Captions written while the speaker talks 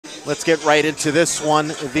Let's get right into this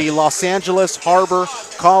one. The Los Angeles Harbor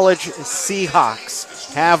College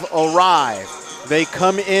Seahawks have arrived. They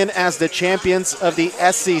come in as the champions of the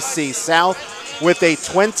SEC South with a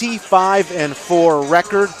 25-4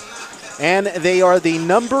 record, and they are the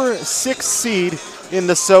number 6 seed in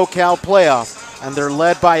the SoCal playoff. And they're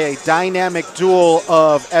led by a dynamic duel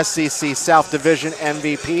of SEC South Division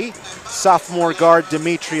MVP, sophomore guard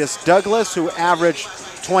Demetrius Douglas, who averaged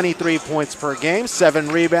 23 points per game, 7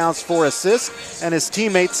 rebounds, 4 assists, and his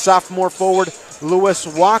teammate, sophomore forward Lewis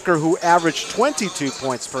Walker, who averaged 22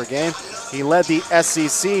 points per game. He led the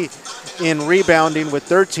SEC in rebounding with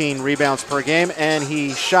 13 rebounds per game, and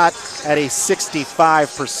he shot at a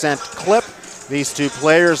 65% clip. These two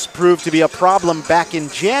players proved to be a problem back in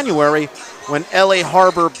January when LA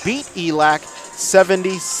Harbor beat ELAC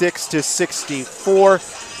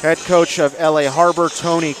 76-64. Head coach of LA Harbor,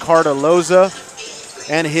 Tony Cartaloza,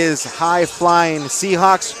 and his high-flying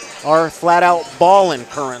Seahawks are flat-out balling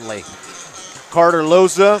currently.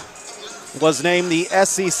 Cartaloza was named the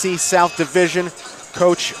SEC South Division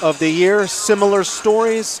Coach of the Year. Similar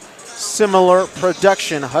stories, similar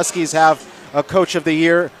production. Huskies have a Coach of the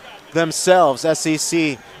Year themselves,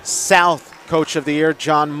 SEC South Coach of the Year,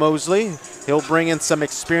 John Mosley. He'll bring in some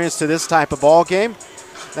experience to this type of ball game.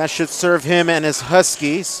 That should serve him and his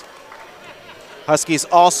Huskies. Huskies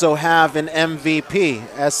also have an MVP,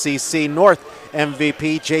 SEC North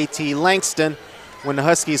MVP, JT Langston. When the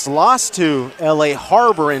Huskies lost to LA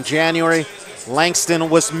Harbor in January, Langston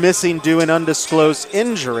was missing due to an undisclosed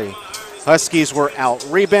injury. Huskies were out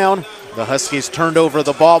rebound. The Huskies turned over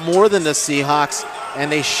the ball more than the Seahawks,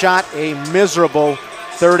 and they shot a miserable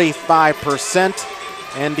 35%.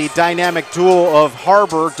 And the dynamic duo of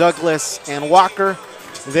Harbor, Douglas, and Walker,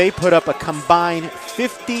 they put up a combined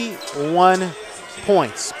 51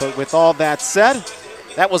 points. But with all that said,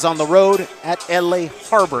 that was on the road at LA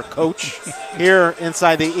Harbor, Coach. Here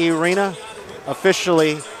inside the E-Rena,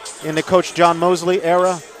 officially in the Coach John Mosley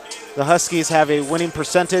era, the Huskies have a winning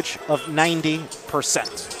percentage of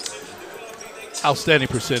 90%. Outstanding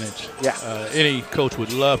percentage. Yeah. Any coach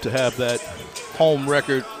would love to have that home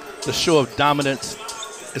record, the show of dominance.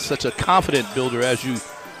 It's such a confident builder as you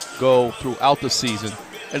go throughout the season.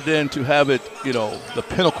 And then to have it, you know, the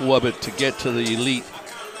pinnacle of it to get to the Elite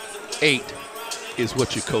 8 is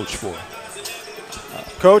what you coach for.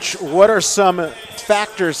 Coach, what are some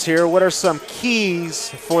factors here? What are some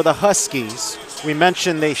keys for the Huskies? We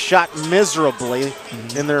mentioned they shot miserably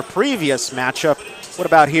in their previous matchup. What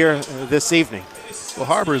about here this evening? Well,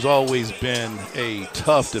 Harbor has always been a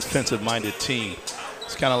tough defensive-minded team.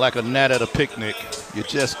 It's kind of like a gnat at a picnic. You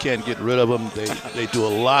just can't get rid of them. They do a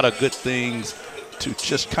lot of good things to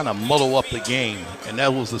just kind of muddle up the game. And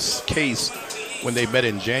that was the case when they met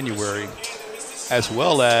in January, as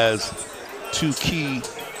well as 2 key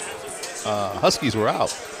Huskies were out.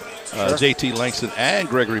 Sure. JT Langston and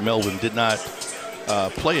Gregory Melvin did not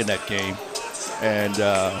play in that game. And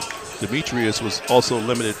Demetrius was also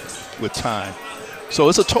limited with time. So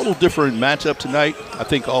it's a total different matchup tonight. I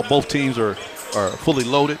think both teams are fully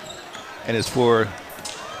loaded, and it's for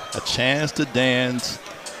a chance to dance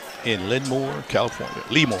in Lemoore, California.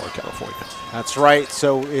 That's right.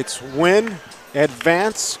 So it's win,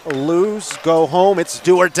 advance, lose, go home. It's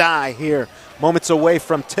do or die here. Moments away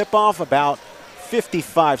from tip-off, about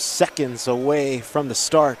 55 seconds away from the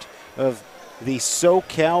start of the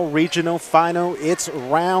SoCal Regional Final. It's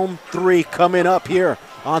round 3 coming up here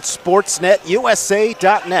on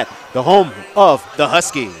SportsNetUSA.net, the home of the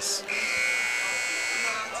Huskies.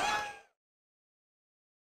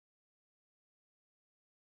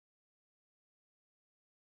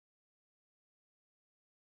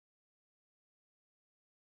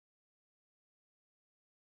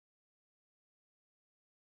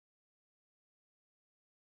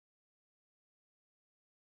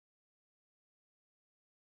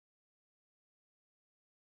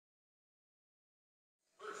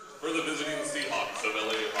 For the visiting Seahawks of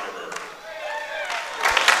LA Harbor.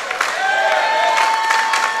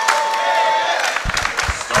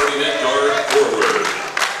 Starting at guard forward,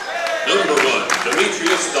 number 1,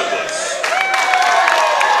 Demetrius Douglas.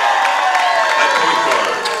 At point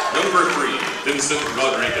guard, number 3, Vincent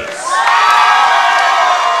Rodriguez.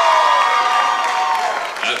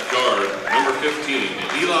 At guard, number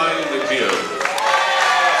 15, ELAC.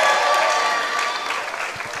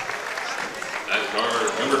 At guard,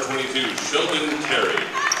 number 22, Sheldon Terry.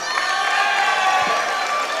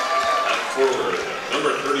 At forward,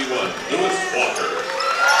 number 31, Lewis Walker.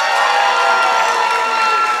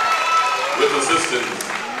 With assistants,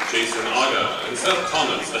 Jason Aga and Seth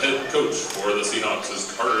Thomas, the head coach for the Seahawks,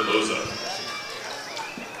 is Carter Loza.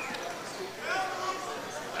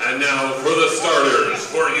 And now for the starters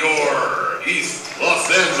for your East Los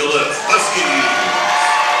Angeles Huskies.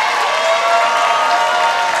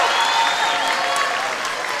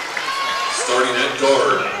 Starting at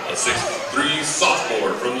guard, a 6'3"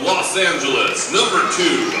 sophomore from Los Angeles, number 2,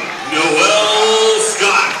 Noel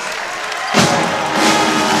Scott.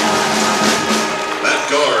 At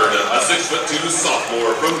guard, a 6'2"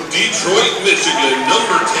 sophomore from Detroit, Michigan,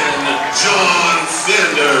 number 10, John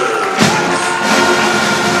Sanders.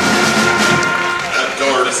 At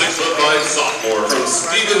guard, a 6'5" sophomore from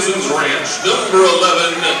Stevenson's Ranch, number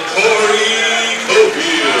 11, Corey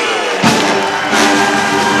Cofield.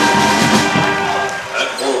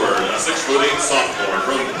 At forward, a 6'8" sophomore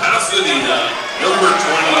from Pasadena, number 20,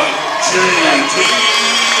 J.T.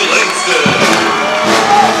 Langston.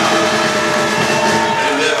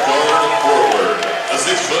 And at guard forward, a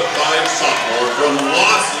 6'5" sophomore from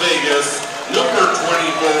Las Vegas, number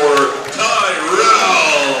 24,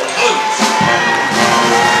 Tyrell Hunt.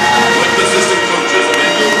 With assistant coaches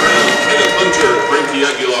Emmanuel Brown, Kenneth Hunter, Frankie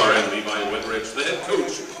Aguilar, and Levi Winrich, the head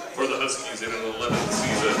coach for the Huskies in an 11th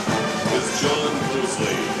season is John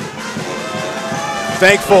Mosley.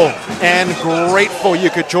 Thankful and grateful you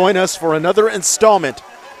could join us for another installment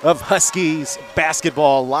of Huskies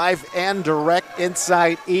basketball, live and direct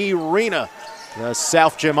inside E-Rena, the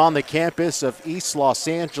South Gym on the campus of East Los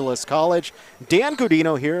Angeles College. Dan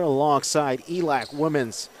Gudino here alongside ELAC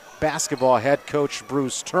women's basketball head coach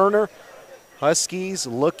Bruce Turner. Huskies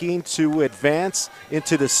looking to advance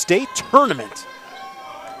into the state tournament.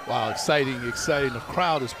 Wow, exciting, exciting. The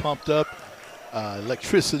crowd is pumped up.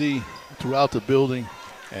 Electricity throughout the building,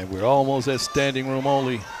 and we're almost at standing room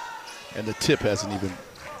only, and the tip hasn't even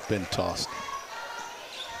been tossed.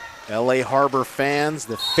 LA Harbor fans,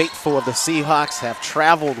 the faithful of the Seahawks, have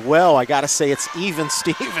traveled well. I got to say it's even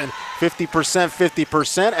Steven, 50%,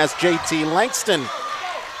 50%, as JT Langston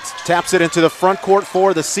taps it into the front court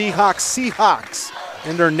for the Seahawks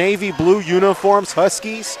in their navy blue uniforms,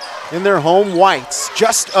 Huskies in their home whites.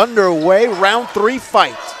 Just underway, round 3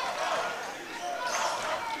 fight.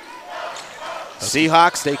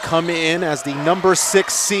 Seahawks, they come in as the number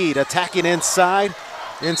 6 seed, attacking inside.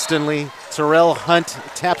 Instantly, Tyrell Hunt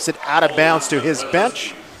taps it out of bounds to his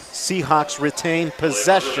bench. Seahawks retain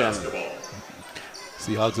possession.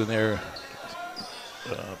 Seahawks in there,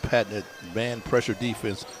 patented man pressure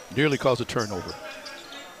defense, nearly caused a turnover.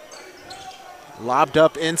 Lobbed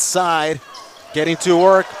up inside, getting to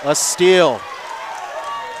work, a steal.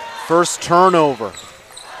 First turnover.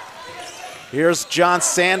 Here's John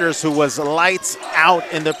Sanders, who was lights out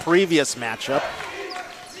in the previous matchup.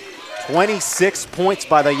 26 points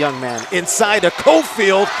by the young man. Inside to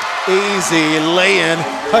Cofield, easy lay-in.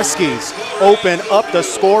 Huskies open up the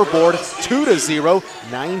scoreboard 2-0,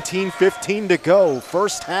 19:15 to go.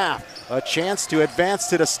 First half, a chance to advance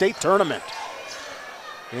to the state tournament.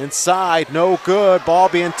 Inside, no good, ball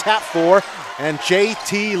being tapped for, and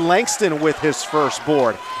JT Langston with his first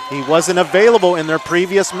board. He wasn't available in their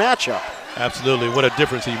previous matchup. Absolutely, what a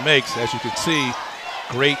difference he makes. As you can see,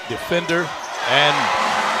 great defender and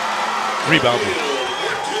rebounding.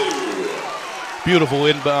 Beautiful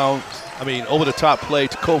inbound, over-the-top play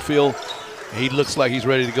to Cofield. He looks like he's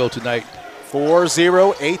ready to go tonight.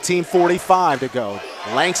 4-0, 18:45 to go.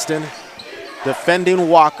 Langston defending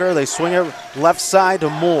Walker. They swing it left side to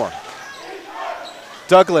Moore.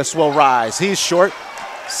 Douglas will rise. He's short.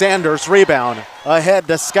 Sanders rebound. Ahead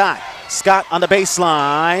to Scott. Scott on the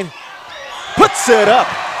baseline. Puts it up.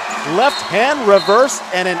 Left hand reverse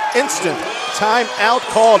and an instant timeout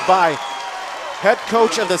called by head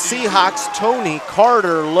coach of the Seahawks, Tony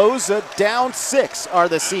Carter-Loza. Down 6 are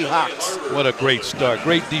the Seahawks. What a great start.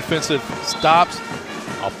 Great defensive stops,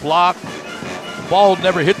 a block. Ball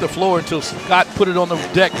never hit the floor until Scott put it on the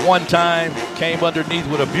deck one time, came underneath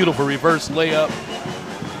with a beautiful reverse layup.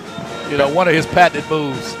 One of his patented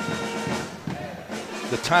moves.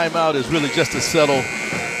 The timeout is really just to settle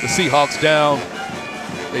the Seahawks down.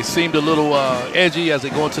 They seemed a little edgy as they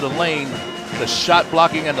go into the lane. The shot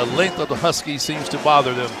blocking and the length of the Huskies seems to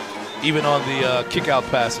bother them, even on the kick-out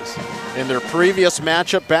passes. In their previous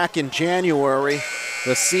matchup back in January,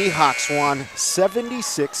 the Seahawks won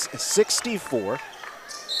 76-64.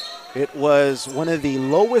 It was one of the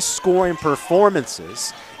lowest scoring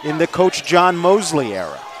performances in the Coach John Mosley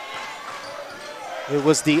era. It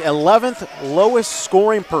was the 11th lowest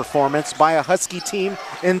scoring performance by a Husky team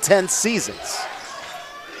in 10 seasons.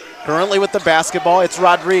 Currently with the basketball, it's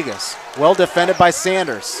Rodriguez. Well defended by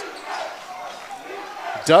Sanders.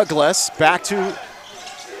 Douglas back to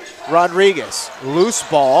Rodriguez. Loose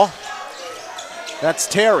ball. That's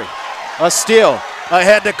Terry. A steal.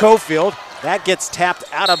 Ahead to Cofield. That gets tapped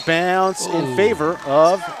out of bounds in favor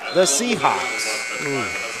of the Seahawks.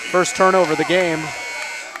 First turnover of the game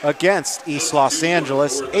against East Los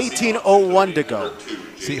Angeles. 18:01 to go.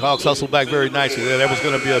 Seahawks hustled back very nicely there. That was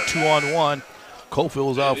going to be a 2-on-1. Cofield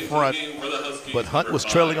was out front, but Hunt was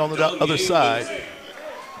trailing on the other side.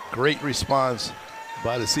 Great response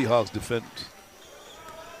by the Seahawks defense.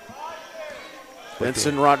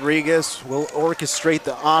 Vincent Rodriguez will orchestrate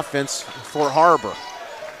the offense for Harbor.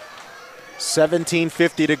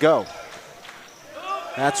 17:50 to go.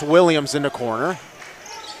 That's Williams in the corner.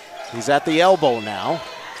 He's at the elbow now.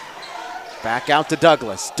 Back out to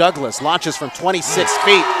Douglas. Douglas launches from 26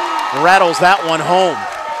 feet. Rattles that one home.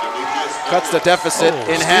 Cuts the deficit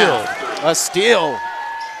in half. A steal.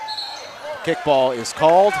 Kickball is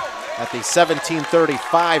called at the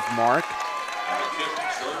 17:35 mark.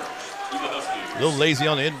 A little lazy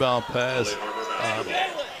on the inbound pass.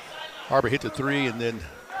 Harbor hit the three and then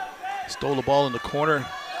stole the ball in the corner.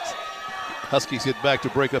 Huskies get back to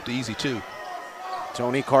break up the easy two.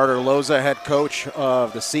 Tony Carter-Loza, head coach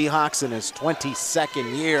of the Seahawks in his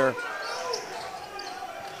 22nd year.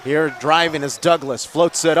 Here driving is Douglas,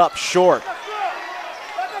 floats it up short.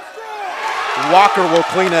 Walker will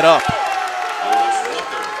clean it up.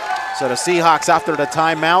 So the Seahawks after the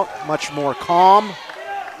timeout, much more calm,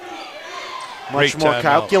 much more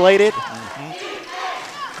calculated.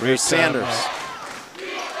 Here's Sanders.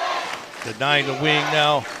 Denying the wing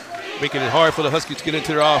now, making it hard for the Huskies to get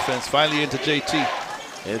into their offense. Finally into JT.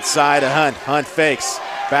 Inside to Hunt. Hunt fakes.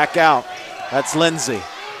 Back out. That's Lindsey.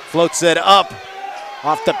 Floats it up.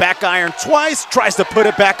 Off the back iron twice. Tries to put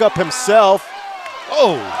it back up himself.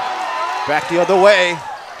 Oh! Back the other way.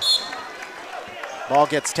 Ball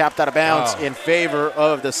gets tapped out of bounds in favor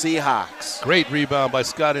of the Seahawks. Great rebound by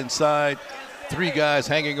Scott inside. Three guys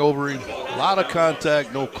hanging over him. A lot of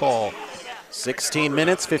contact, no call. 16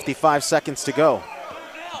 minutes, 55 seconds to go.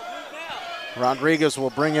 Rodriguez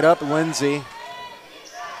will bring it up. Lindsey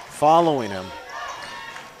following him.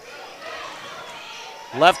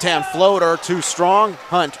 Left-hand floater, too strong.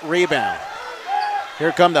 Hunt, rebound.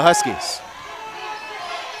 Here come the Huskies.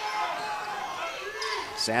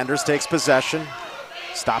 Sanders takes possession.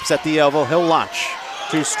 Stops at the elbow. He'll launch.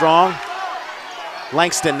 Too strong.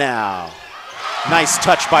 Langston now. Nice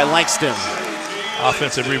touch by Langston.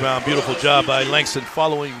 Offensive rebound. Beautiful job by Langston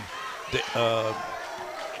following the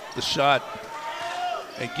shot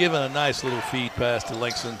and giving a nice little feed pass to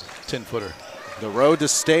Langston, 10-footer. The road to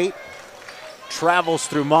state travels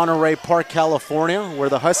through Monterey Park, California, where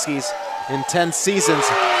the Huskies in 10 seasons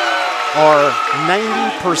are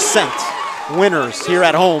 90% winners here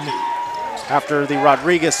at home after the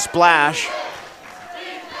Rodriguez splash.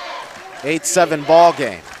 8-7 ball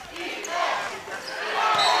game.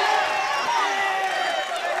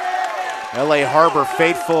 LA Harbor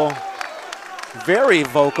faithful, very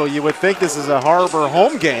vocal. You would think this is a Harbor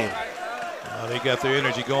home game. They got their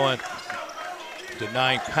energy going.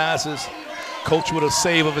 Denying passes. Coach with a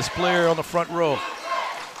save of his player on the front row.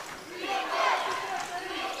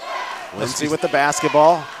 Lindsey with the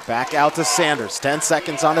basketball. Back out to Sanders. 10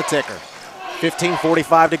 seconds on the ticker.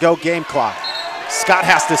 15:45 to go, game clock. Scott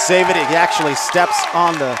has to save it. He actually steps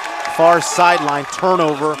on the far sideline.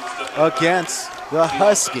 Turnover against the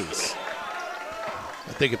Huskies.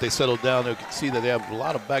 I think if they settle down, they can see that they have a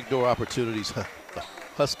lot of backdoor opportunities. The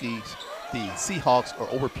Huskies, the Seahawks are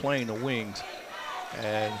overplaying the wings,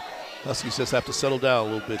 and Huskies just have to settle down a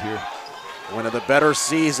little bit here. One of the better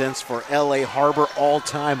seasons for LA Harbor all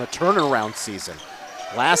time, a turnaround season.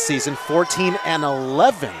 Last season,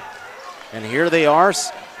 14-11. And here they are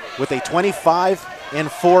with a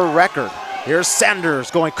 25-4 record. Here's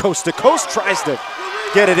Sanders going coast to coast, tries to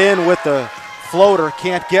get it in with the floater,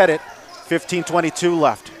 can't get it. 15:22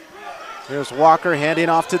 left. Here's Walker handing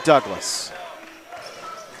off to Douglas.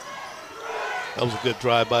 That was a good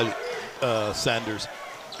drive by Sanders.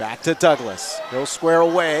 Back to Douglas. He'll square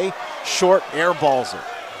away. Short, airballs it.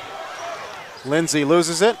 Lindsey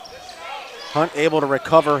loses it. Hunt able to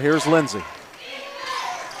recover. Here's Lindsey.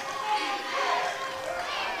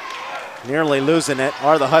 Nearly losing it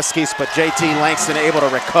are the Huskies, but JT Langston able to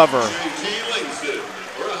recover.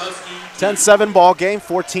 10-7 ball game,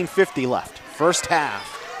 14:50 left. First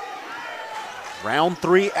half. Round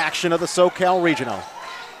 3 action of the SoCal Regional.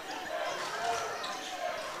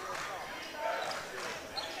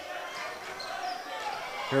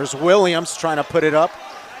 Here's Williams trying to put it up.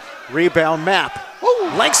 Rebound map.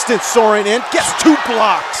 Ooh. Langston soaring in, gets 2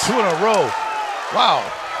 blocks. 2 in a row. Wow.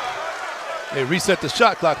 They reset the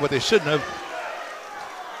shot clock, but they shouldn't have.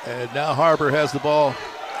 And now Harbor has the ball.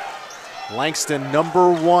 Langston,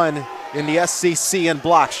 #1 in the SCC in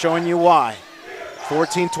blocks, showing you why.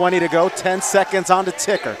 14:20 to go, 10 seconds on the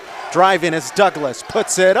ticker. Driving is Douglas,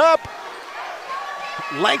 puts it up.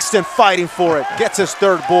 Langston fighting for it, gets his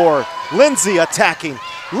third board. Lindsay attacking.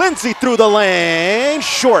 Lindsay through the lane,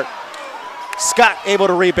 short. Scott able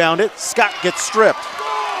to rebound it. Scott gets stripped.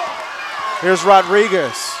 Here's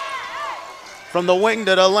Rodriguez. From the wing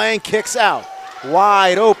to the lane, kicks out.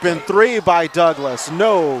 Wide open three by Douglas.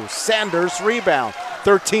 No, Sanders rebound.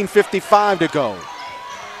 13:55 to go.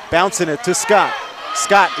 Bouncing it to Scott.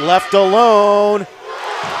 Scott left alone.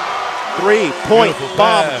 3-point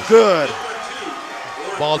bomb, good.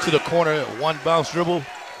 Ball to the corner, one bounce dribble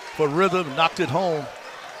for rhythm, knocked it home.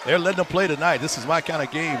 They're letting them play tonight. This is my kind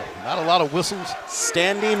of game. Not a lot of whistles.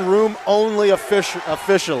 Standing room only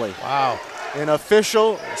officially. Wow. An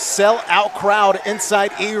official sell-out crowd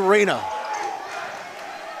inside E-Rena.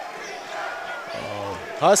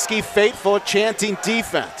 Husky faithful chanting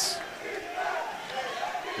defense.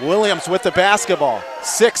 Williams with the basketball.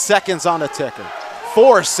 6 seconds on the ticker.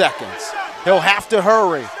 4 seconds. He'll have to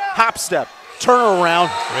hurry. Hop step. Turnaround.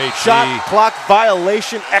 Great Shot D. clock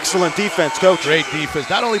violation. Excellent defense, coach. Great defense.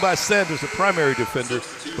 Not only by Sanders, the primary defender,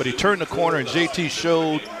 but he turned the corner and JT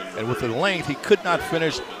showed, and with the length, he could not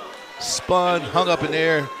finish. Spun, hung up in the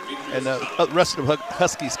air, and the rest of the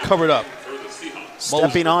Huskies covered up.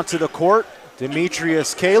 Stepping onto the court,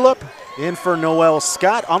 Demetrius Caleb in for Noel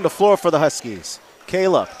Scott on the floor for the Huskies.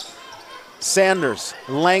 Caleb, Sanders,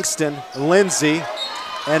 Langston, Lindsay,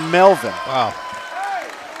 and Melvin. Wow.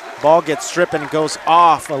 Ball gets stripped and goes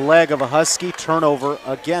off a leg of a Husky. Turnover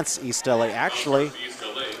against East LA. Actually,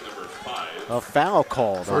 a foul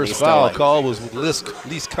called. First foul call was with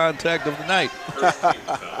least contact of the night.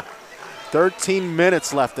 13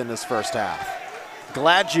 minutes left in this first half.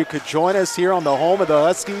 Glad you could join us here on the home of the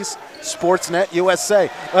Huskies, Sportsnet USA.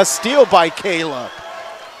 A steal by Caleb.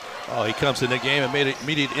 Oh, he comes in the game and made an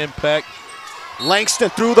immediate impact. Langston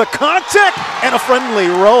through the contact and a friendly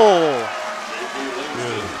roll.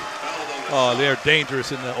 Good. Oh, they're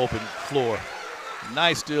dangerous in the open floor.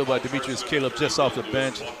 Nice steal by Demetrius Caleb just off the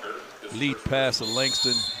bench. Lead pass to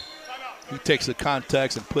Langston. He takes the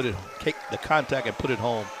contact and put it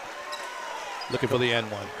home. Looking for the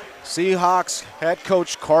N1. Seahawks head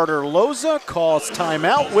coach Carter Loza calls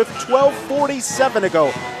timeout with 12:47 to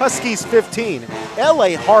go. Huskies 15,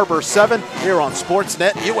 LA Harbor 7 here on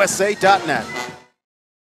SportsNetUSA.net.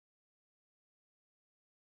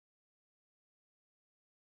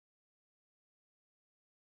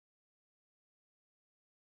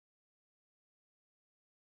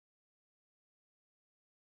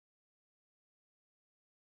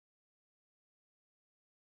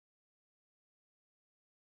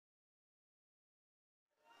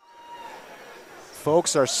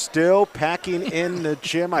 Folks are still packing in the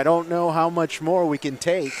gym. I don't know how much more we can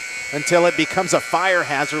take until it becomes a fire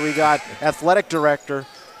hazard. We got athletic director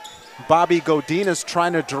Bobby Gudino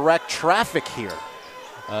trying to direct traffic here.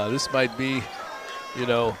 This might be,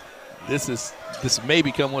 this may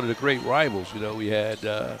become one of the great rivals. We had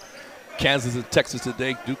Kansas and Texas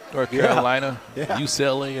today, Duke, North Carolina,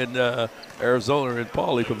 UCLA, and Arizona in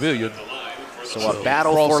Pauley Pavilion. So a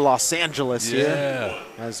battle for Los Angeles here,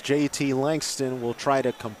 as JT Langston will try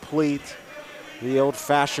to complete the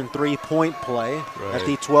old-fashioned three-point play at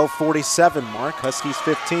the 12:47 mark. Huskies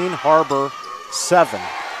 15, Harbor 7,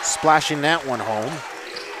 splashing that one home.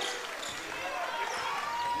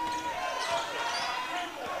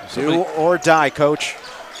 Do or die, coach.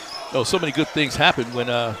 Oh, so many good things happen when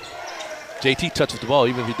JT touches the ball,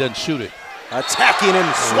 even if he doesn't shoot it. Attacking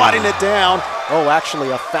and swatting it down. Oh,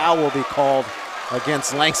 actually, a foul will be called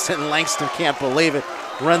against Langston. Langston can't believe it.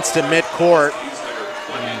 Runs to midcourt.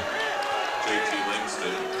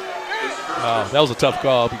 That was a tough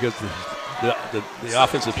call because the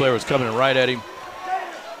offensive player was coming right at him.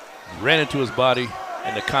 Ran into his body,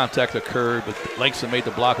 and the contact occurred, but Langston made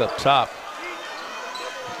the block up top.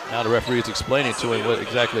 Now the referee is explaining to him what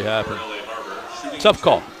exactly happened. Tough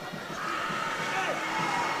call.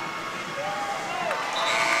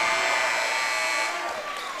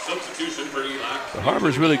 The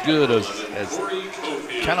Harbor's really good as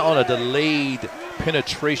kind of on a delayed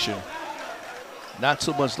penetration. Not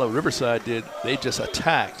so much like Riverside did. They just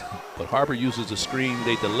attacked. But Harbor uses the screen.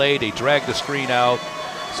 They delay. They drag the screen out.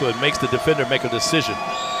 So it makes the defender make a decision.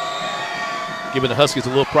 Giving the Huskies a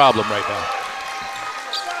little problem right now.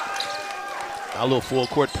 A little full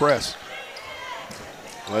court press.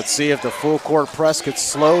 Let's see if the full court press could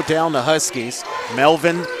slow down the Huskies.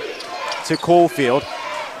 Melvin to Coolfield.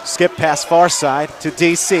 Skip past far side to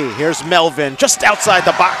DC. Here's Melvin just outside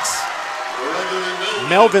the box.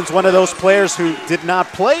 Melvin's one of those players who did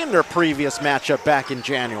not play in their previous matchup back in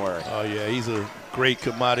January. Oh, yeah, he's a great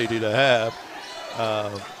commodity to have.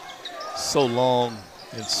 so long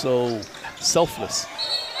and so selfless.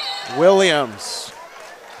 Williams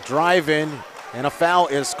driving, and a foul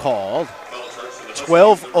is called.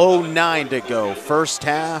 12:09 to go, first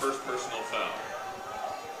half.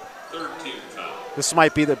 This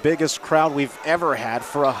might be the biggest crowd we've ever had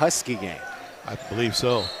for a Husky game. I believe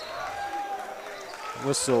so.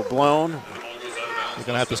 Whistle blown. We're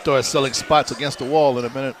going to have to start selling spots against the wall in a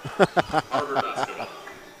minute.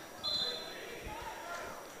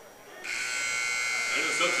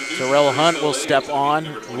 Terrell Hunt will step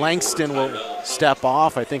on. Langston will step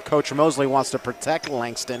off. I think Coach Mosley wants to protect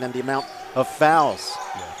Langston and the amount of fouls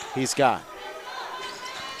he's got.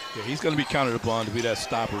 Yeah, he's going to be counted upon to be that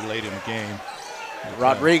stopper late in the game.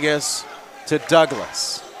 Rodriguez to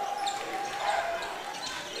Douglas.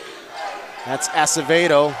 That's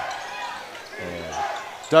Acevedo.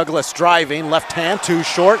 Douglas driving, left hand, too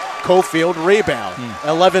short. Cofield rebound.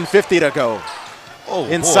 11:50 to go. Oh,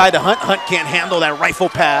 inside boy. to Hunt. Hunt can't handle that rifle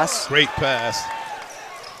pass. Great pass.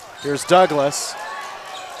 Here's Douglas.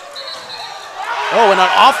 Oh, and an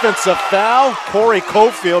offensive foul. Corey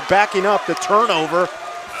Cofield backing up the turnover.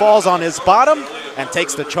 Falls on his bottom and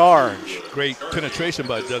takes the charge. Great penetration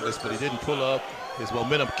by Douglas, but he didn't pull up. His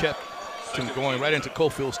momentum kept him going right into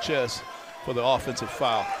Cofield's chest for the offensive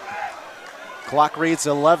foul. Clock reads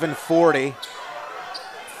 11:40.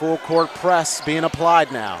 Full court press being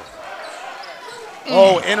applied now.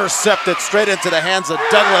 Oh, intercepted straight into the hands of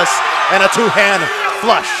Douglas, and a two-hand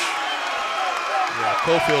flush. Yeah,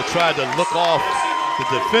 Cofield tried to look off the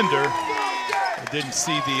defender and didn't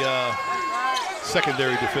see the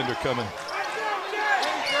secondary defender coming.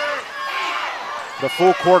 The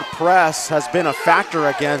full court press has been a factor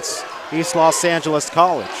against East Los Angeles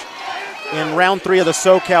College. In round 3 of the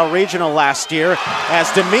SoCal Regional last year, as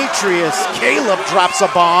Demetrius Caleb drops a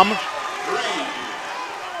bomb.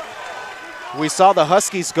 We saw the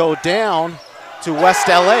Huskies go down to West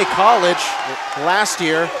LA College last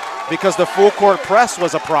year because the full court press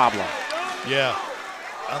was a problem. Yeah,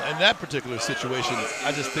 in that particular situation,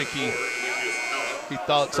 I just think he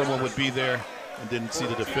thought someone would be there and didn't see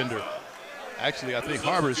the defender. Actually, I think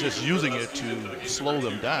Harbor is just using it to slow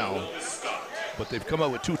them down, but they've come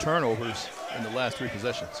up with 2 turnovers in the last 3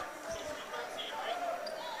 possessions.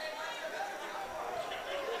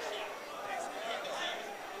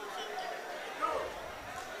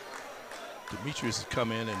 Demetrius has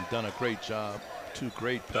come in and done a great job. 2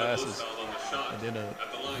 great passes, and then a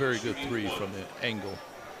very good 3 from the angle.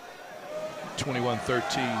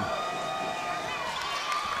 21-13.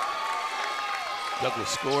 Douglas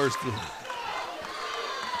scores the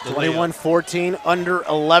 21-14, under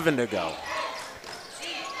 11 to go.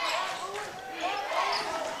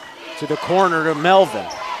 To the corner to Melvin.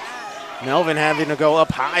 Melvin having to go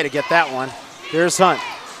up high to get that one. Here's Hunt,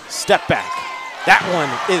 step back. That one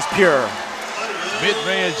is pure.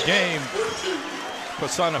 Mid-range game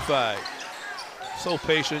personified. So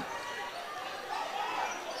patient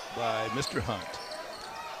by Mr. Hunt.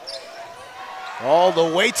 All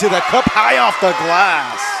the way to the cup, high off the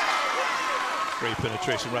glass. Great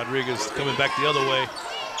penetration. Rodriguez coming back the other way.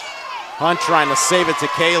 Hunt trying to save it to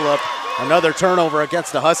Caleb. Another turnover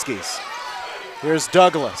against the Huskies. Here's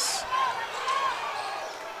Douglas.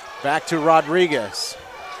 Back to Rodriguez.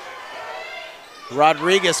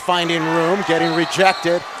 Rodriguez finding room, getting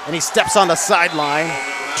rejected, and he steps on the sideline.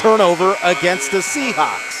 Turnover against the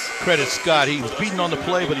Seahawks. Credit Scott. He was beaten on the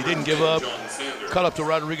play, but he didn't give up. Cut up to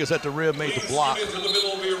Rodriguez at the rim, made the block.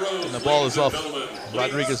 And the ball is off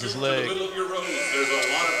Rodriguez's leg.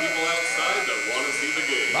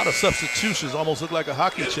 A lot of substitutions, almost look like a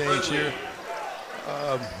hockey change here.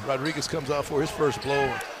 Rodriguez comes out for his first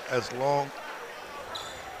blow, as well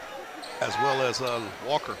as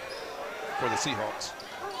Walker for the Seahawks.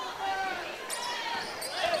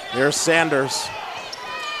 Here's Sanders.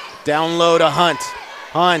 Down low to Hunt.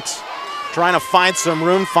 Hunt trying to find some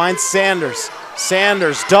room, finds Sanders.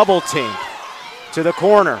 Sanders double team to the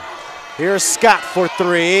corner. Here's Scott for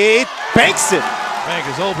 3. Banks it. Bank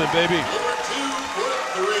is open, baby.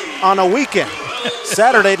 On a weekend.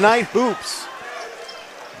 Saturday night hoops.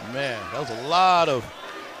 Man, that was a lot of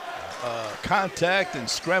contact and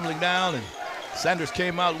scrambling down, and Sanders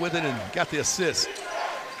came out with it and got the assist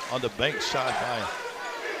on the bank shot by him.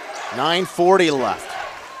 9:40 left.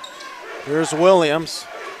 Here's Williams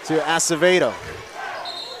to Acevedo.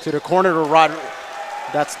 To the corner to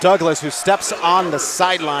that's Douglas, who steps on the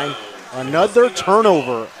sideline. Another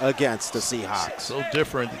turnover against the Seahawks. So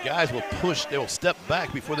different. The guys will push, they will step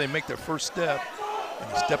back before they make their first step.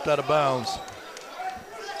 And he stepped out of bounds.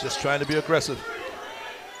 Just trying to be aggressive.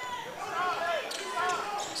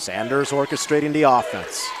 Sanders orchestrating the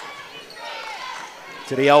offense.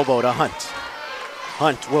 To the elbow to Hunt.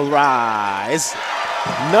 Hunt will rise.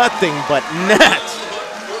 Nothing but net.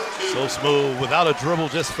 So smooth, without a dribble,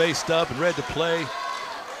 just faced up and ready to play.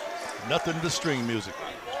 Nothing but string music.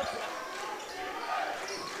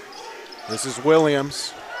 This is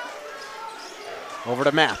Williams. Over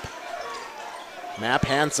to Mapp. Mapp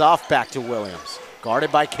hands off back to Williams.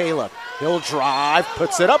 Guarded by Caleb. He'll drive,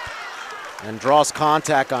 puts it up, and draws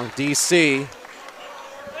contact on DC.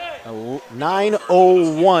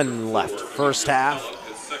 9:01 left, first half.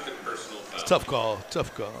 It's a tough call,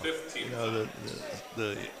 tough call. You know,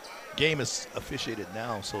 the game is officiated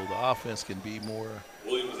now, so the offense can be more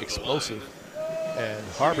explosive, and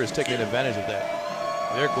Harbor is taking advantage of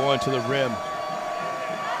that. They're going to the rim.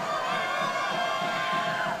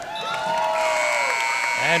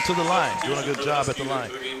 And to the line, doing a good job at the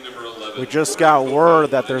line. We just got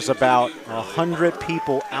word that there's about 100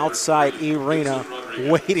 people outside E-Rena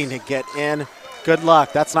waiting to get in. Good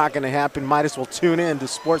luck. That's not going to happen. Might as well tune in to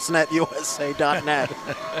sportsnetusa.net.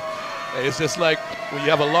 Hey, it's just like when you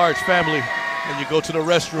have a large family and you go to the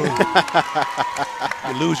restroom.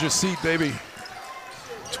 You lose your seat, baby.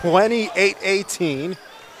 28-18.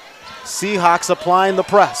 Seahawks applying the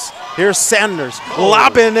press. Here's Sanders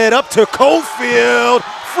lobbing it up to Cofield.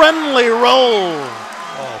 Friendly roll.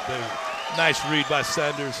 Oh, baby. Nice read by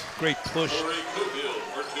Sanders. Great push.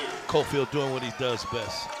 Cofield doing what he does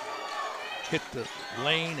best. Hit the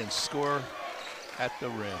lane and score at the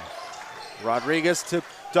rim. Rodriguez to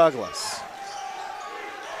Douglas.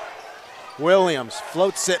 Williams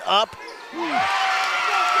floats it up.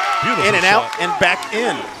 Beautiful in and shot. out and back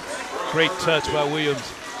in. Great touch by Williams.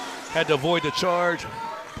 Had to avoid the charge.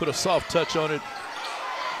 Put a soft touch on it.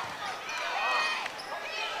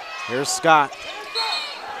 Here's Scott.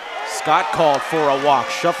 Scott called for a walk,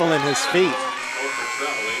 shuffling his feet.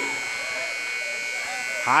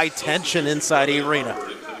 High tension inside E-Rena.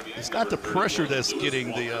 It's not the pressure that's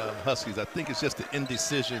getting the Huskies. I think it's just the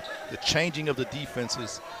indecision, the changing of the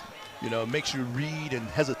defenses. You know, it makes you read and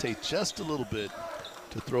hesitate just a little bit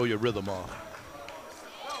to throw your rhythm off.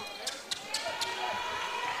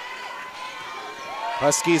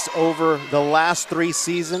 Huskies over the last 3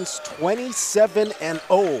 seasons,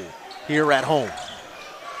 27-0 here at home.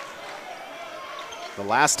 The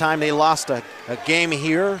last time they lost a game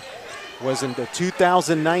here was in the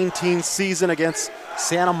 2019 season against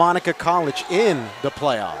Santa Monica College in the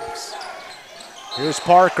playoffs. Here's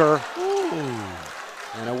Parker.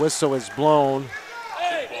 And a whistle is blown.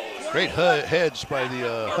 Great hedge by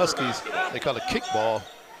the Huskies. They call it kickball.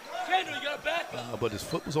 But his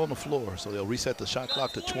foot was on the floor, so they'll reset the shot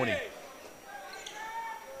clock to 20.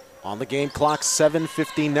 On the game clock,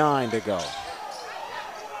 7:59 to go.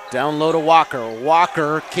 Down low to Walker.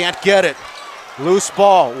 Walker can't get it. Loose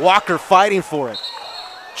ball. Walker fighting for it.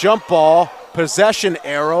 Jump ball, possession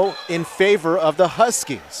arrow in favor of the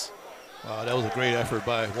Huskies. That was a great effort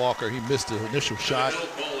by Walker. He missed the initial shot.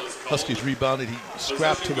 Huskies rebounded. He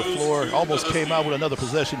scrapped to the floor. Almost came out with another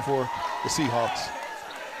possession for the Seahawks.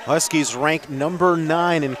 Huskies ranked number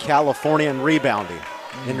 9 in California in rebounding.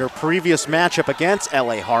 In their previous matchup against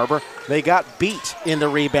LA Harbor, they got beat in the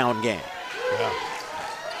rebound game. Yeah,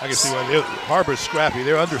 I can see why Harbor's scrappy.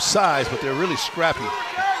 They're undersized, but they're really scrappy.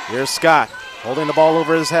 Here's Scott holding the ball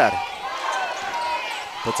over his head.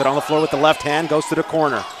 Puts it on the floor with the left hand, goes to the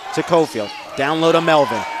corner to Cofield. Down low to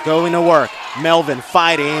Melvin, going to work. Melvin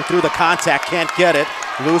fighting through the contact, can't get it.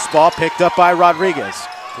 Loose ball picked up by Rodriguez.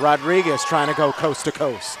 Rodriguez trying to go coast to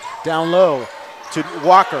coast. Down low to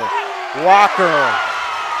Walker. Walker.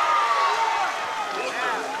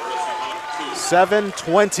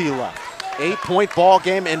 7:20 left. 8-point ball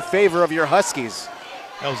game in favor of your Huskies.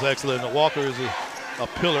 That was excellent. Walker is a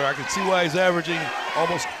pillar. I can see why he's averaging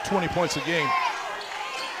almost 20 points a game.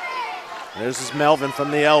 There's his Melvin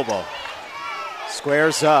from the elbow.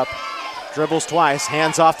 Squares up. Dribbles twice,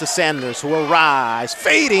 hands off to Sanders, who will rise.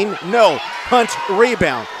 Fading, no. Hunt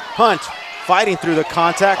rebound. Hunt fighting through the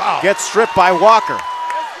contact, gets stripped by Walker.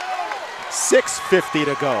 6:50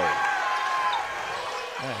 to go.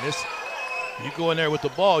 Man, you go in there with the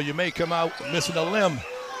ball, you may come out missing a limb.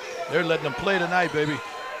 They're letting them play tonight, baby.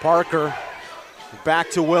 Parker back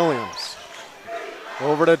to Williams.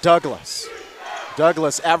 Over to Douglas.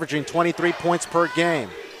 Douglas averaging 23 points per game.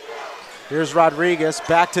 Here's Rodriguez,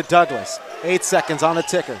 back to Douglas. 8 seconds on the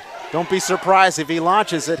ticker. Don't be surprised if he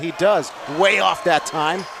launches it. He does. Way off that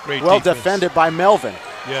time. Great well defense. Defended by Melvin.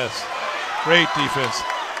 Yes, great defense.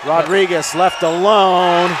 Rodriguez left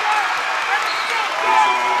alone.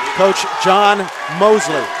 Coach John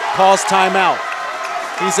Mosley calls timeout.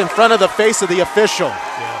 He's in front of the face of the official.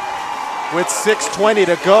 Yeah. With 6:20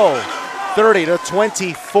 to go.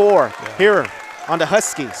 30-24 here on the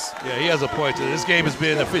Huskies. Yeah, he has a point. This game has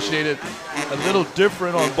been officiated a little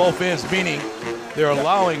different on both ends, meaning they're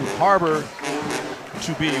allowing Harbor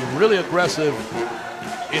to be really aggressive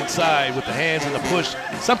inside with the hands and the push.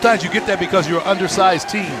 Sometimes you get that because you're an undersized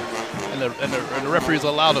team, and the referees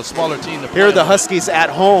allowed a smaller team to play. Here are the Huskies at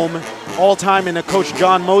home, all time in the Coach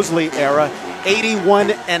John Mosley era,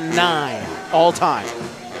 81-9 all time.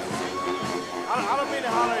 I don't mean to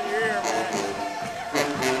holler in your ear, man.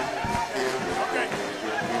 Okay.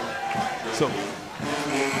 So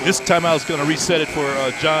this timeout is going to reset it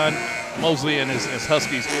for John Mosley and his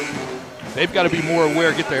Huskies. They've got to be more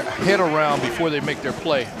aware, get their head around before they make their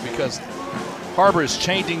play, because Harbor is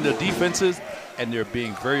changing the defenses and they're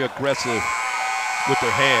being very aggressive with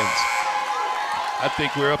their hands. I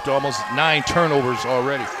think we're up to almost 9 turnovers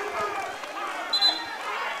already.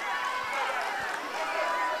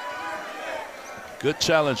 Good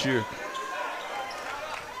challenge here.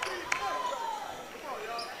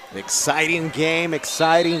 Exciting game,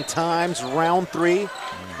 exciting times. Round 3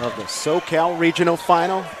 of the SoCal Regional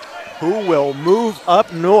Final. Who will move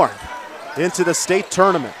up north into the state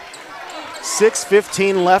tournament?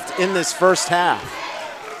 6:15 left in this first half.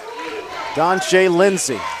 Donche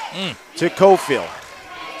Lindsay to Cofield.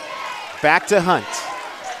 Back to Hunt.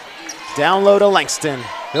 Down low to Langston.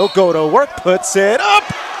 He'll go to work, puts it up.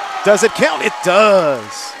 Does it count? It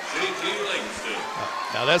does.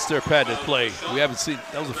 Now that's their patented play. We haven't seen,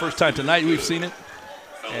 that was the first time tonight we've seen it,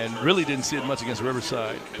 and really didn't see it much against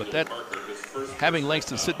Riverside. But that, having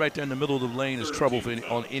Langston sit right there in the middle of the lane is trouble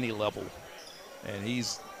on any level. And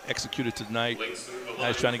he's executed tonight. Now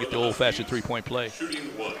he's trying to get the old-fashioned three-point play.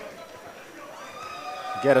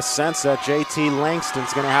 Get a sense that JT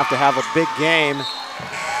Langston's going to have a big game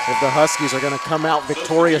if the Huskies are going to come out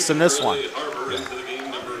victorious in this one.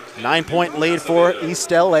 9-point lead for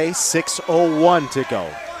East LA, 6:01 to go.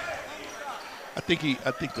 I think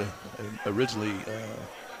originally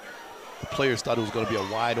the players thought it was going to be a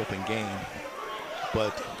wide open game,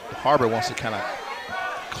 but Harbor wants to kind of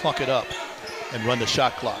clunk it up and run the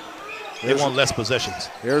shot clock. They want less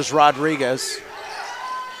possessions. Here's Rodriguez.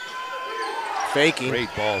 Faking.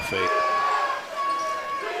 Great ball fake.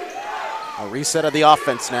 A reset of the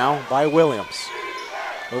offense now by Williams.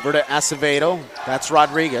 Over to Acevedo. That's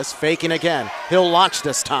Rodriguez. Faking again. He'll launch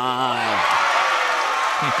this time.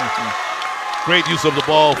 Great use of the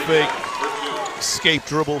ball fake. Escape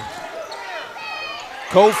dribble.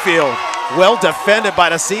 Cofield, well defended by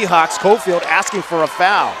the Seahawks. Cofield asking for a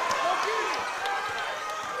foul.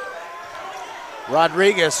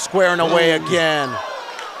 Rodriguez squaring away again.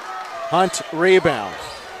 Hunt rebound.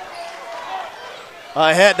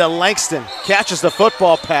 Ahead to Langston. Catches the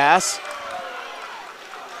football pass.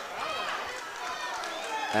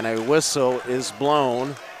 And a whistle is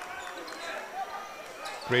blown.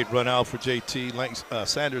 Great run out for JT.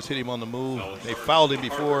 Sanders hit him on the move. They fouled him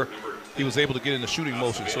before he was able to get in the shooting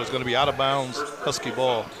motion, so it's going to be out of bounds, Husky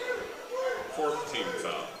ball. 4th team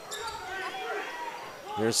foul.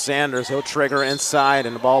 Here's Sanders. He'll trigger inside,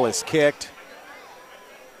 and the ball is kicked.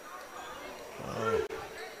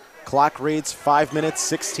 Clock reads 5 minutes,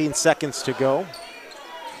 16 seconds to go.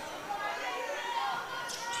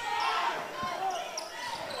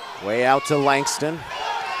 Way out to Langston.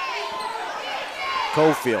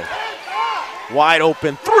 Cofield. Wide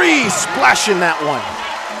open three, splashing that one.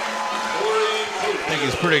 I think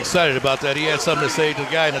he's pretty excited about that. He had something to say to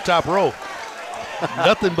the guy in the top row.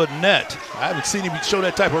 Nothing but net. I haven't seen him show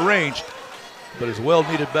that type of range, but it's a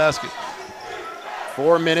well-needed basket.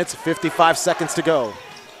 4 minutes, 55 seconds to go.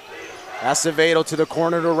 Acevedo to the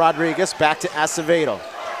corner to Rodriguez. Back to Acevedo.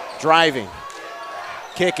 Driving.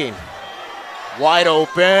 Kicking. Wide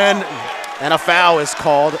open. And a foul is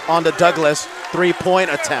called on the Douglas three-point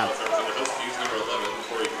attempt.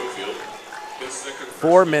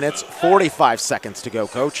 4 minutes, 45 seconds to go,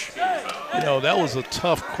 Coach. You know, that was a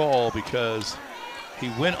tough call because he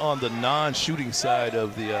went on the non-shooting side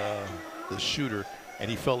of the shooter, and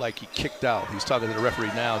he felt like he kicked out. He's talking to the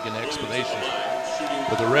referee now, getting an explanation.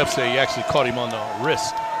 But the ref say he actually caught him on the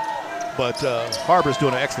wrist. But Harbor's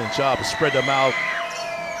doing an excellent job to spread them out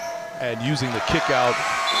and using the kick out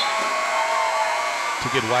to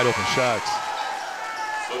get wide open shots.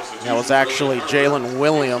 That was actually Jalen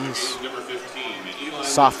Williams,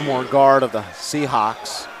 sophomore guard of the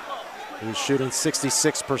Seahawks, who's shooting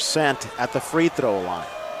 66% at the free throw line.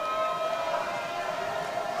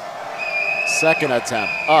 Second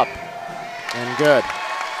attempt, up and good.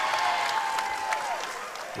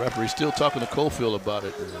 Referee still talking to Cofield about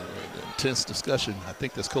it. Intense discussion. I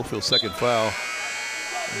think that's Cofield's second foul.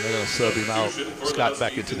 And they're going to sub him out. Scott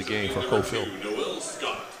back into the game for Cofield.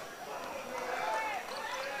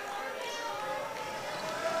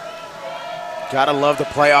 Gotta love the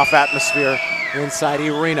playoff atmosphere inside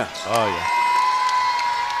E-Rena. Oh, yeah.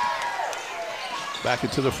 Back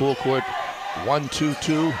into the full court.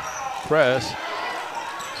 1-2-2 press.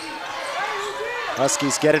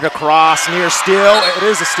 Huskies get it across, near steal. It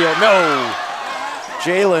is a steal. No.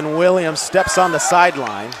 Jalen Williams steps on the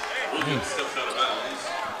sideline. Williams steps out of bounds.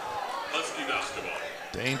 Husky basketball.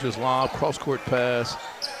 Dangerous lob, cross-court pass.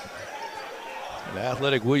 And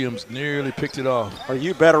athletic Williams nearly picked it off. Are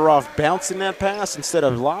you better off bouncing that pass instead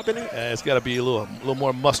of lobbing it? It's got to be a little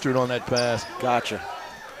more mustard on that pass. Gotcha.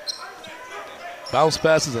 Bounce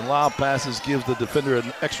passes and lob passes gives the defender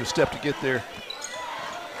an extra step to get there.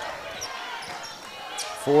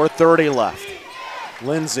 4:30 left.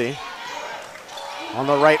 Lindsay on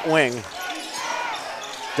the right wing.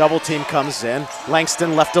 Double team comes in.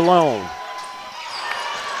 Langston left alone.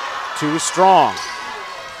 Too strong.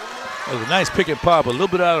 It was a nice pick and pop, a little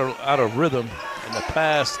bit out of rhythm, and the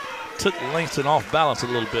pass took Langston off balance a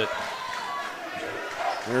little bit.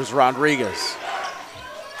 Here's Rodriguez.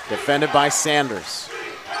 Defended by Sanders.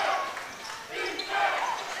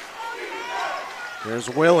 Here's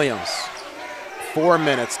Williams. 4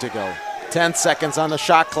 minutes to go. 10 seconds on the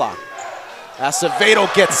shot clock.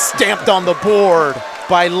 Acevedo gets stamped on the board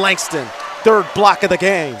by Langston. Third block of the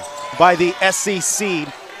game by the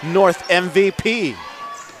SEC North MVP.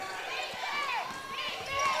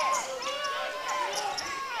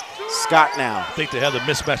 Scott now. I think they have the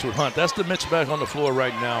mismatch with Hunt. That's the mismatch on the floor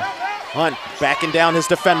right now. Hunt backing down his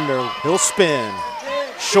defender. He'll spin.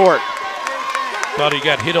 Short. Thought he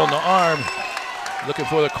got hit on the arm. Looking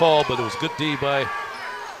for the call, but it was good D by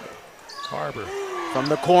Harbor. From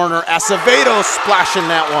the corner, Acevedo splashing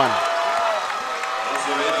that one.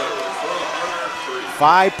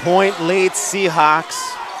 5-point lead Seahawks.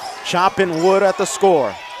 Chopping wood at the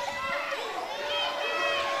score.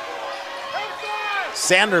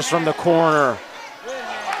 Sanders from the corner.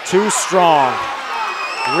 Too strong.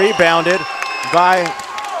 Rebounded by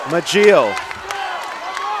Maggio.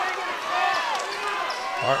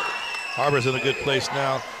 Harbor's in a good place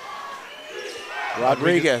now.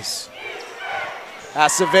 Rodriguez.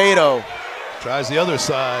 Acevedo. Tries the other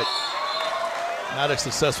side. Not a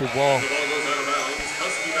successful ball.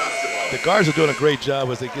 The guards are doing a great job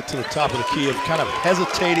as they get to the top of the key of kind of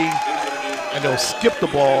hesitating, and they'll skip the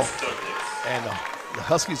ball, and the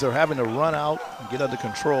Huskies are having to run out and get under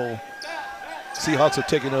control. Seahawks are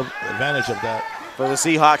taking advantage of that. For the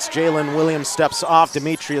Seahawks, Jalen Williams steps off.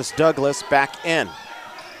 Demetrius Douglas back in.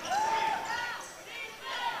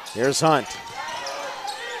 Here's Hunt.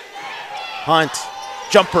 Hunt,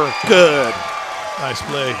 jumper, good. Nice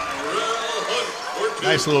play.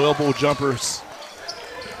 Nice little elbow jumpers.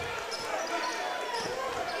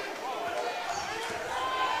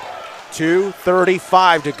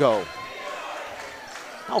 .235 to go.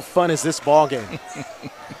 How fun is this ball game?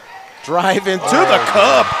 Drive into the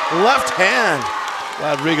cup, left hand.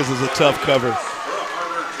 Rodriguez is a tough cover.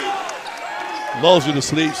 Lulls you to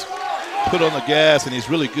sleep, put on the gas, and he's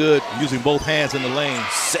really good using both hands in the lane.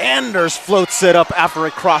 Sanders floats it up after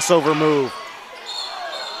a crossover move.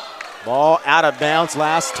 Ball out of bounds,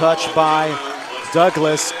 last touch by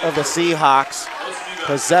Douglas of the Seahawks.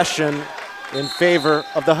 Possession in favor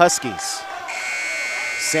of the Huskies.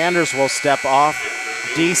 Sanders will step off.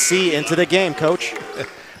 DC into the game, Coach.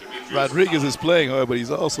 Rodriguez is playing hard, but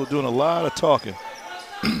he's also doing a lot of talking.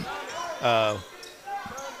 Gotta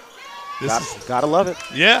love it.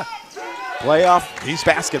 Yeah. Playoff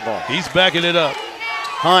basketball. He's backing it up.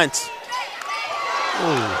 Hunt.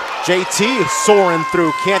 Ooh. JT soaring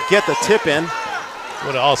through, can't get the tip in.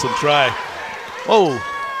 What an awesome try. Oh,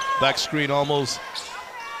 back screen almost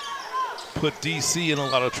put DC in a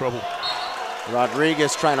lot of trouble.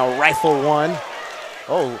 Rodriguez trying to rifle one.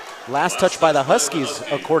 Oh, last touch by the Huskies,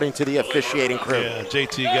 according to the officiating crew. Yeah,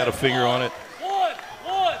 JT got a finger on it.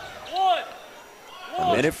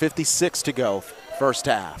 A minute 56 to go, first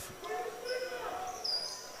half.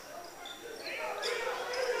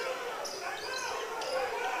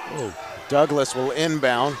 Oh. Douglas will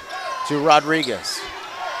inbound to Rodriguez.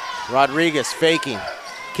 Rodriguez faking,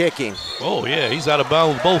 kicking. Oh, yeah, he's out of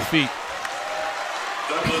bounds with both feet.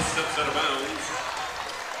 Douglas steps out of bounds.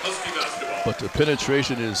 Husky basketball. But the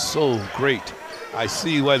penetration is so great. I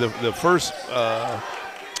see why the first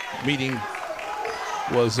meeting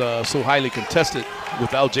was so highly contested.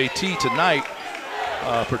 Without JT tonight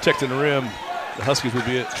protecting the rim, the Huskies would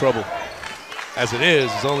be in trouble. As it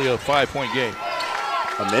is, it's only a 5-point game.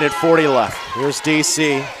 A minute 40 left. Here's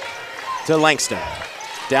DC to Langston.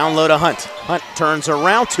 Down low to Hunt. Hunt turns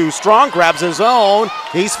around, too strong, grabs his own.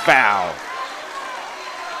 He's fouled.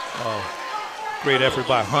 Oh, great effort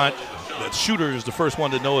by Hunt. that shooter is the first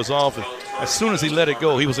one to know is off. And as soon as he let it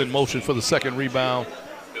go, he was in motion for the second rebound.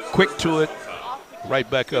 Quick to it, right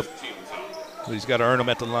back up. But he's got to earn them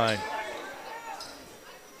at the line.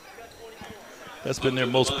 That's been their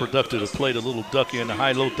most productive. To play the little duck in, the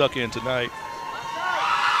high-low duck in tonight.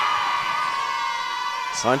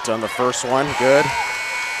 Hunt on the first one, good.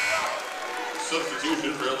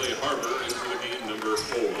 Substitution for LA Harbor into the game, number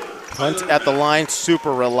 4. Hunt at the line,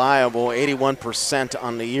 super reliable, 81%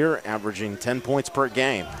 on the year, averaging 10 points per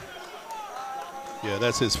game. Yeah,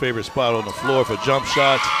 that's his favorite spot on the floor for jump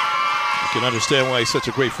shots. You can understand why he's such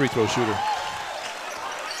a great free throw shooter.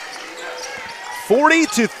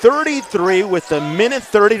 40-33 with a minute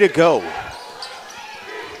 30 to go.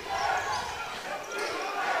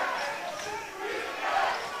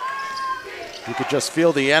 You could just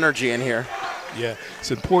feel the energy in here. Yeah,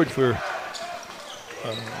 it's important for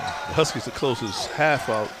the Huskies to close this half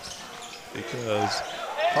out because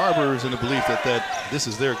Harbor is in the belief that this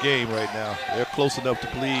is their game right now. They're close enough to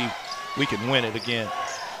believe we can win it again.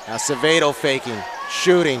 Acevedo faking,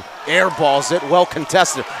 shooting, air balls it, well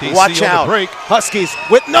contested. DC Watch on the out. break. Huskies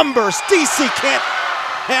with numbers. DC can't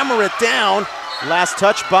hammer it down. Last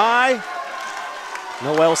touch by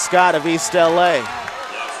Noel Scott of East LA.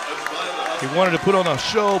 He wanted to put on a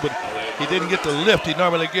show, but he didn't get the lift he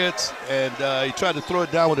normally gets, and he tried to throw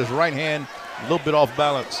it down with his right hand, a little bit off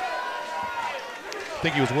balance. I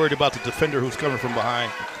think he was worried about the defender who's coming from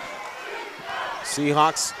behind.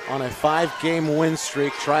 Seahawks on a 5-game win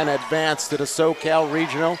streak, trying to advance to the SoCal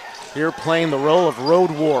Regional. Here playing the role of road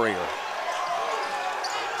warrior.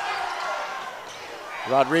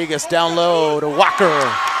 Rodriguez down low to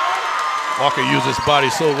Walker. Walker used his body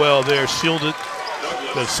so well there, shielded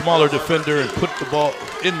the smaller defender and put the ball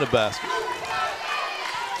in the basket.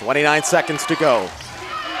 29 seconds to go.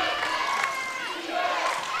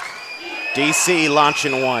 DC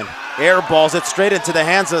launching one. Air balls it straight into the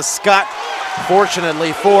hands of Scott.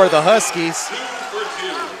 Fortunately for the Huskies,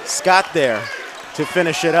 Scott there to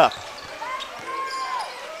finish it up.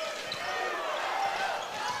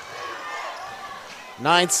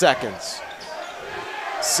 Nine seconds.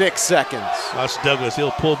 6 seconds. Watch Douglas,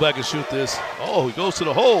 he'll pull back and shoot this. Oh, he goes to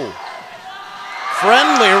the hole.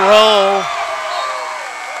 Friendly roll.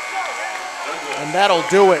 And that'll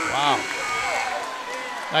do it. Wow.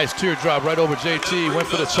 Nice teardrop right over JT. Went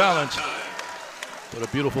for the challenge. What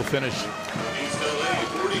a beautiful finish.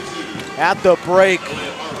 At the break,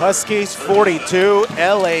 Huskies 42,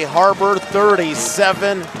 LA Harbor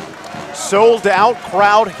 37. Sold out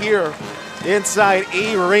crowd here inside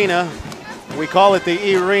E-Rena. We call it the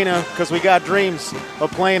E-Rena because we got dreams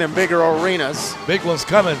of playing in bigger arenas. Big one's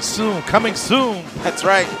coming soon, coming soon. That's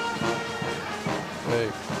right.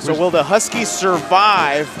 Hey, So will the Huskies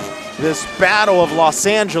survive this battle of Los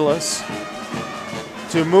Angeles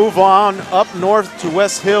to move on up north to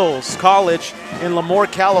West Hills College in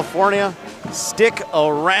Lemoore, California? Stick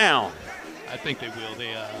around. I think they will.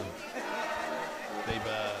 They've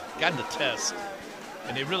gotten the test,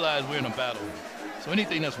 and they realize we're in a battle. So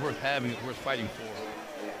anything that's worth having is worth fighting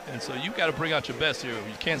for. And so you've got to bring out your best here.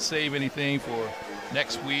 You can't save anything for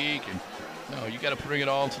next week. And no, you got to bring it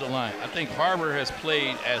all to the line. I think Harbor has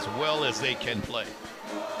played as well as they can play.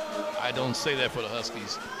 I don't say that for the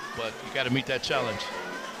Huskies, but you got to meet that challenge.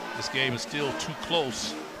 This game is still too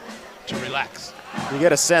close to relax. You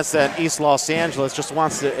get a sense that East Los Angeles just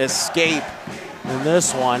wants to escape in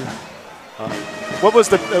this one. What was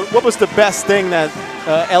the best thing that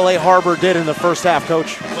LA Harbor did in the first half,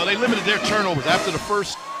 Coach? Well, they limited their turnovers. After the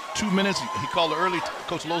first 2 minutes, he called the early,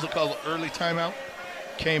 Coach Loza called the early timeout.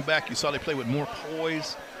 Came back, you saw they played with more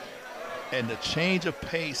poise. And the change of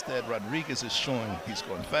pace that Rodriguez is showing, he's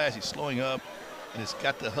going fast, he's slowing up, and it's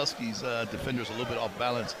got the Huskies defenders a little bit off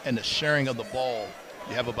balance. And the sharing of the ball,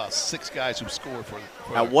 you have about 6 guys who scored for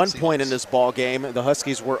At one Seahawks. point in this ball game, the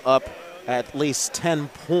Huskies were up at least 10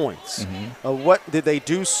 points. Mm-hmm. What did they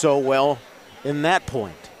do so well in that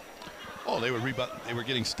point? Oh, they were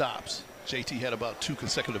getting stops. JT had about 2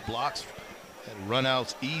 consecutive blocks, had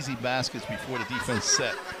run-outs, easy baskets before the defense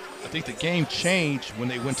set. I think the game changed when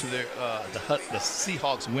they went to their the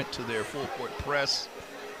Seahawks went to their full-court press,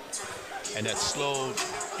 and that slowed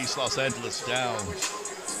East Los Angeles down.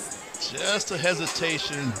 Just a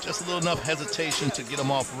hesitation, just a little enough hesitation to get them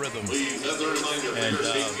off rhythm. And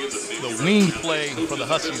the wing play for the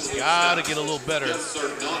Huskies got to get a little better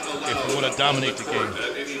if we want to dominate the game.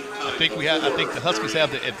 I think the Huskies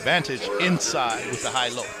have the advantage inside with the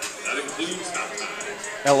high-low.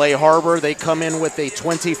 LA Harbor, they come in with a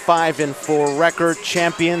 25-4 record,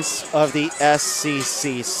 champions of the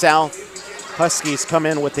SCC South. Huskies come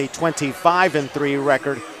in with a 25-3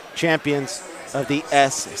 record, champions of the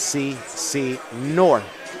SCC North.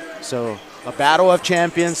 So a battle of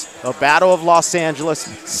champions, a battle of Los Angeles.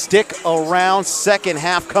 Stick around, second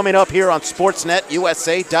half coming up here on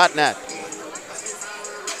SportsNetUSA.net.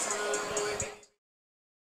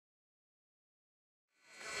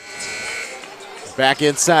 Back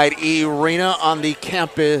inside E-Rena on the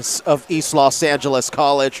campus of East Los Angeles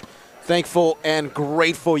College. Thankful and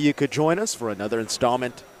grateful you could join us for another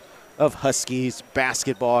installment of Huskies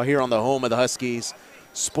basketball here on the home of the Huskies,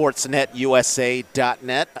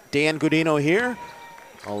 SportsNetUSA.net. Dan Gudino here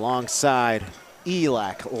alongside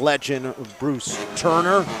ELAC legend Bruce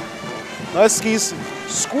Turner. Huskies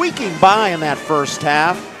squeaking by in that first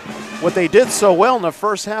half. What they did so well in the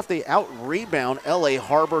first half, they out-rebound LA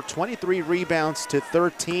Harbor, 23 rebounds to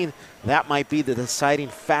 13. That might be the deciding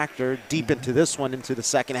factor deep into this one, into the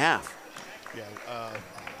second half. Yeah,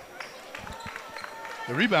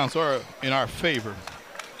 the rebounds are in our favor.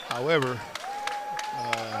 However,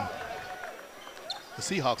 the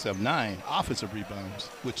Seahawks have 9 offensive rebounds,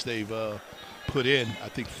 which they've put in, I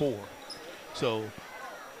think, 4. So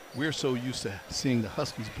we're so used to seeing the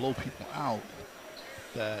Huskies blow people out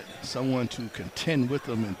that someone to contend with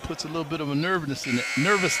them and puts a little bit of a nervousness in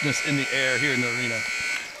the air here in the arena.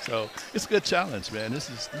 So it's a good challenge, man. This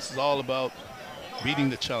is all about beating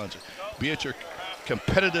the challenger. Be at your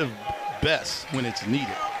competitive best when it's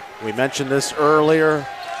needed. We mentioned this earlier.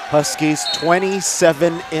 Huskies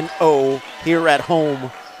 27-0 here at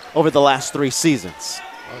home over the last 3 seasons.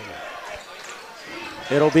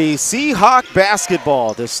 It'll be Seahawk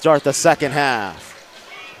basketball to start the second half.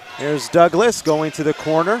 Here's Douglas going to the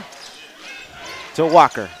corner to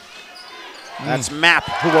Walker. That's Mapp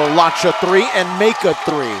who will launch a 3 and make a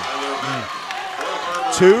 3.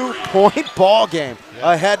 2-point ball game.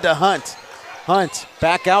 Ahead to Hunt. Hunt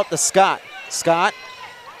back out to Scott. Scott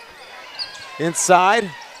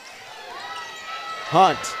inside.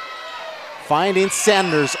 Hunt finding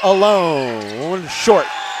Sanders alone. Short.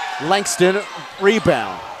 Langston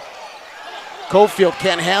rebound. Cofield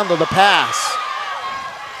can't handle the pass.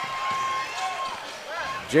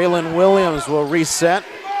 Jalen Williams will reset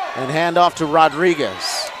and hand off to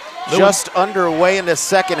Rodriguez. Just underway in the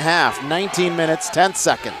second half. 19 minutes, 10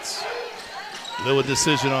 seconds. Little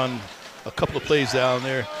decision on a couple of plays down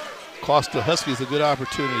there. Cost the Huskies a good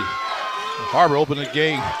opportunity. Harbor opened the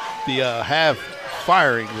game, the half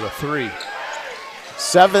firing with a 3.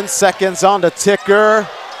 7 seconds on the ticker.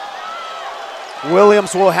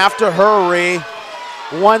 Williams will have to hurry.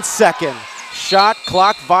 1 second. Shot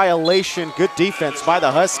clock violation. Good defense by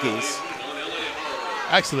the Huskies.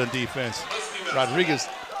 Excellent defense. Rodriguez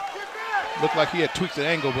looked like he had tweaked the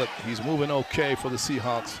angle, but he's moving okay for the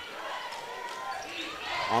Seahawks.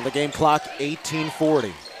 On the game clock,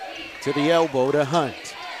 18:40. To the elbow to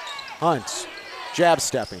Hunt. Hunt, jab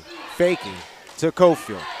stepping, faking to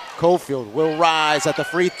Cofield. Cofield will rise at the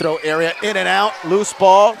free throw area, in and out, loose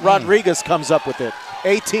ball. Rodriguez comes up with it.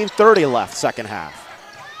 18:30 left, second half.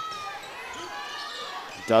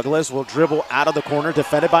 Douglas will dribble out of the corner,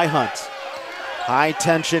 defended by Hunt. High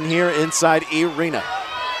tension here inside E-Rena.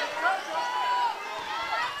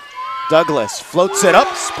 Douglas floats it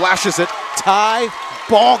up, splashes it, tie,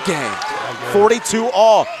 ball game. 42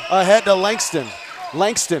 all, ahead to Langston.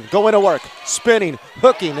 Langston going to work, spinning,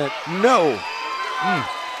 hooking it, no.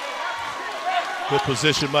 Good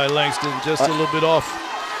position by Langston, just a little bit off.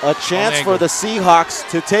 A chance for the Seahawks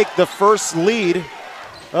to take the first lead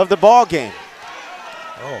of the ball game.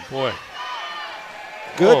 Oh, boy.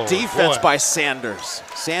 Good defense by Sanders.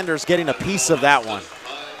 Sanders getting a piece of that one.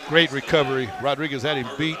 Great recovery. Rodriguez had him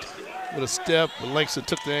beat with a step, but Langston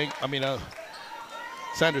took the angle.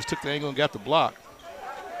 Sanders took the angle and got the block.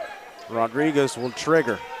 Rodriguez will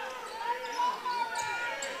trigger.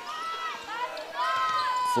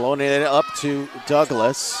 Floating it up to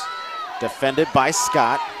Douglas. Defended by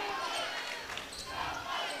Scott.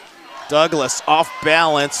 Douglas off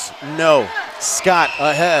balance. No. Scott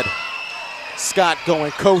ahead. Scott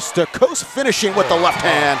going coast to coast, finishing with the left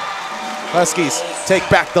hand. Huskies take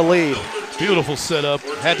back the lead. Beautiful setup.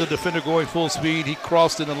 Had the defender going full speed. He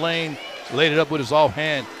crossed in the lane, laid it up with his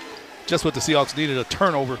offhand. Just what the Seahawks needed, a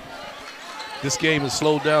turnover. This game is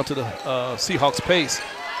slowed down to the Seahawks' pace.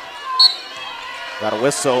 Got a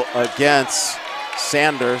whistle against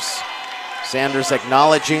Sanders. Sanders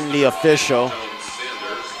acknowledging the official.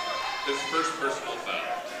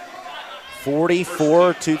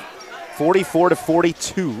 44 to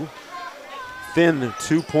 42. Thin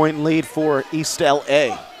 2-point lead for East LA.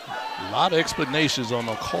 A lot of explanations on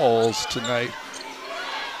the calls tonight.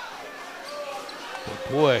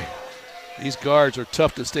 But boy, these guards are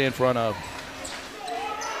tough to stay in front of.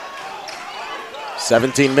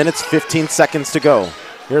 17 minutes, 15 seconds to go.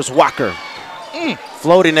 Here's Walker.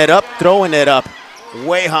 Floating it up, throwing it up,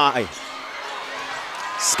 way high.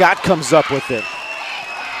 Scott comes up with it.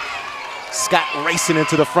 Scott racing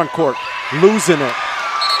into the front court, losing it.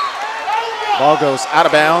 Ball goes out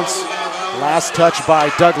of bounds. Last touch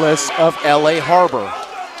by Douglas of LA Harbor.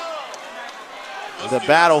 The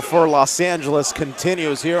battle for Los Angeles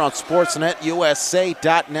continues here on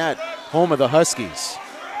SportsNetUSA.net, home of the Huskies.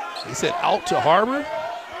 He said out to Harbor?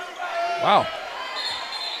 Wow.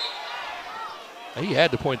 He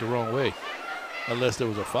had to point the wrong way, unless there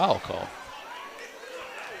was a foul call.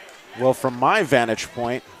 Well, from my vantage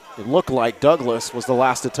point, it looked like Douglas was the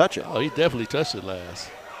last to touch it. Oh, he definitely touched it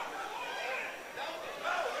last.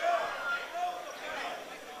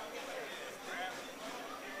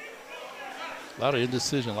 A lot of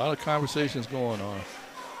indecision, a lot of conversations going on.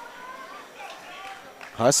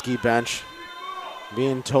 Husky bench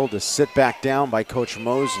being told to sit back down by Coach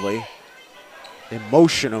Mosley.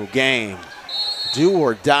 Emotional game. Do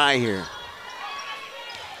or die here.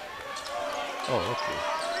 Oh, okay.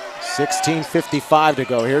 16:55 to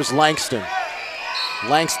go. Here's Langston.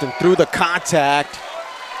 Langston through the contact.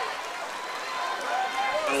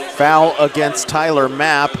 Foul against Tyler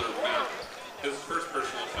Mapp.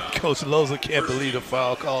 Coach Loza can't believe the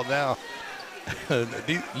foul call now.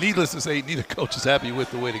 Needless to say, neither coach is happy with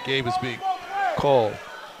the way the game is being called.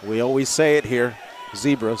 We always say it here,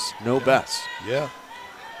 Zebras know best. Yeah.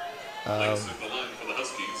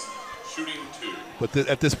 But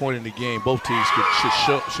at this point in the game, both teams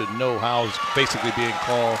should know how it's basically being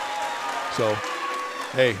called. So,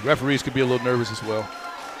 hey, referees could be a little nervous as well.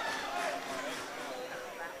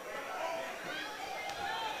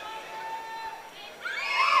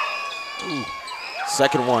 Ooh.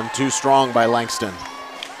 Second one, too strong by Langston.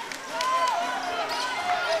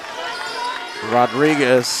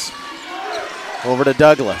 Rodriguez over to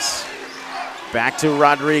Douglas. Back to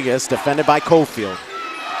Rodriguez, defended by Cofield.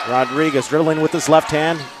 Rodriguez dribbling with his left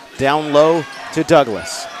hand, down low to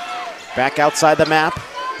Douglas. Back outside the map,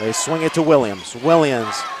 they swing it to Williams.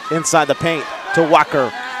 Williams inside the paint to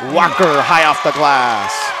Walker. Walker high off the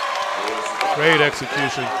glass. Great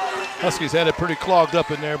execution. Huskies had it pretty clogged up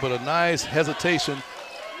in there, but a nice hesitation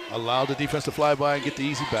allowed the defense to fly by and get the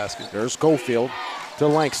easy basket. There's Cofield to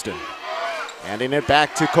Langston. Handing it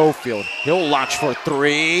back to Cofield. He'll launch for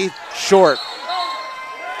three. Short.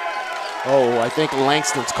 Oh, I think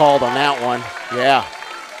Langston's called on that one. Yeah.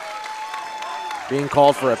 Being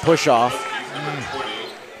called for a push-off.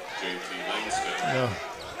 Yeah.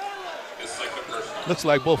 Looks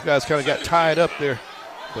like both guys kind of got tied up there,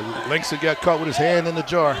 but Langston got caught with his hand in the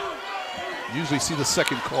jar. Usually see the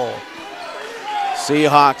second call.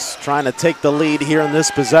 Seahawks trying to take the lead here in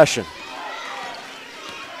this possession.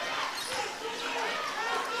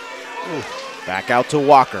 Ooh. Back out to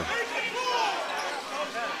Walker.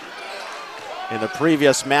 In the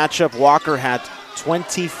previous matchup, Walker had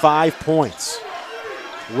 25 points.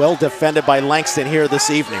 Well defended by Langston here this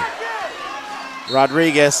evening.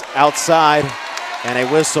 Rodriguez outside, and a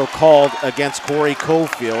whistle called against Corey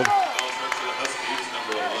Cofield.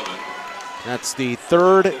 That's the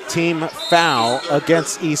third team foul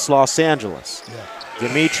against East Los Angeles. Yeah.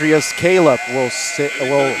 Demetrius Caleb will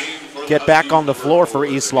get back on the floor for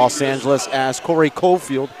East Los Angeles as Corey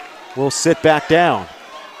Cofield will sit back down.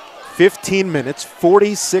 15 minutes,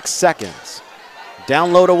 46 seconds.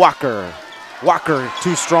 Down low to Walker. Walker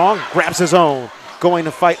too strong, grabs his own. Going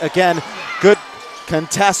to fight again. Good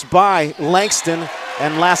contest by Langston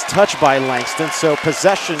and last touch by Langston. So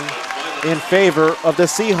possession in favor of the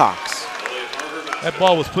Seahawks. That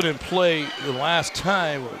ball was put in play the last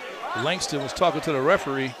time. Langston was talking to the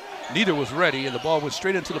referee. Neither was ready, and the ball went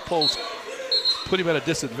straight into the post, put him at a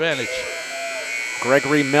disadvantage.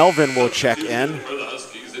 Gregory Melvin will check in.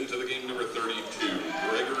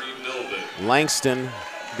 Langston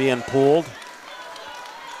being pulled.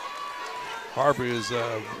 Harbor is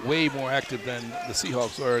way more active than the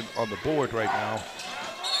Seahawks are on the board right now.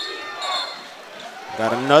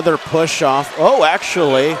 Got another push off. Oh,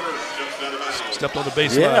 actually. Stepped on the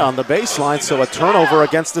baseline. Yeah, on the baseline, so a turnover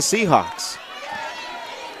against the Seahawks.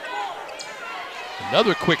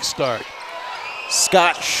 Another quick start.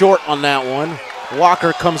 Scott short on that one.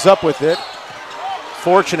 Walker comes up with it.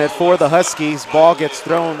 Fortunate for the Huskies, ball gets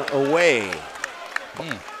thrown away.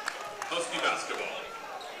 Husky basketball.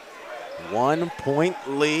 1 point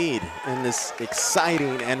lead in this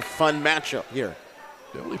exciting and fun matchup here.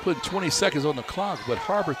 They only put 20 seconds on the clock, but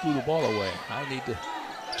Harbor threw the ball away. I need to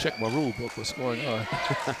check my rule book, what's going on.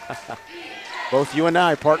 Both you and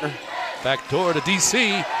I, partner. Back door to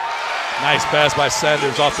DC. Nice pass by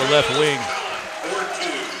Sanders off the left wing.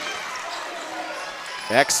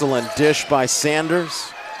 Excellent dish by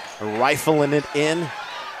Sanders, rifling it in.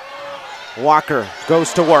 Walker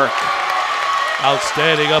goes to work.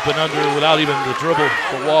 Outstanding up and under without even the dribble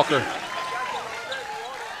for Walker.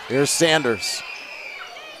 Here's Sanders.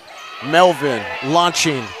 Melvin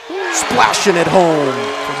launching, splashing it home.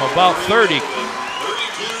 From about 30.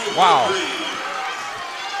 Wow.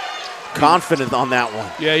 Confident on that one.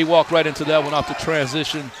 Yeah, he walked right into that one off the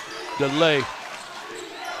transition delay.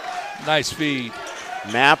 Nice feed.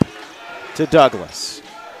 Map to Douglas.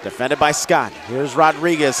 Defended by Scott. Here's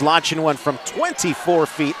Rodriguez launching one from 24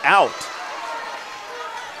 feet out.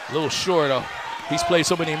 A little short, though. He's played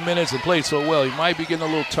so many minutes and played so well. He might be getting a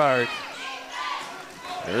little tired.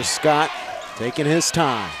 There's Scott taking his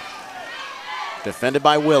time. Defended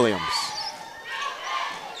by Williams.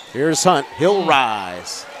 Here's Hunt. He'll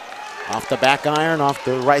rise. Off the back iron, off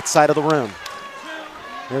the right side of the rim.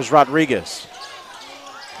 Here's Rodriguez.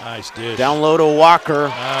 Nice dish. Down low to Walker.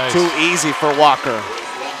 Nice. Too easy for Walker.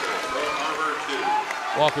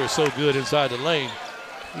 Walker is so good inside the lane.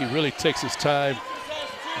 He really takes his time.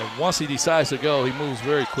 And once he decides to go, he moves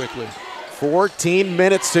very quickly. 14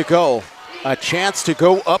 minutes to go. A chance to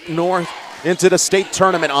go up north into the state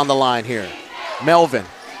tournament on the line here. Melvin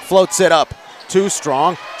floats it up. Too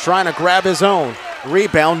strong, trying to grab his own.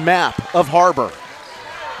 Rebound Map of Harbor.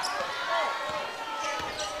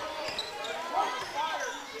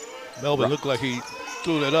 Melvin looked like he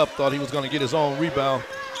threw it up, thought he was going to get his own rebound.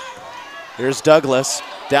 Here's Douglas.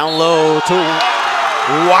 Down low to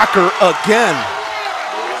Walker again.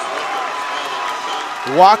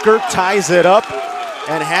 Walker ties it up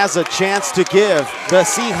and has a chance to give the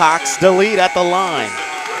Seahawks the lead at the line.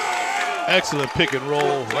 Excellent pick and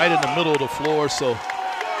roll right in the middle of the floor, so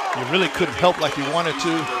you really couldn't help like you wanted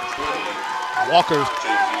to. Walker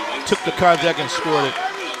took the contact and scored it.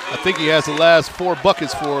 I think he has the last 4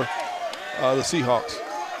 buckets for the Seahawks.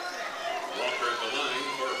 Walker at the line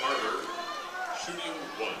for Harbor, shooting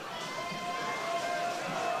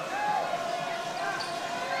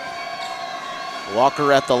 1.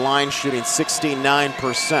 Walker at the line shooting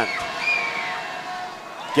 69%.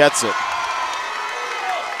 Gets it.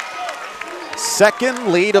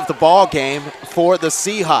 Second lead of the ball game for the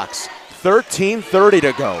Seahawks. 13:30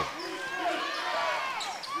 to go.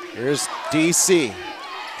 Here's DC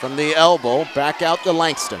from the elbow, back out to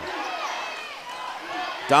Langston.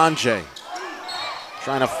 Donjay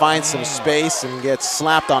trying to find some space and gets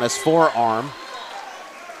slapped on his forearm.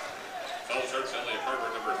 Foul charge LA Harbor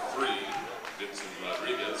number 3, Vincent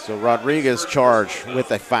Rodriguez. So Rodriguez charged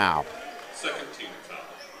with a foul. Second team foul.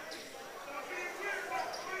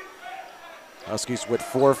 Huskies with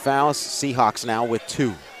 4 fouls, Seahawks now with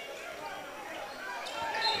 2.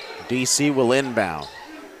 DC will inbound.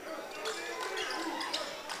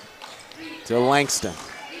 To Langston.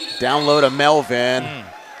 Down low to Melvin.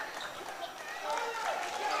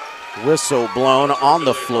 Whistle blown on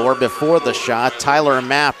the floor before the shot. Tyler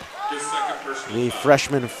Mapp, His second personal the foul.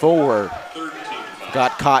 freshman forward, Third team foul.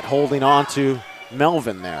 got caught holding on to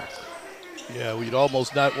Melvin there. Yeah, we'd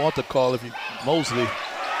almost not want the call if you Mosley.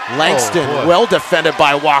 Langston, Oh, boy. well defended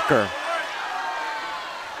by Walker.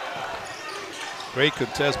 Great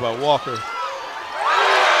contest by Walker.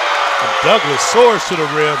 And Douglas soars to the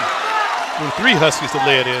rim with 3 Huskies to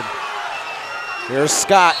lay it in. Here's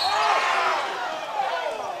Scott.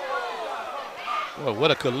 Boy,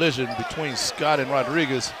 what a collision between Scott and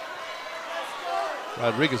Rodriguez.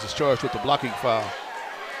 Rodriguez is charged with the blocking foul.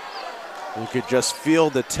 You could just feel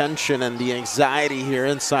the tension and the anxiety here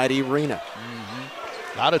inside E-Rena.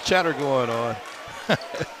 A lot of chatter going on.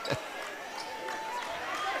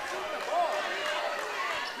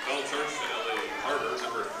 Foul charge to LA Harbor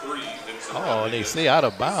number 3, Vincent Oh, and they Rodriguez. say out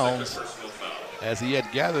of bounds Second personal foul. as he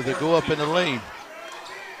had gathered to go up in the lane.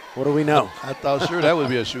 What do we know? I thought sure that would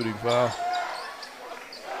be a shooting foul.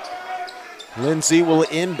 Lindsay will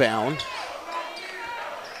inbound.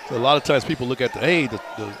 So a lot of times people look at the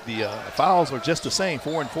fouls are just the same,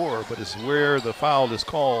 4 and 4, but it's where the foul is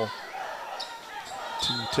called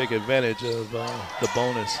to take advantage of the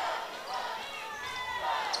bonus.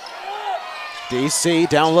 DC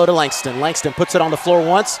down low to Langston. Langston puts it on the floor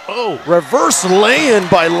once. Oh, Reverse lay-in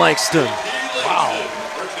by Langston. wow.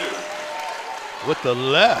 With the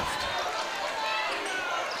left.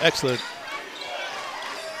 Excellent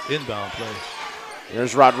inbound play.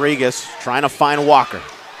 Here's Rodriguez trying to find Walker.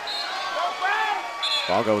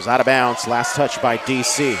 Ball goes out of bounds. Last touch by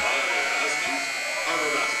DC.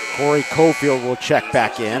 Corey Cofield will check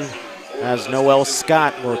back in as Noel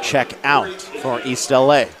Scott will check out for East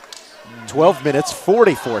LA. 12 minutes,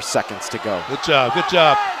 44 seconds to go. Good job, good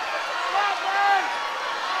job.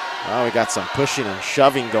 Oh, we got some pushing and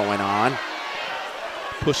shoving going on.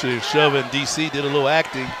 pushing and shoving. DC did a little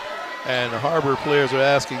acting, and the Harbor players are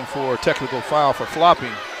asking for a technical foul for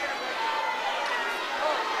flopping.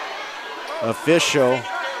 Official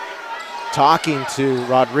talking to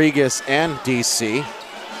Rodriguez and DC.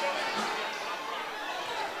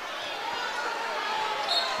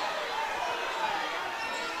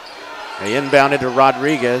 They inbounded to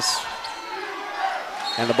Rodriguez,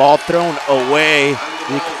 and the ball thrown away.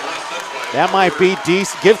 That might be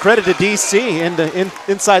DC. Give credit to DC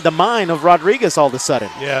inside the mind of Rodriguez all of a sudden.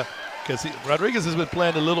 Yeah, because Rodriguez has been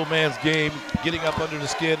playing the little man's game, getting up under the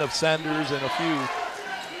skin of Sanders and a few.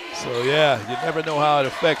 So, yeah, you never know how it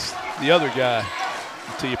affects the other guy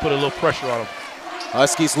until you put a little pressure on him.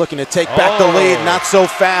 Huskies looking to take back the lead. Not so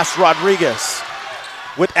fast. Rodriguez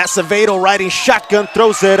with Acevedo riding shotgun,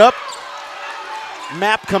 throws it up.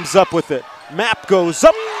 Map comes up with it. Map goes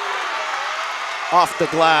up off the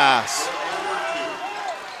glass.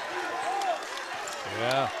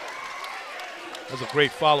 Yeah, that's a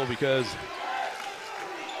great follow because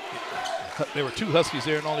there were 2 Huskies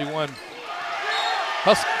there and only one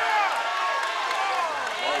Husky.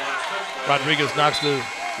 Rodriguez knocks the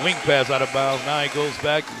wing pass out of bounds. Now he goes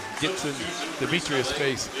back and gets in Demetrius'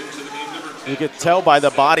 face. You could tell by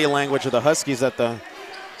the body language of the Huskies that the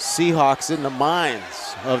Seahawks in the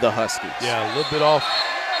minds of the Huskies. Yeah, a little bit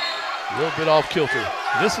off kilter.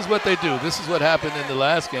 This is what they do. This is what happened in the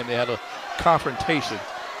last game. They had a confrontation.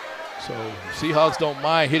 So Seahawks don't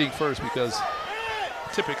mind hitting first because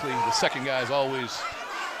typically the second guy is always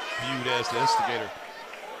viewed as the instigator.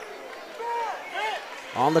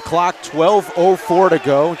 On the clock, 12:04 to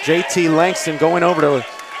go. JT Langston going over to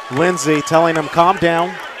Lindsey, telling him, calm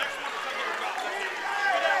down.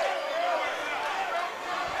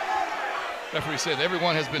 Referee said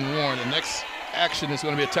everyone has been warned. The next action is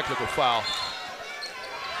going to be a technical foul.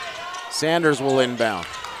 Sanders will inbound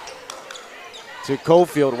to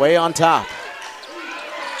Cofield, way on top.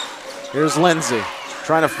 Here's Lindsey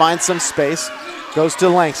trying to find some space. Goes to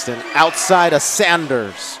Langston, outside of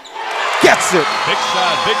Sanders. Gets it. Big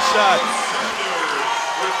shot, big shot.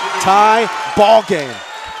 Tie, ball game.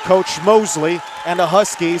 Coach Mosley and the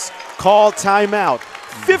Huskies call timeout.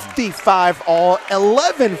 55 all,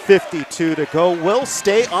 11:52 to go. We'll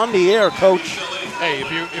stay on the air, Coach. Hey,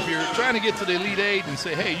 if you're trying to get to the Elite Eight and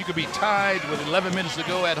say, hey, you could be tied with 11 minutes to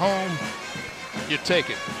go at home, you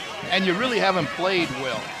take it. And you really haven't played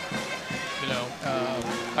well. You know,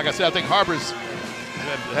 like I said, I think Harbors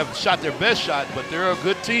have shot their best shot, but they're a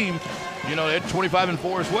good team. You know, they're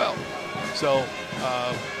 25-4 as well. So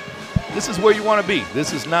this is where you want to be.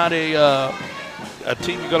 This is not a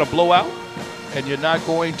team you're going to blow out, and you're not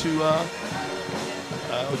going to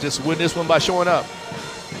just win this one by showing up.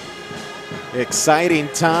 Exciting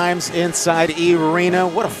times inside E-Rena.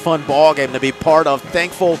 What a fun ball game to be part of.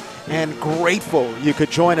 Thankful and grateful you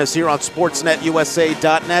could join us here on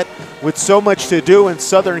SportsNetUSA.net. With so much to do in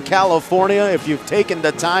Southern California, if you've taken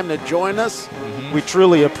the time to join us, we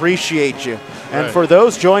truly appreciate you. And for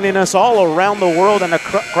those joining us all around the world and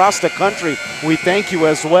across the country, we thank you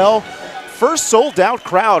as well. First sold-out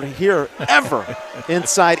crowd here ever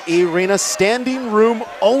inside E-Rena. Standing room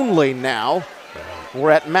only now.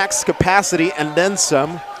 We're at max capacity and then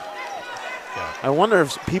some. I wonder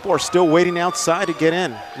if people are still waiting outside to get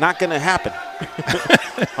in. Not going to happen.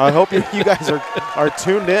 I hope you guys are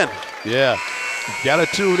tuned in. Yeah, got to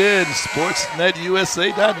tune in,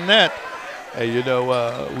 SportsNetUSA.net. Hey, you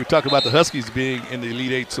know, we talk about the Huskies being in the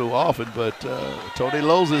Elite Eight so often, but Tony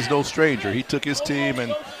Loza is no stranger. He took his team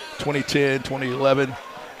in 2010, 2011.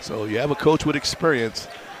 So you have a coach with experience.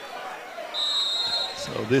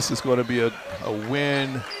 So this is going to be a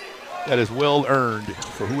win that is well earned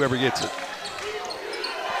for whoever gets it.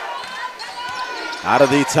 Out of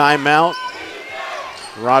the timeout,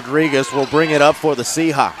 Rodriguez will bring it up for the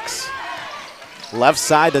Seahawks. Left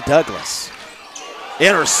side to Douglas.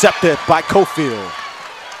 Intercepted by Cofield.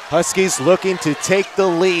 Huskies looking to take the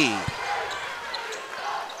lead.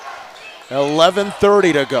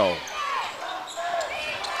 11:30 to go.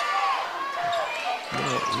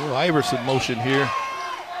 Little Iverson motion here.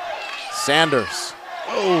 Sanders.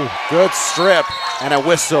 Oh, good strip and a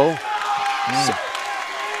whistle.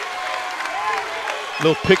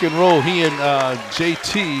 Little pick and roll, he and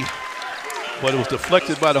JT, but it was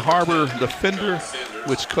deflected by the Harbor defender,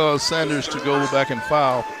 which caused Sanders to go back and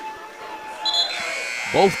foul.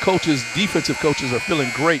 Both coaches, defensive coaches, are feeling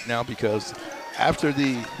great now because after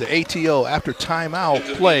the ATO, after timeout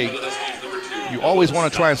play, you always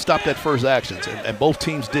want to try and stop that first action, and both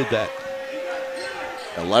teams did that.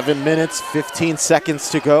 11 minutes, 15 seconds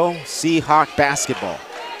to go. Seahawk basketball.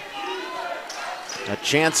 A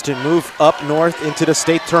chance to move up north into the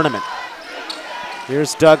state tournament.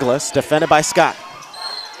 Here's Douglas, defended by Scott.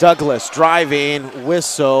 Douglas driving,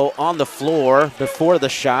 whistle on the floor before the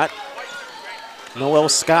shot. Noel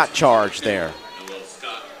Scott charged there. Noel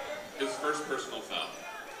Scott, his first personal foul.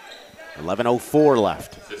 11:04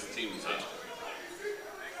 left. 15 foul.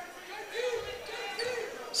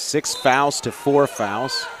 6 fouls to 4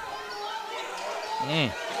 fouls.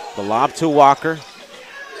 The lob to Walker.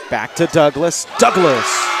 Back to Douglas.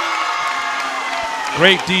 Douglas!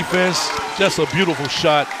 Great defense. Just a beautiful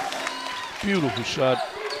shot. Beautiful shot.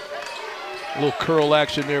 A little curl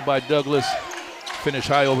action there by Douglas. Finish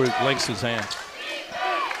high over Langston's hand.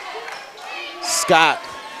 Scott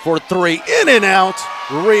for 3, in and out.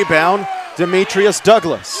 Rebound, Demetrius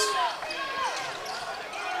Douglas.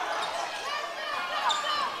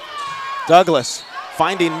 Douglas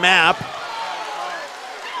finding Map.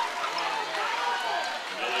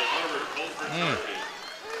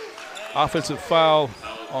 Offensive foul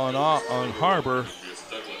on Harbor.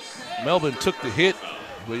 Melvin took the hit,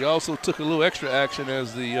 but he also took a little extra action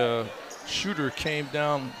as the shooter came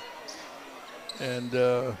down and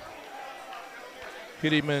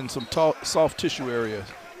hit him in some soft tissue areas.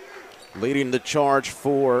 Leading the charge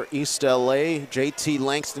for East LA, JT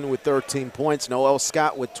Langston with 13 points, Noel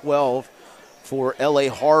Scott with 12. For LA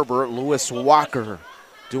Harbor, Lewis Walker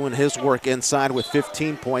doing his work inside with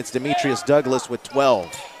 15 points, Demetrius Douglas with 12.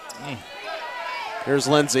 Here's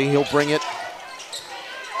Lindsay, he'll bring it.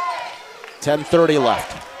 10:30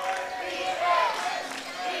 left.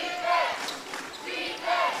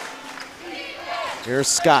 Here's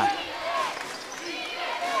Scott.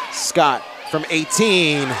 Scott from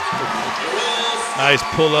 18. Nice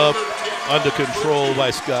pull up, under control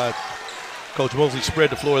by Scott. Coach Mosley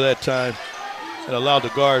spread the floor that time and allowed the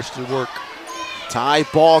guards to work. Tie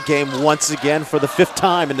ball game once again for the 5th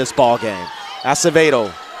time in this ball game.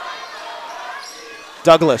 Acevedo.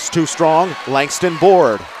 Douglas too strong, Langston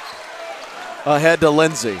board. Ahead to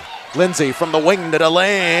Lindsay. Lindsay from the wing to the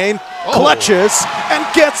lane, clutches and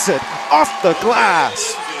gets it off the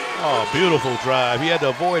glass. Oh, beautiful drive. He had to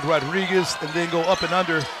avoid Rodriguez and then go up and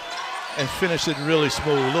under and finish it really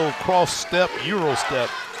smooth. A little cross step, Euro step.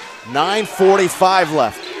 9:45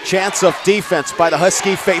 left. Chance of defense by the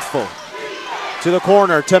Husky faithful. To the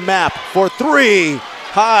corner to Map for 3.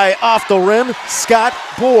 High off the rim, Scott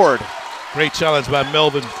board. Great challenge by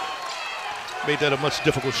Melvin. Made that a much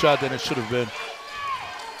difficult shot than it should have been.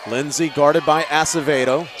 Lindsay guarded by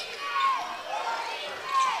Acevedo.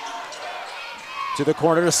 To the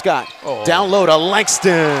corner to Scott. Down low to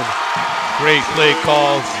Langston. Great play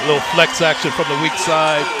call. A little flex action from the weak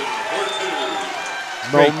side.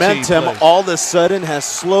 Momentum all of a sudden has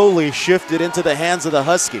slowly shifted into the hands of the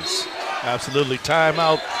Huskies. Absolutely.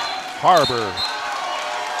 Timeout, Harbor.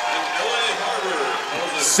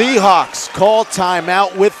 Seahawks call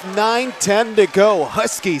timeout with 9:10 to go.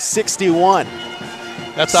 Huskies 61.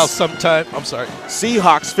 That's how sometime, I'm sorry.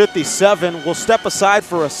 Seahawks 57. We'll step aside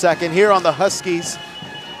for a second here on the Huskies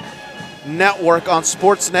Network on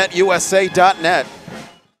SportsNetUSA.net.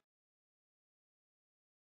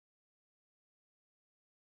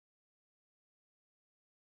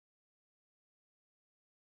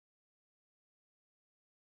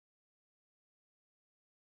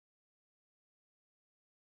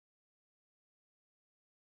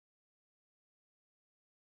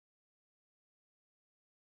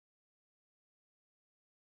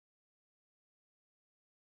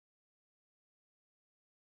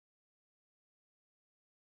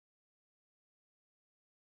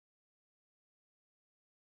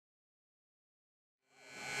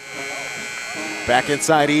 Back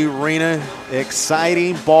inside E-Rena,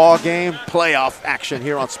 exciting ball game, playoff action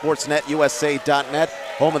here on SportsNetUSA.net,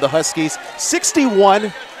 home of the Huskies.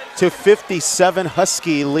 61-57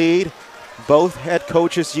 Husky lead. Both head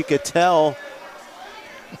coaches, you could tell,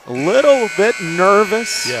 a little bit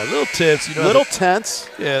nervous. Yeah, a little tense. You know, tense.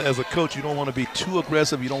 Yeah, as a coach, you don't want to be too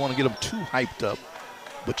aggressive. You don't want to get them too hyped up,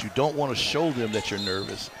 but you don't want to show them that you're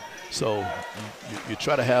nervous. So you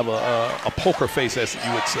try to have a poker face, as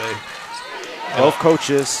you would say. Both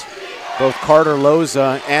coaches, both Carter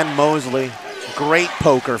Loza and Mosley, great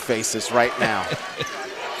poker faces right now.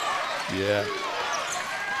 Yeah.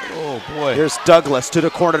 Oh, boy. Here's Douglas to the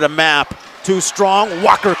corner to Map. Too strong.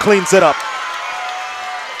 Walker cleans it up.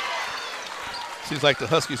 Seems like the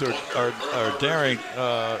Huskies are daring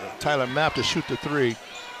Tyler Map to shoot the 3.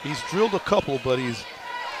 He's drilled a couple, but he's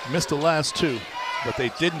missed the last 2. But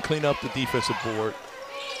they didn't clean up the defensive board.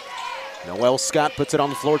 Noel Scott puts it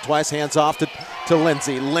on the floor twice, hands off to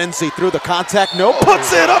Lindsay. Lindsay through the contact,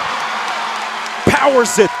 puts it up,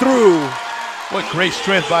 powers it through. What great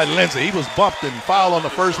strength by Lindsay. He was bumped and fouled on the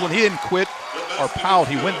first one. He didn't quit or pout.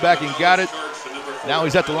 He went back and got it. Now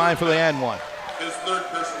he's at the line for the and one. His third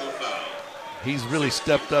personal foul. He's really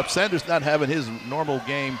stepped up. Sanders not having his normal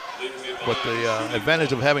game, but the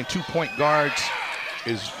advantage of having 2-point guards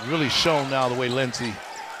is really shown now the way Lindsey,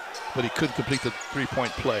 but he couldn't complete the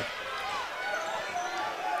three-point play.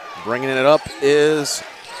 Bringing it up is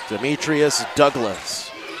Demetrius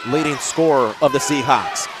Douglas, leading scorer of the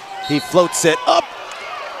Seahawks. He floats it up,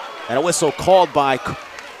 and a whistle called by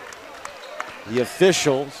the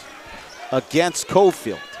officials against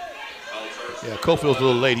Cofield. Yeah, Cofield's a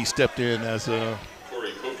little late. He stepped in as the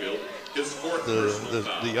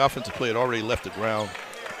offensive player had already left the ground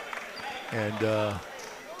and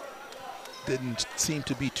didn't seem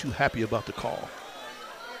to be too happy about the call.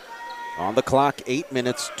 On the clock, 8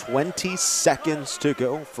 minutes, 20 seconds to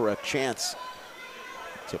go for a chance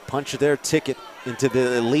to punch their ticket into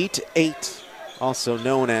the Elite Eight, also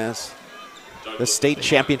known as the state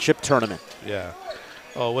championship tournament. Yeah.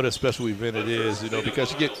 Oh, what a special event it is, you know,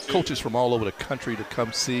 because you get coaches from all over the country to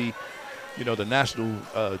come see, you know, the national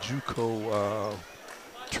JUCO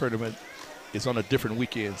tournament is on a different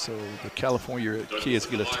weekend, so the California kids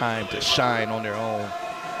get a time to shine on their own.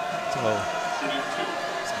 So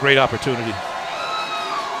it's a great opportunity.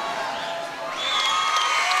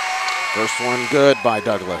 First one good by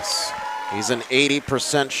Douglas. He's an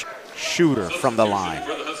 80% shooter from the line.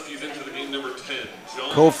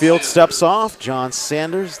 Cofield steps off. John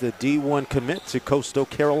Sanders, the D1 commit to Coastal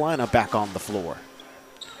Carolina, back on the floor.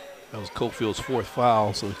 That was Cofield's fourth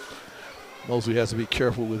foul, so Mosley has to be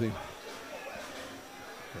careful with him.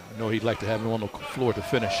 I know he'd like to have him on the floor to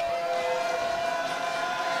finish.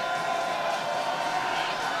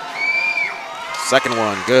 Second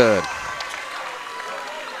one, good.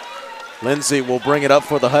 Lindsey will bring it up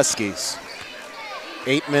for the Huskies.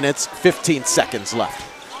 8 minutes, 15 seconds left.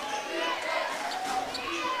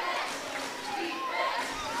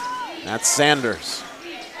 That's Sanders.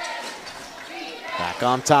 Back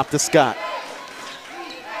on top to Scott.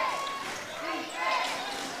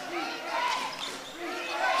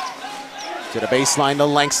 To the baseline to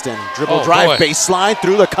Langston. Dribble drive, boy. baseline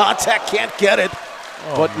through the contact, can't get it.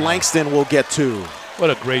 But Langston will get two. What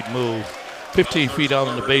a great move. 15 feet out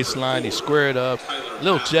on the baseline, he squared up.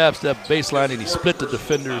 Little jab step baseline, and he split the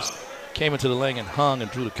defenders, came into the lane and hung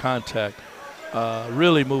and drew the contact.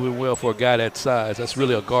 Really moving well for a guy that size. That's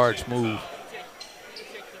really a guard's move.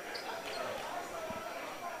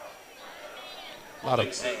 A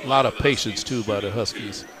lot of patience too by the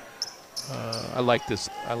Huskies. I like this.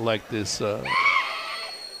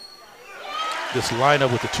 This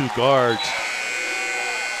lineup with the two guards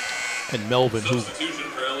and Melvin, who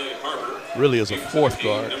really is a fourth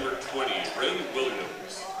guard.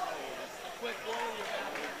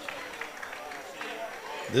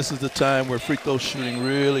 This is the time where free throw shooting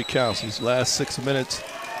really counts. These last 6 minutes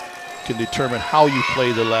can determine how you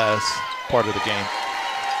play the last part of the game.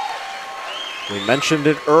 We mentioned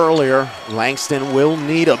it earlier. Langston will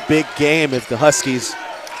need a big game if the Huskies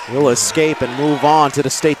will escape and move on to the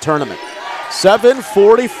state tournament.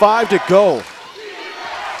 7:45 to go.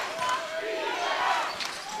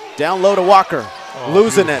 Down low to Walker.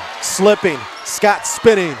 Losing it, slipping. Scott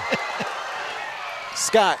spinning.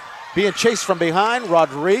 Scott being chased from behind.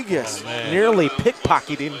 Rodriguez nearly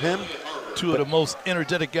pickpocketing him. Two of the most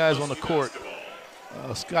energetic guys on the court.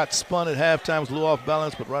 Scott spun at halftime, was a little off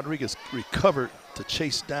balance, but Rodriguez recovered to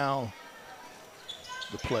chase down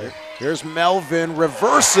the play. Here's Melvin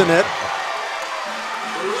reversing it.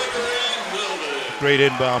 Great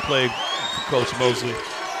inbound play from Coach Mosley.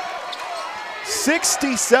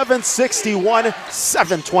 67-61,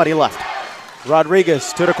 7:20 left.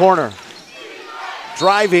 Rodriguez to the corner.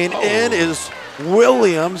 Driving in is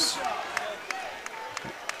Williams.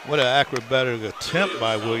 What an acrobatic attempt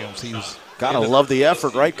by Williams. He was gotta love the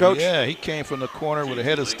effort, right, Coach? Yeah, he came from the corner with a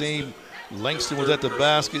head of steam. Langston was at the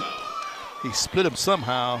basket. He split him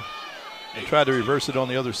somehow and tried to reverse it on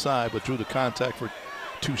the other side, but drew the contact for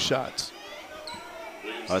two shots.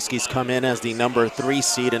 Huskies come in as the number 3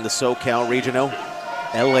 seed in the SoCal Regional.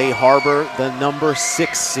 LA Harbor, the number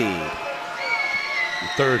 6 seed. The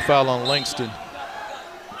third foul on Langston.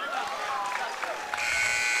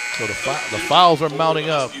 So the fouls are mounting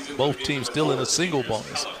up. Both teams still in a single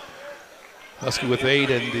bonus. Husky with 8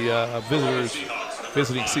 and the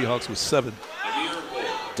visiting Seahawks with 7.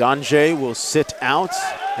 Donjay will sit out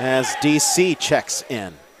as DC checks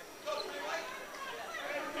in.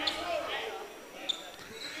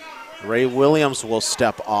 Ray Williams will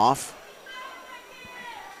step off.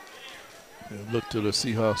 Look to the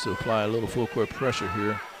Seahawks to apply a little full court pressure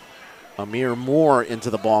here. Amir Moore into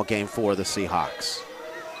the ball game for the Seahawks.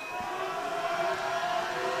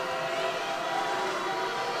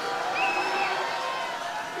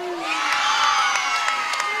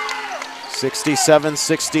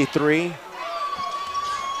 67-63.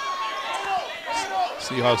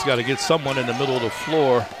 Seahawks got to get someone in the middle of the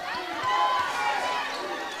floor.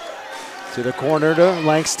 To the corner to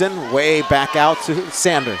Langston, way back out to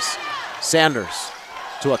Sanders. Sanders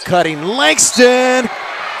to a cutting Langston.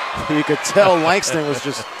 You could tell Langston was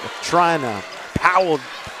just trying to power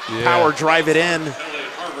drive it in.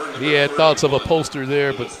 He had thoughts of a poster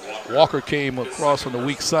there, but Walker came across on the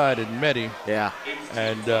weak side and met him. Yeah.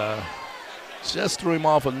 And just threw him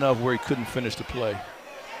off enough where he couldn't finish the play.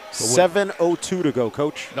 So 7:02 to go,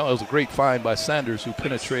 Coach. No, it was a great find by Sanders, who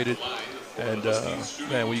penetrated. And,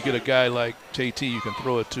 man, when you get a guy like JT, you can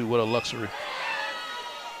throw it to. What a luxury.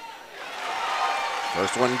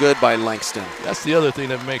 First one good by Langston. That's the other thing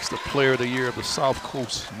that makes the player of the year of the South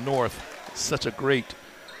Coast North such a great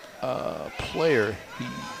player.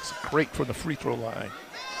 He's great from the free throw line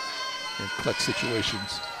in clutch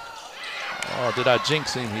situations. Oh, did I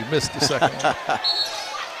jinx him? He missed the second one.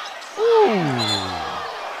 Ooh.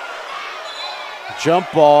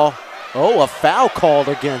 Jump ball. Oh, a foul called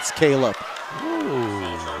against Caleb.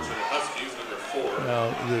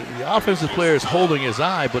 Now, the offensive player is holding his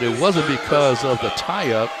eye, but it wasn't because of the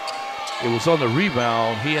tie-up. It was on the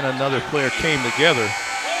rebound. He and another player came together.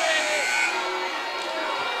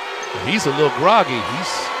 And he's a little groggy.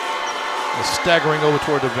 He's staggering over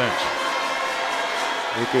toward the bench.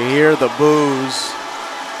 You can hear the boos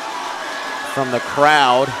from the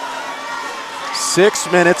crowd. 6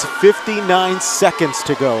 minutes, 59 seconds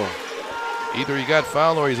to go. Either he got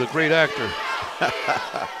fouled or he's a great actor.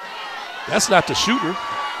 That's not the shooter.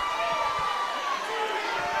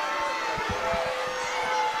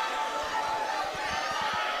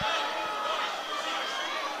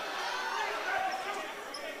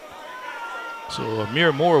 So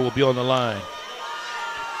Amir Moore will be on the line.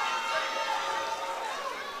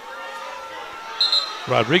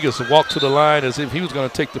 Rodriguez walked to the line as if he was going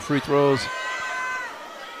to take the free throws.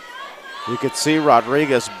 You could see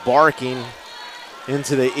Rodriguez barking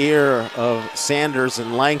into the ear of Sanders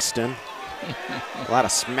and Langston. A lot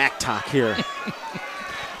of smack talk here.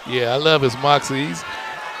 Yeah, I love his moxie.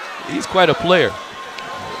 He's quite a player.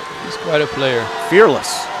 He's quite a player.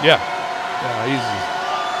 Fearless. Yeah, he's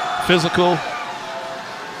physical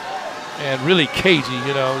and really cagey.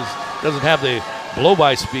 You know, doesn't have the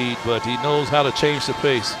blow-by speed, but he knows how to change the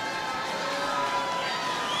pace.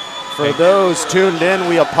 For those tuned in,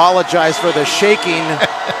 we apologize for the shaking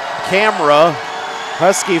camera.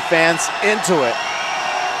 Husky fans into it.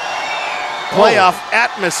 Playoff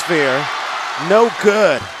atmosphere, no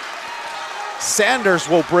good. Sanders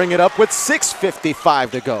will bring it up with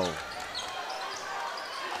 6:55 to go.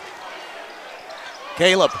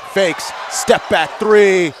 Caleb fakes, step back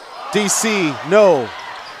three. DC, no.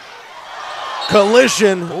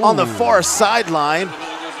 Collision on the far sideline.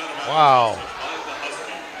 Wow.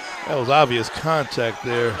 That was obvious contact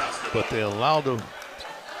there, but they allowed them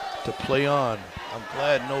to play on. I'm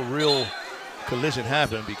glad no real collision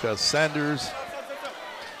happened because Sanders.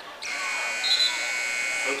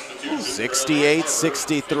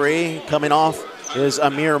 68-63. Coming off is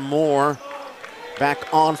Amir Moore. Back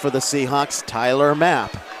on for the Seahawks, Tyler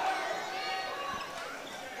Mapp.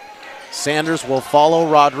 Sanders will follow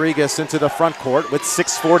Rodriguez into the front court with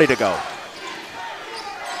 6:40 to go.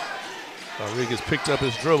 Rodriguez picked up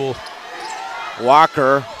his dribble.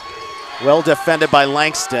 Walker, well defended by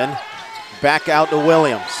Langston. Back out to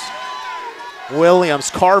Williams. Williams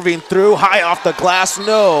carving through, high off the glass,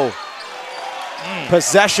 no.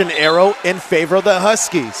 Possession arrow in favor of the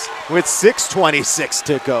Huskies with 6:26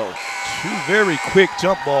 to go. Two very quick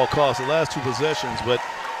jump ball calls the last two possessions, but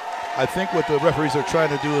I think what the referees are trying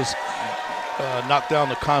to do is knock down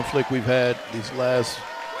the conflict we've had these last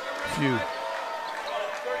few.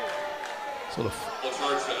 So the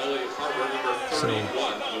charge to LA Harbor, number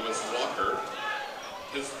 31, Lewis Walker.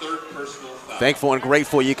 His third personal foul. Thankful and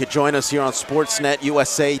grateful you could join us here on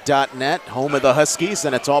SportsNetUSA.net, home of the Huskies,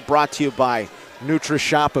 and it's all brought to you by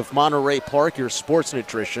NutriShop of Monterey Park, your sports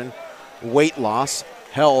nutrition, weight loss,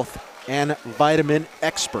 health, and vitamin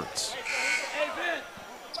experts.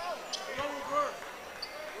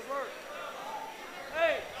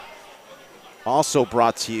 Also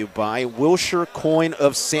brought to you by Wilshire Coin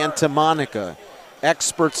of Santa Monica,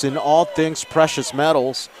 experts in all things precious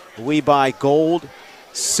metals. We buy gold,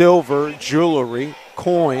 silver, jewelry,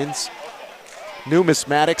 coins,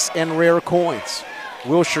 numismatics, and rare coins.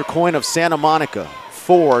 Wilshire Coin of Santa Monica,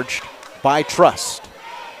 forged by trust.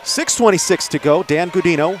 6:26 to go. Dan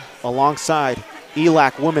Gudino alongside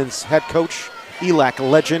ELAC women's head coach, ELAC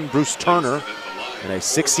legend Bruce Turner, in a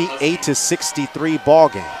 68-63 ball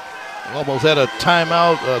game. almost had a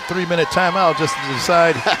timeout, a 3-minute timeout just to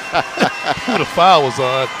decide who the foul was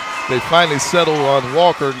on. They finally settled on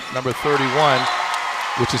Walker, number 31,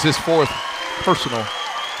 which is his 4th personal.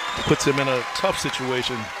 Puts him in a tough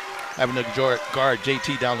situation, having to guard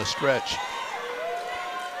JT down the stretch.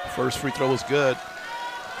 First free throw was good.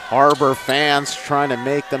 Harbor fans trying to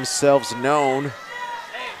make themselves known.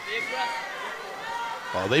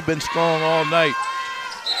 Oh, they've been strong all night.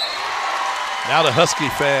 Now the Husky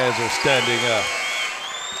fans are standing up.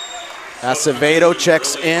 Acevedo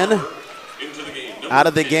checks in. Out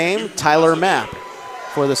of the game, Tyler Mapp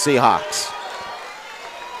for the Seahawks.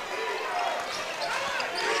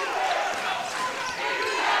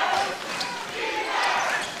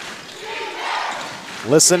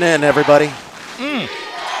 Listen in, everybody.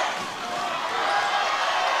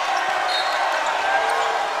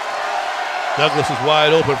 Douglas is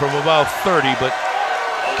wide open from about 30, but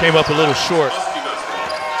came up a little short.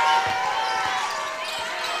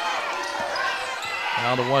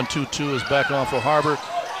 Now the 1-2-2 is back on for Harbor.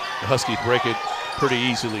 The Huskies break it pretty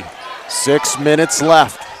easily. 6 minutes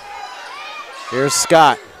left. Here's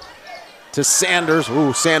Scott to Sanders.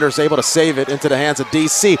 Ooh, Sanders able to save it into the hands of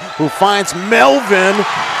DC, who finds Melvin.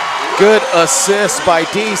 Good assist by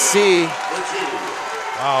DC.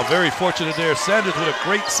 Wow, very fortunate there. Sanders with a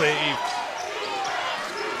great save.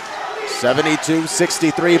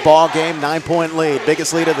 72-63 ball game, 9-point lead.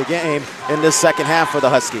 Biggest lead of the game in this second half for the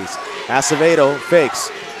Huskies. Acevedo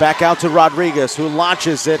fakes. Back out to Rodriguez, who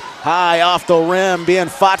launches it high off the rim, being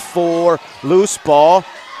fought for. Loose ball,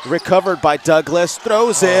 recovered by Douglas,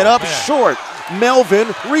 throws it up short.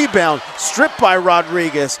 Melvin, rebound, stripped by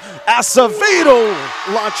Rodriguez. Acevedo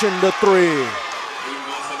launching the 3.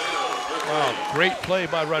 Wow, great play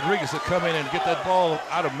by Rodriguez to come in and get that ball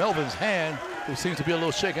out of Melvin's hand, who seems to be a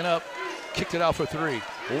little shaken up. Kicked it out for 3.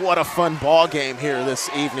 What a fun ball game here this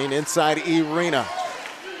evening inside E-Rena.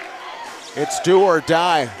 It's do or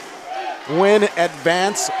die. Win,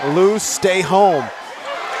 advance, lose, stay home.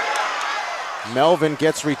 Melvin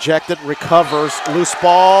gets rejected, recovers, loose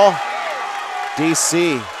ball.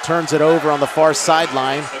 DC turns it over on the far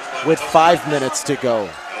sideline with 5 minutes to go.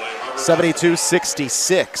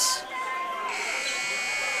 72-66.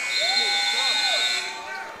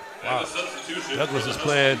 Wow. Douglas is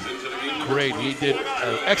playing great. He did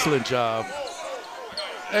an excellent job.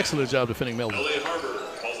 Excellent job defending Melvin.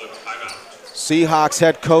 Seahawks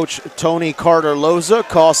head coach Tony Carter-Loza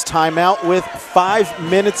calls timeout with 5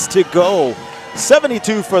 minutes to go.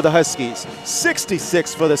 72 for the Huskies,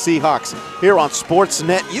 66 for the Seahawks, here on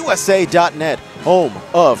SportsNetUSA.net, home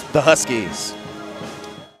of the Huskies.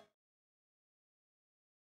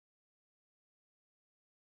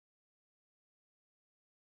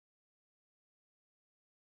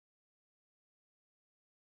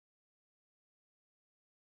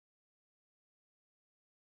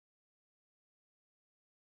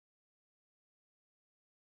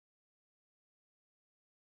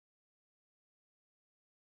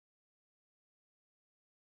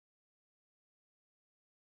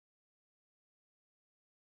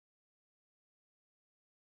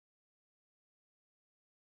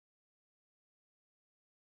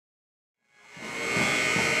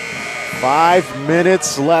 Five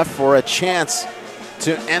minutes left for a chance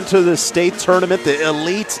to enter the state tournament, the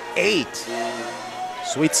Elite 8.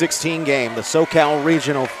 Sweet 16 game, the SoCal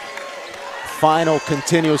Regional final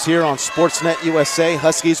continues here on Sportsnet USA.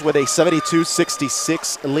 Huskies with a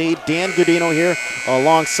 72-66 lead. Dan Gudino here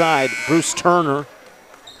alongside Bruce Turner.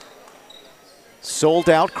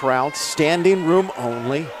 Sold out crowd, standing room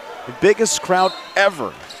only. The biggest crowd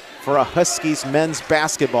ever for a Huskies men's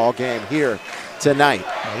basketball game here tonight.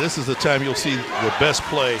 Now this is the time you'll see the best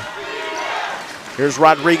play. Here's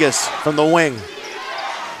Rodriguez from the wing.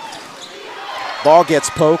 Ball gets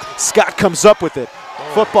poked. Scott comes up with it.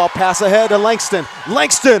 Football pass ahead to Langston.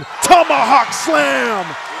 Langston, tomahawk slam.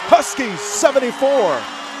 Huskies 74.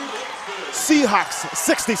 Seahawks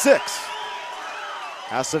 66.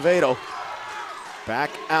 Acevedo back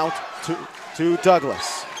out to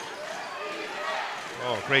Douglas.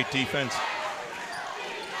 Oh, great defense.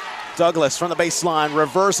 Douglas from the baseline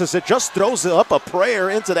reverses it, just throws it up a prayer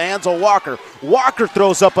into the hands of Walker. Walker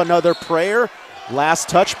throws up another prayer. Last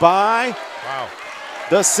touch by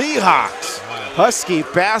the Seahawks. Husky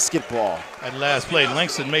basketball. That last play,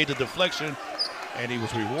 Langston made the deflection, and he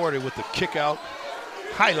was rewarded with the kick out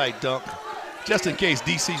highlight dunk, just in case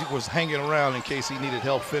DC was hanging around in case he needed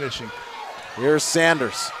help finishing. Here's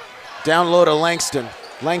Sanders. Down low to Langston.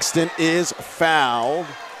 Langston is fouled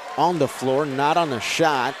on the floor, not on the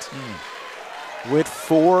shot, with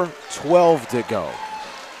 4:12 to go.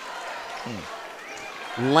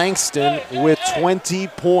 Langston with 20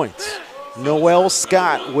 points. Noel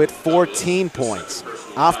Scott with 14 points.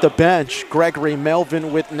 Off the bench, Gregory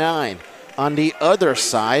Melvin with 9. On the other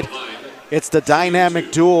side, it's the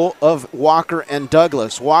dynamic duel of Walker and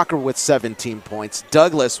Douglas. Walker with 17 points,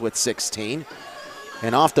 Douglas with 16.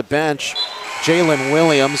 And off the bench, Jalen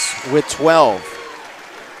Williams with 12.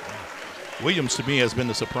 Williams, to me, has been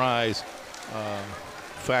the surprise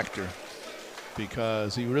factor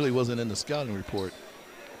because he really wasn't in the scouting report.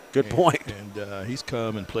 Good point. And he's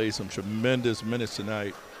come and played some tremendous minutes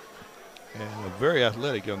tonight. And a very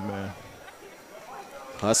athletic young man.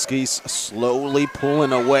 Huskies slowly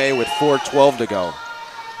pulling away with 4:12 to go.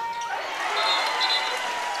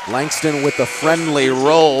 Langston with the friendly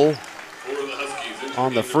roll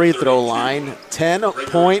on the free throw line.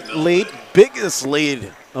 10-point lead, biggest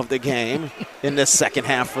lead of the game in the second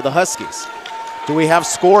half for the Huskies. Do we have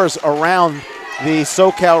scores around the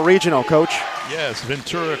SoCal Regional, Coach? Yes,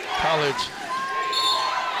 Ventura College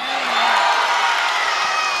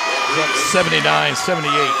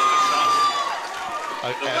 79-78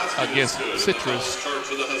 against Citrus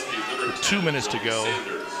with 2 minutes to go.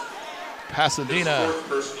 Pasadena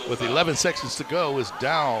with 11 seconds to go is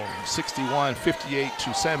down 61-58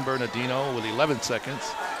 to San Bernardino with 11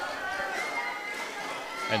 seconds.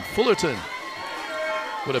 And Fullerton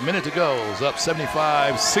with a minute to go is up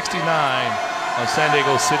 75-69 on San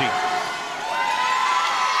Diego City.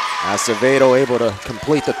 Acevedo able to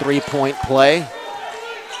complete the three-point play.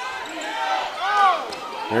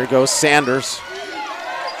 There goes Sanders.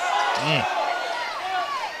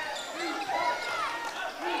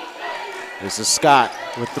 This is Scott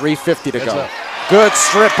with 3:50 to go. Good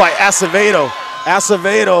strip by Acevedo.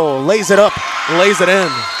 Acevedo lays it up, lays it in.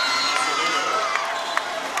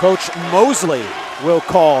 Coach Mosley will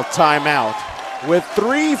call timeout with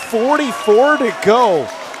 3:44 to go.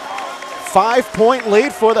 5-point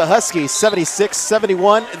lead for the Huskies,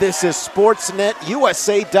 76-71. This is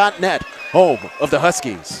SportsNetUSA.net, home of the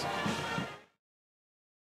Huskies.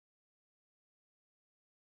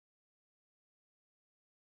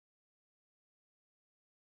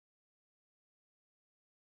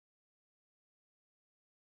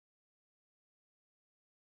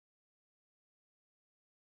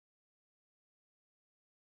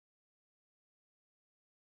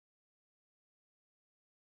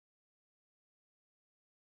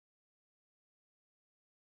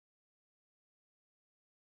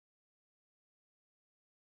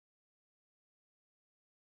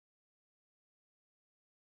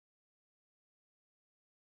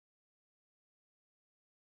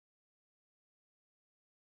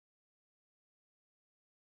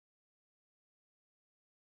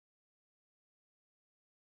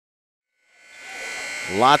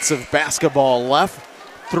 Lots of basketball left.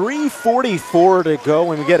 3:44 to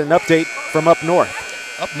go, and we get an update from up north.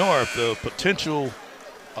 Up north, the potential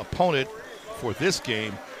opponent for this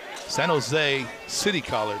game, San Jose City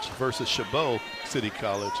College versus Chabot City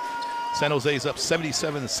College. San Jose is up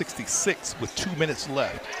 77-66 with 2 minutes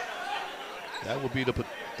left. That will be the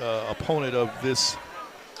opponent of this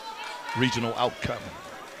regional outcome.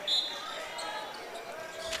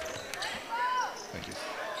 Thank you.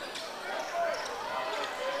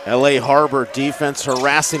 LA Harbor defense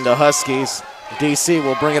harassing the Huskies. DC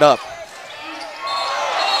will bring it up.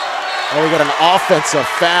 Oh, we got an offensive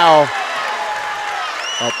foul.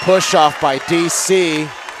 A push off by DC.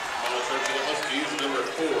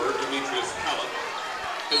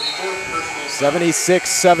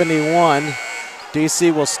 76-71.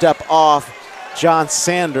 DC will step off. John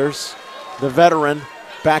Sanders, the veteran,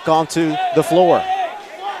 back onto the floor.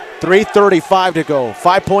 3:35 to go.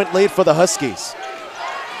 5-point lead for the Huskies.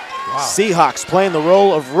 Wow. Seahawks playing the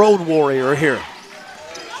role of road warrior here.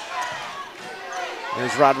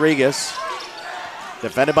 There's Rodriguez,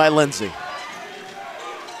 defended by Lindsay.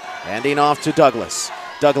 Handing off to Douglas.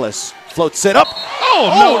 Douglas floats it up.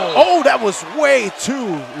 Oh, no. Oh, that was way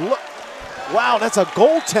too low. Wow, that's a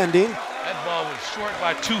goaltending. That ball was short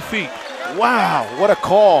by 2 feet. Wow, what a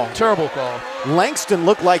call. Terrible call. Langston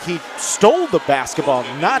looked like he stole the basketball,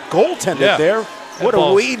 not goaltended there. What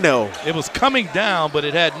do we know? It was coming down, but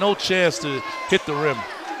it had no chance to hit the rim.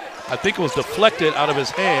 I think it was deflected out of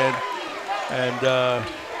his hand, and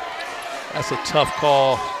that's a tough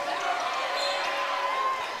call.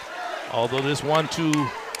 Although this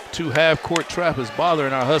 1-2 half-court trap is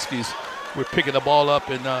bothering our Huskies, we're picking the ball up,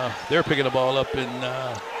 and they're picking the ball up in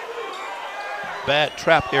bad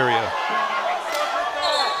trap area.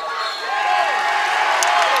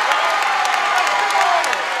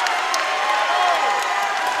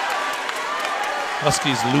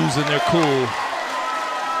 Huskies losing their cool.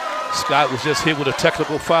 Scott was just hit with a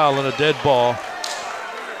technical foul on a dead ball.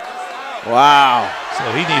 Wow. So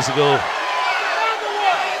he needs to go.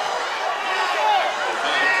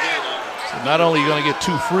 Not only are you going to get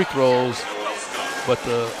 2 free throws, but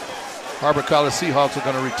the Harbor College Seahawks are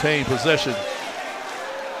going to retain possession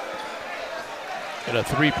in a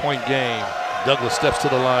 3-point game. Douglas steps to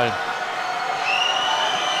the line.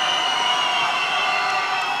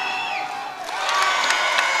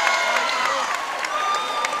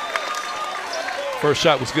 First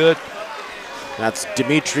shot was good. That's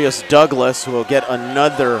Demetrius Douglas, who will get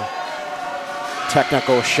another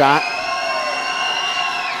technical shot.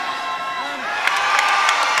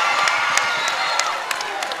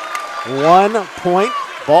 One-point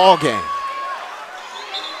ball game.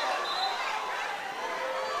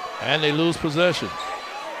 And they lose possession.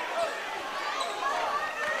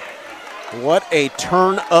 What a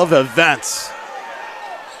turn of events.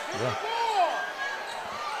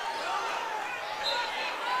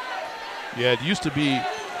 Yeah, it used to be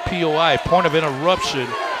POI, point of interruption.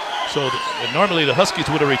 So normally the Huskies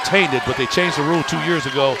would have retained it, but they changed the rule 2 years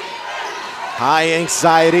ago. High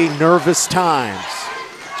anxiety, nervous times.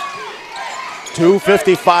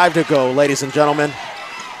 2:55 to go, ladies and gentlemen.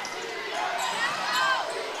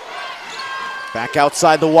 Back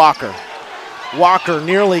outside the Walker. Walker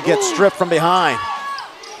nearly gets stripped from behind.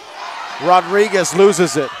 Rodriguez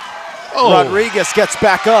loses it. Oh. Rodriguez gets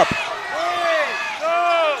back up.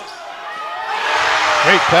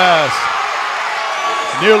 Great pass.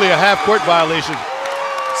 Nearly a half-court violation.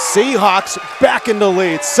 Seahawks back in the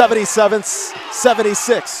lead,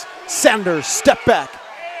 77-76. Sanders, step back.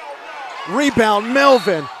 Rebound,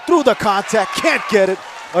 Melvin, through the contact, can't get it.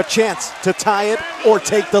 A chance to tie it or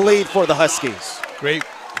take the lead for the Huskies. Great.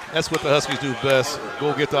 That's what the Huskies do best.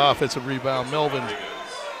 Go get the offensive rebound. Melvin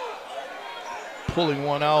pulling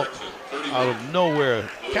one out of nowhere.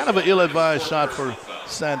 Kind of an ill-advised shot for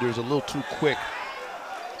Sanders, a little too quick.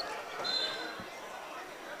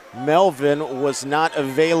 Melvin was not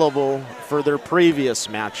available for their previous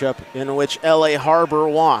matchup in which LA Harbor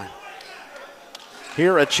won.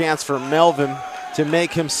 Here a chance for Melvin to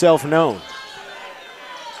make himself known.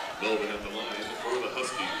 Melvin at the line for the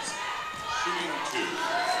Huskies, shooting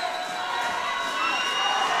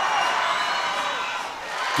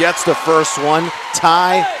 2. Gets the first one,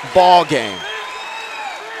 tie ball game.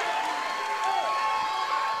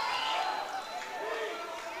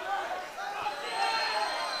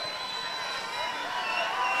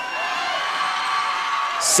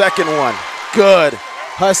 Second one, good.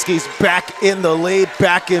 Huskies back in the lead,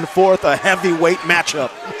 back and forth, a heavyweight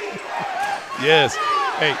matchup. Yes.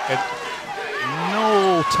 Hey, and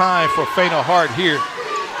no time for faint of heart here.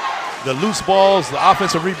 The loose balls, the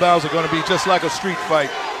offensive rebounds are going to be just like a street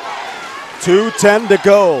fight. 2:10 to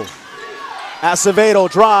go. Acevedo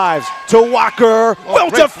drives to Walker. Well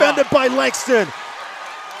defended by Langston.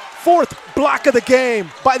 Fourth block of the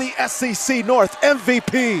game by the SEC North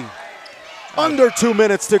MVP. Under 2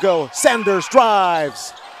 minutes to go. Sanders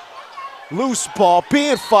drives. Loose ball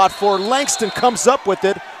being fought for. Langston comes up with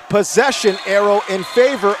it. Possession arrow in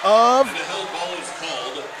favor of. And the held ball is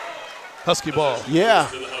called. Husky ball. Yeah.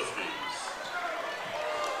 To the Huskies.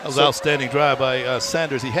 That was an outstanding drive by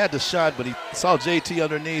Sanders. He had the shot, but he saw JT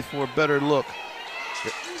underneath for a better look.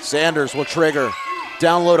 Sanders will trigger.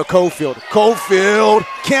 Down low to Cofield. Cofield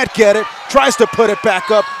can't get it. Tries to put it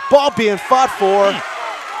back up. Ball being fought for.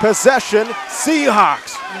 Possession,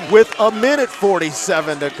 Seahawks with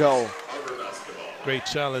 1:47 to go. Great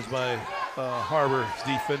challenge by Harbor's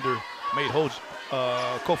defender. Made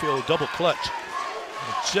Cofield double clutch.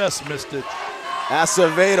 Just missed it.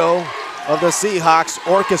 Acevedo of the Seahawks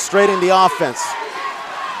orchestrating the offense.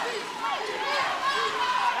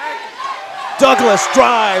 Douglas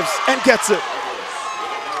drives and gets it.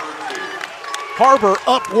 Harbor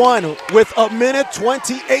up 1 with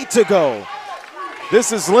 1:28 to go.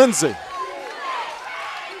 This is Lindsay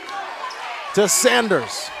to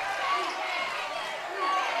Sanders.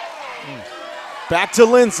 Back to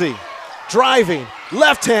Lindsay, driving,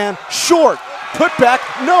 left hand, short, put back,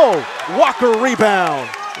 no. Walker rebound.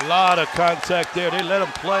 A lot of contact there. They let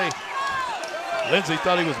him play. Lindsay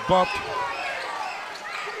thought he was bumped.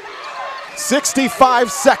 65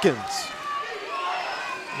 seconds.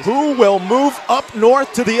 Who will move up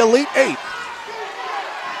north to the Elite Eight?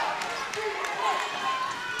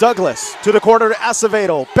 Douglas to the corner to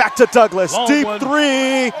Acevedo. Back to Douglas. Long Deep one.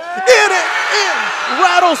 three. In.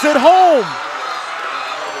 Rattles it home.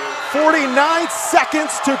 49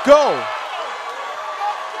 seconds to go.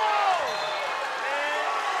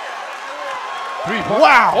 3-point,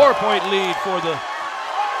 Wow. 4-point lead for the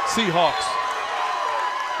Seahawks.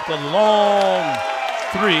 The long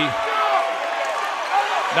three.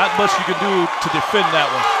 Not much you can do to defend that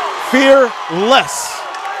one. Fearless.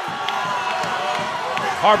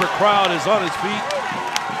 Harbor crowd is on his feet.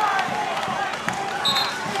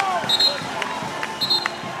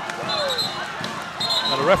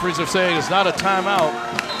 the referees are saying it's not a timeout.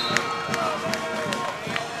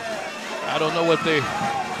 I don't know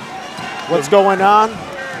what's going on.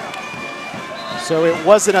 So it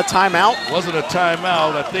wasn't a timeout? Wasn't a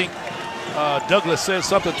timeout. I think Douglas said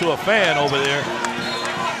something to a fan over there.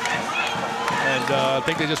 And I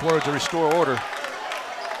think they just wanted to restore order.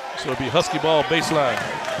 So it'll be Husky ball baseline.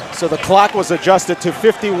 So the clock was adjusted to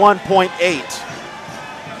 51.8.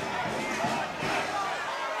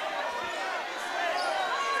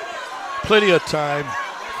 Plenty of time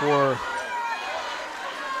for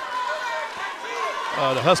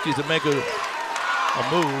the Huskies to make a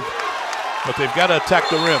move, but they've got to attack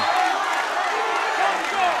the rim.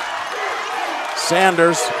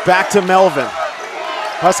 Sanders back to Melvin.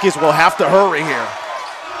 Huskies will have to hurry here.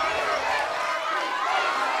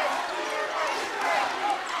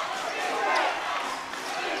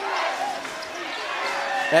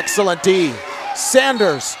 Excellent D.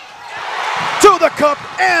 Sanders to the cup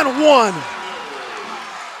and one.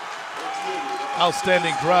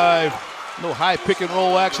 Outstanding drive. No high pick and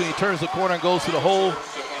roll action. He turns the corner and goes to the hole.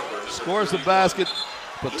 Scores the basket.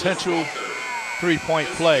 Potential three-point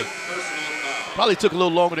play. Probably took a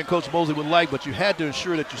little longer than Coach Mosley would like, but you had to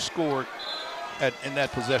ensure that you scored in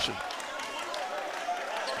that possession.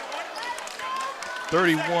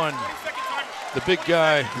 31. The big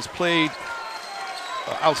guy has played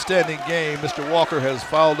an outstanding game. Mr. Walker has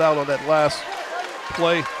fouled out on that last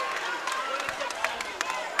play.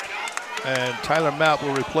 And Tyler Mapp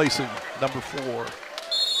will replace him, number 4.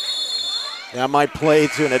 That might play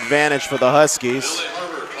to an advantage for the Huskies.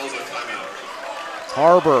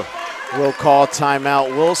 Harbor will call timeout.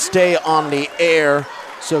 We'll stay on the air.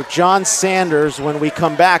 So John Sanders, when we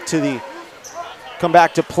come back to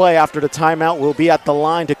play after the timeout, will be at the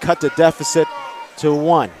line to cut the deficit to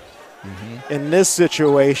 1. In this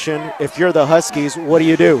situation, if you're the Huskies, what do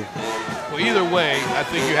you do? Well, either way, I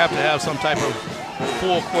think you have to have some type of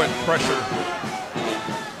full court pressure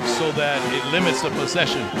so that it limits the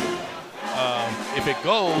possession. If it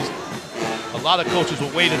goes, a lot of coaches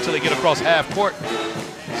will wait until they get across half court,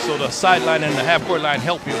 so the sideline and the half court line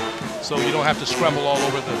help you, so you don't have to scramble all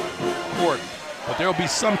over the court. But there will be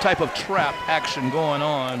some type of trap action going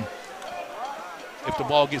on if the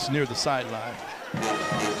ball gets near the sideline.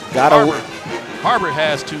 Harbor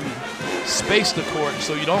has to space the court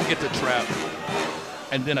so you don't get the trap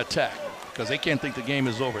and then attack, because they can't think the game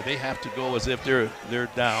is over. They have to go as if they're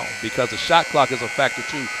down, because the shot clock is a factor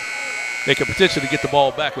too. They could potentially get the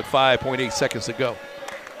ball back with 5.8 seconds to go.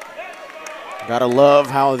 Gotta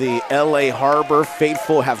love how the LA Harbor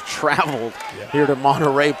faithful have traveled here to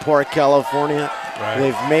Monterey Park, California. Right.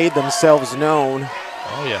 They've made themselves known.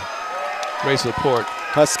 Oh yeah, great support.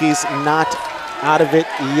 Huskies not out of it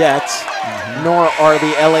yet, nor are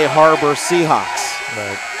the LA Harbor Seahawks.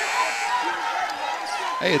 Right.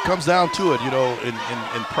 Hey, it comes down to it. You know, in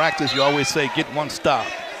practice, you always say get one stop.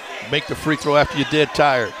 Make the free throw after you're dead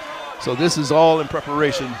tired. So this is all in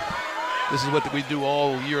preparation. This is what we do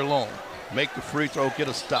all year long. Make the free throw, get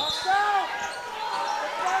a stop.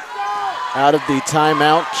 Out of the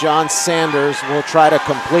timeout, John Sanders will try to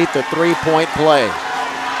complete the three-point play.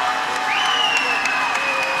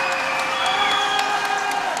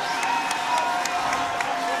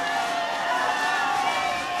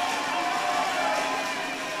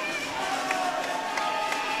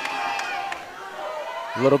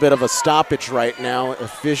 A little bit of a stoppage right now.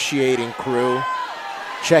 Officiating crew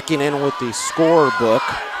checking in with the scorebook.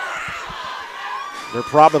 They're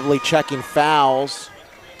probably checking fouls.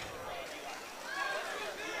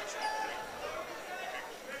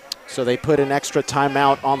 So they put an extra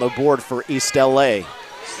timeout on the board for East LA.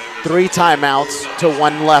 3 timeouts to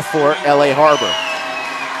 1 left for LA Harbor.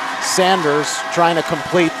 Sanders trying to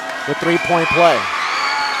complete the three-point play.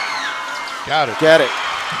 Got it. Get it.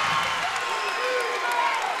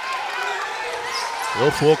 A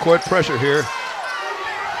little full court pressure here.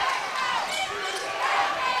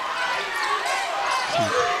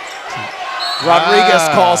 Rodriguez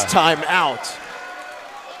calls timeout.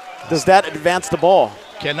 Does that advance the ball?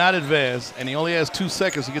 Cannot advance, and he only has 2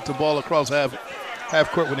 seconds to get the ball across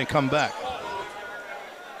half court when they come back.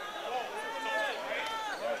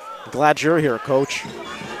 Glad you're here, Coach.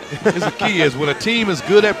 The key is when a team is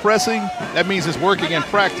good at pressing, that means it's working in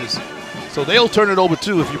practice. So they'll turn it over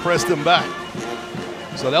too if you press them back.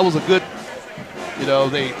 So that was a good, you know,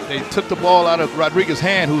 they took the ball out of Rodriguez's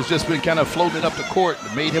hand, who's just been kind of floating up the court,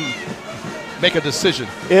 and made him make a decision.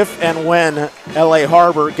 If and when LA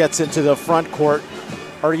Harbor gets into the front court,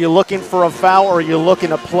 are you looking for a foul or are you looking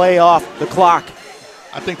to play off the clock?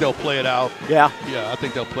 I think they'll play it out. Yeah? Yeah, I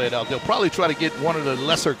think they'll play it out. They'll probably try to get one of the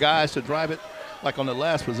lesser guys to drive it, like on the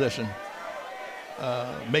last possession.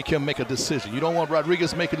 make him make a decision. You don't want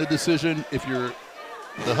Rodriguez making the decision if you're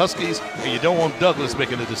the Huskies, and you don't want Douglas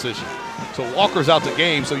making the decision. So Walker's out the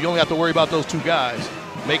game, so you only have to worry about those two guys.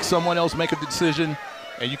 Make someone else make a decision,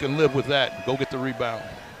 and you can live with that. Go get the rebound.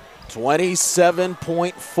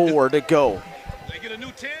 27.4 to go. They get a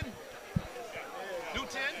new 10? New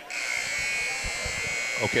 10?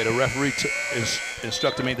 Okay, the referee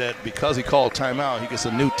instructed me that because he called timeout, he gets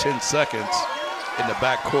a new 10 seconds in the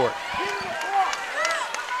backcourt.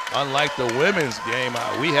 Unlike the women's game,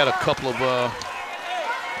 we had a couple of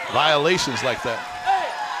violations like that.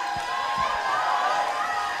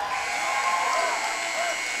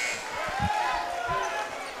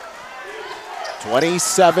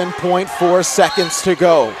 .4 seconds to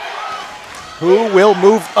go. Who will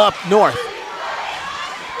move up north?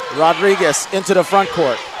 Rodriguez into the front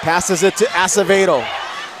court. Passes it to Acevedo.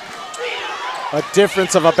 A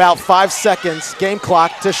difference of about 5 seconds, game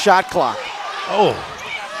clock to shot clock. Oh,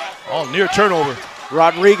 near turnover.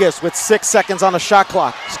 Rodriguez with 6 seconds on the shot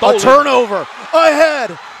clock. Stole a turnover.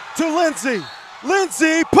 Ahead to Lindsay.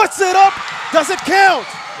 Lindsay puts it up. Does it count?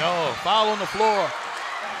 No, foul on the floor.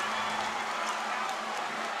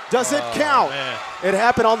 Does it count? Man. It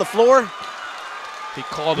happened on the floor. He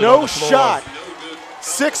called it no on the floor. Shot.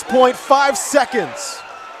 6.5 seconds.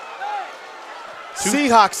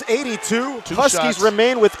 Seahawks 82. Huskies shots.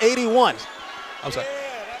 remain with 81. I'm sorry.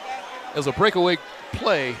 It was a breakaway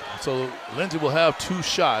play, so Lindsay will have 2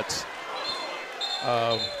 shots.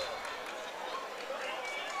 The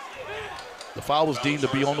foul was deemed to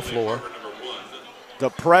be on the floor. The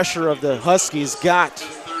pressure of the Huskies got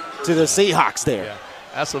to the Seahawks there. Yeah.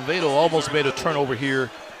 Acevedo almost made a turnover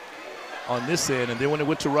here on this end, and then when it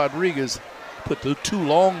went to Rodriguez, put the 2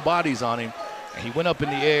 long bodies on him, and he went up in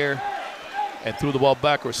the air and threw the ball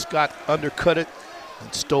backwards. Scott undercut it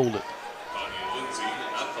and stole it.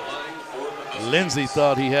 Lindsay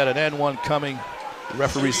thought he had an N1 coming. The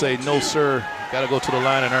referee say, no, sir, got to go to the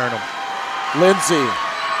line and earn them. Lindsay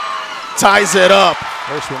ties it up.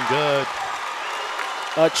 First one good.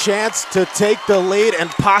 A chance to take the lead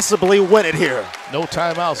and possibly win it here. No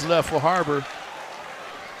timeouts left for Harbor.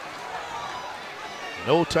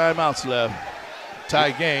 No timeouts left.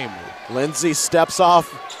 Tie game. Lindsay steps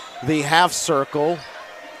off the half circle.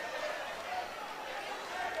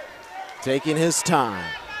 Taking his time.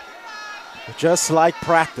 Just like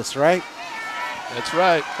practice, right? That's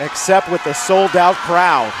right. Except with the sold-out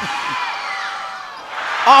crowd.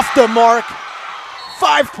 Off the mark.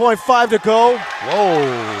 5.5 to go.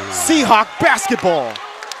 Whoa. Seahawk basketball.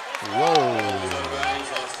 Whoa.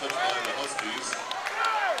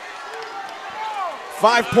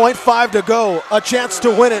 5.5 to go. A chance to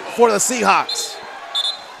win it for the Seahawks.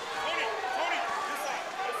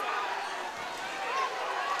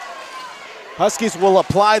 Huskies will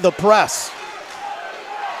apply the press.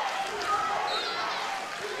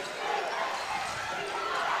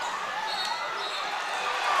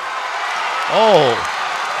 Oh,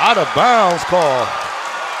 out of bounds call.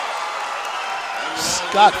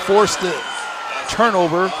 Scott forced the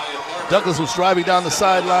turnover. Douglas was driving down the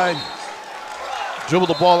sideline, dribbled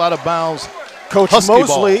the ball out of bounds. Coach Husky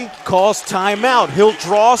Mosley ball. calls timeout. He'll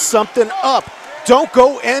draw something up. Don't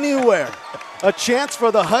go anywhere. A chance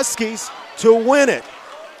for the Huskies to win it.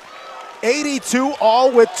 82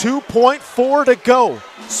 all with 2.4 to go.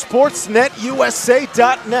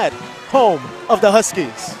 SportsNetUSA.net, home of the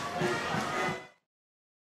Huskies.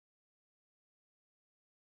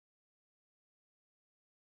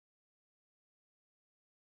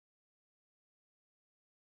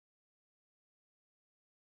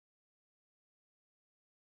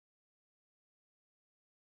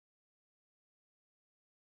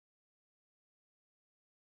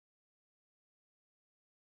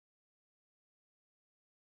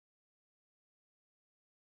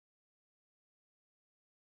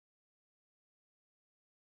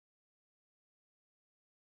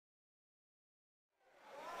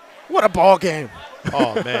 What a ball game.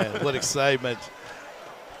 Oh, man, what excitement.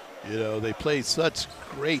 You know, they played such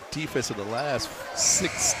great defense in the last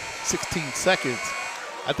 16 seconds.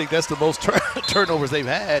 I think that's the most turnovers they've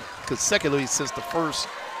had consecutively since the first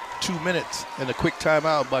 2 minutes and a quick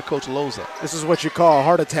timeout by Coach Loza. This is what you call a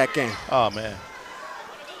heart attack game. Oh, man.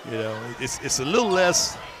 You know, it's a little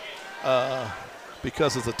less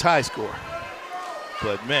because it's a tie score.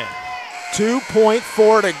 But, man.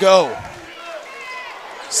 2.4 to go.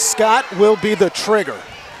 Scott will be the trigger.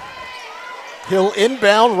 He'll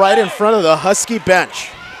inbound right in front of the Husky bench.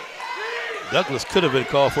 Douglas could have been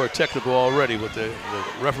called for a technical already, but the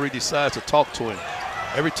referee decides to talk to him.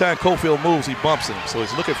 Every time Cofield moves, he bumps him, so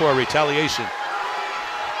he's looking for a retaliation.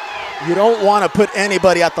 You don't want to put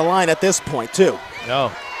anybody at the line at this point, too.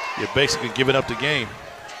 No, you're basically giving up the game.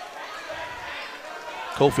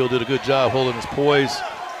 Cofield did a good job holding his poise.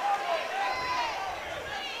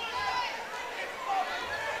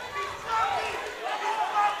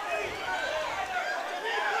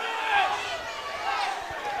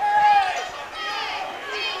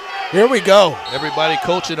 Here we go. Everybody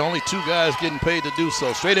coaching, only 2 guys getting paid to do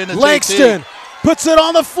so. Straight into Langston JT. puts it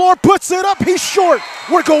on the floor, puts it up. He's short.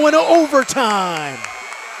 We're going to overtime.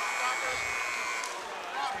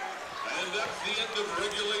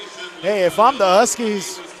 Hey, if I'm the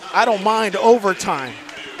Huskies, I don't mind overtime.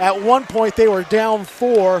 At one point, they were down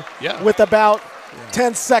 4 with about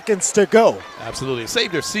 10 seconds to go. Absolutely. It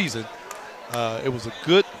saved their season. It was a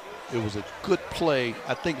good play.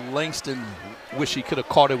 I think Langston wish he could have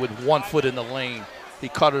caught it with 1 foot in the lane. He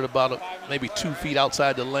caught it about maybe 2 feet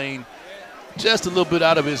outside the lane, just a little bit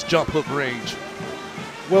out of his jump hook range.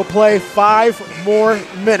 We'll play 5 more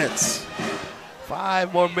minutes.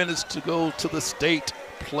 5 more minutes to go to the state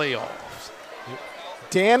playoffs.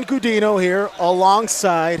 Dan Gudino here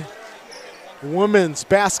alongside women's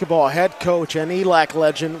basketball head coach and ELAC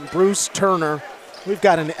legend Bruce Turner. We've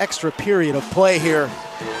got an extra period of play here.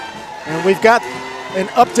 And we've got an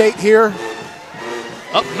update here.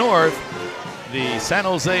 Up north, the San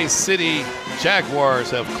Jose City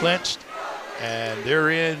Jaguars have clinched, and they're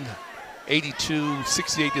in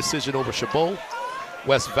 82-68 decision over Chabot.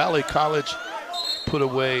 West Valley College put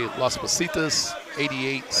away Las Positas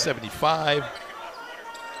 88-75.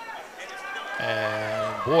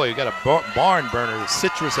 And boy, you got a barn burner.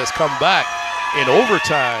 Citrus has come back in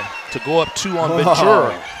overtime to go up 2 on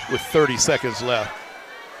Ventura with 30 seconds left.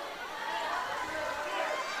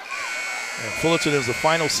 And Fullerton is the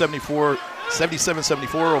final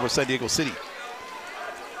 77-74 over San Diego City.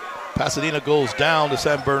 Pasadena goes down to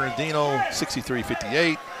San Bernardino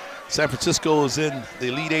 63-58. San Francisco is in the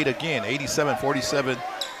Elite 8 again, 87-47.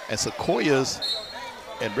 And Sequoias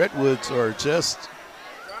and Redwoods are just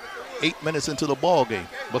 8 minutes into the ball game.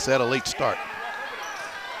 Must have had a late start.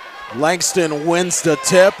 Langston wins the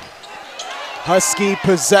tip. Husky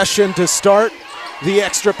possession to start the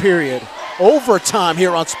extra period. Overtime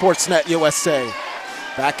here on Sportsnet USA.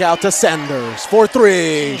 Back out to Sanders for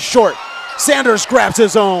 3, short. Sanders grabs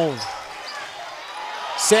his own.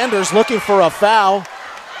 Sanders looking for a foul.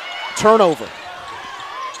 Turnover.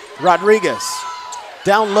 Rodriguez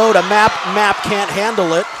down low to Map. Map can't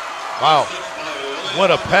handle it. Wow, what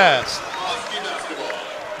a pass.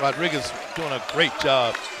 Rodriguez doing a great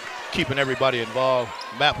job keeping everybody involved.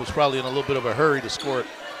 Map was probably in a little bit of a hurry to score it.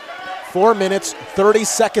 4 minutes, 30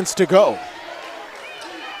 seconds to go.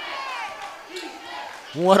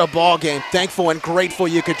 What a ball game. Thankful and grateful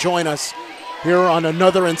you could join us here on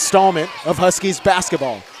another installment of Huskies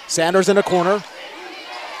basketball. Sanders in the corner.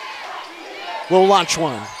 Will launch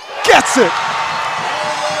one. Gets it!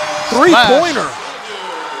 Three-pointer.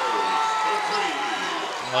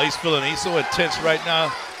 Well, he's so intense right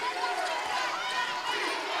now.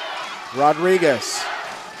 Rodriguez.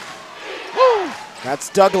 Woo! That's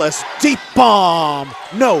Douglas. Deep bomb.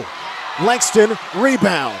 No. Langston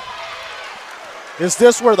rebound. Is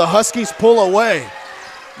this where the Huskies pull away?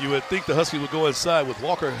 You would think the Huskies would go inside with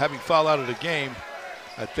Walker having fouled out of the game.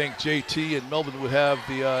 I think JT and Melvin would have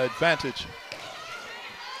the advantage.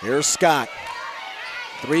 Here's Scott.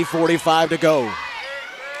 3:45 to go.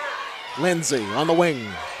 Lindsay on the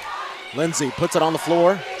wing. Lindsay puts it on the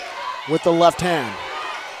floor with the left hand.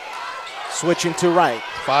 Switching to right.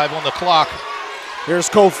 5 on the clock. Here's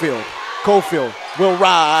Cofield. Cofield will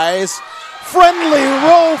rise. Friendly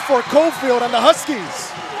roll for Cofield and the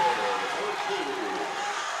Huskies.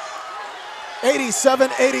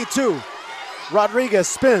 87-82. Rodriguez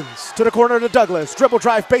spins to the corner to Douglas. Dribble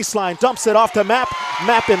drive baseline. Dumps it off to Map.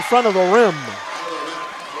 Map in front of the rim.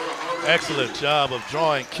 Excellent job of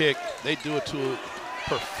drawing kick. They do it to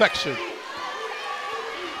perfection.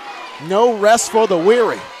 No rest for the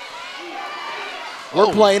weary.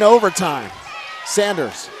 We're playing overtime.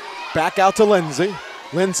 Sanders back out to Lindsay.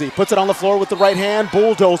 Lindsay puts it on the floor with the right hand.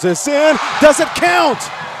 Bulldozes in. Does it count?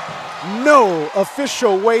 No.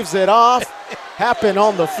 Official waves it off. Happened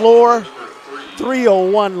on the floor.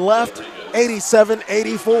 3:01 left.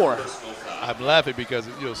 87-84. I'm laughing because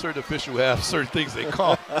certain officials have certain things they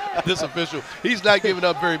call. This official, he's not giving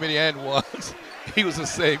up very many and ones. He was the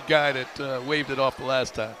same guy that waved it off the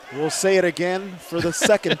last time. We'll say it again for the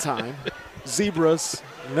second time. Zebras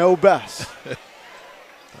know best.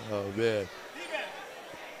 Oh, man.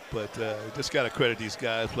 But just got to credit these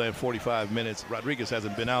guys playing 45 minutes. Rodriguez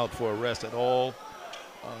hasn't been out for a rest at all.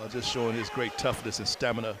 Just showing his great toughness and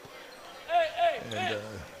stamina. And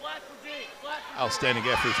outstanding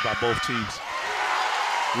efforts by both teams.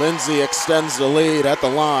 Lindsay extends the lead at the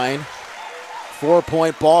line.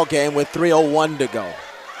 4-point ball game with 3:01 to go.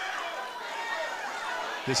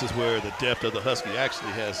 This is where the depth of the Husky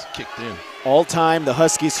actually has kicked in. All time, the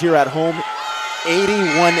Huskies here at home,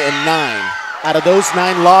 81-9. Out of those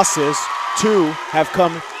 9 losses, 2 have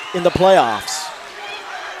come in the playoffs.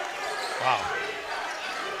 Wow.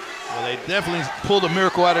 Well, they definitely pulled a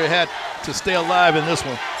miracle out of their hat to stay alive in this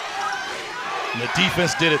one. And the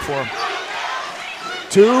defense did it for them.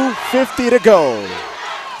 2:50 to go.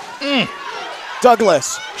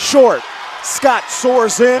 Douglas, short. Scott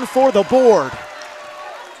soars in for the board.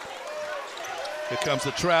 Here comes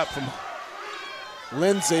the trap from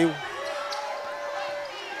Lindsay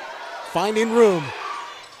finding room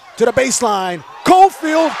to the baseline.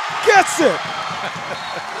 Cofield gets it.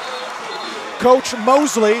 Coach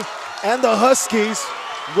Mosley and the Huskies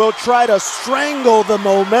will try to strangle the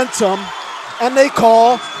momentum, and they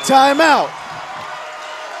call timeout.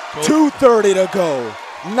 2:30 to go.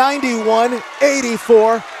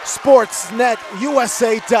 91-84,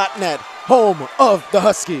 SportsNetUSA.net, home of the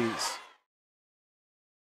Huskies.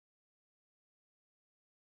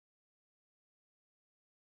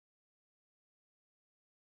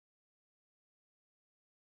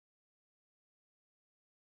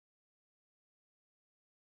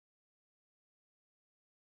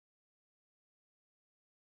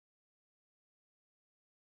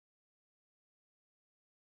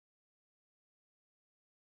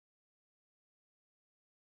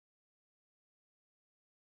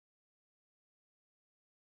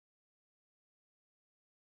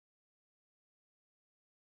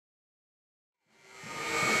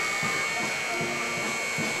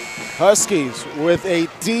 Huskies with a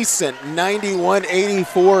decent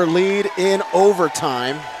 91-84 lead in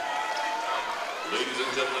overtime. Ladies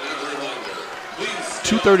and gentlemen, as a reminder, please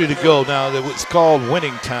 2:30 to go now. It's called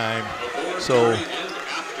winning time. So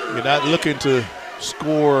you're not looking to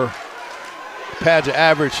score a pad of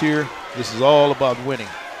average here. This is all about winning.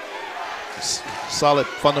 Solid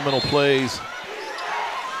fundamental plays.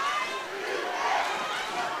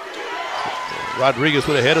 Rodriguez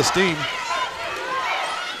with a head of steam.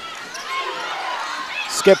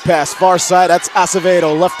 Skip pass, far side, that's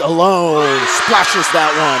Acevedo, left alone, splashes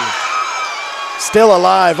that one. Still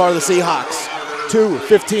alive are the Seahawks,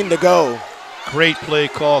 2:15 to go. Great play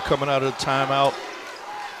call coming out of the timeout.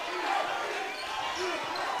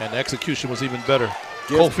 And the execution was even better.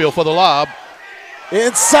 Cofield for the lob.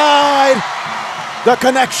 Inside, the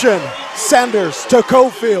connection, Sanders to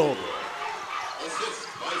Cofield. assist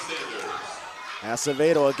by Sanders.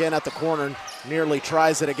 Acevedo again at the corner, nearly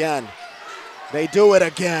tries it again. They do it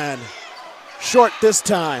again. Short this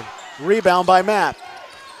time. Rebound by Matt.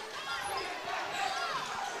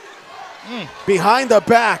 Behind the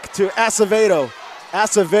back to Acevedo.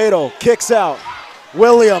 Acevedo kicks out.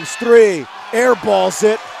 Williams, 3. Airballs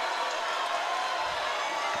it.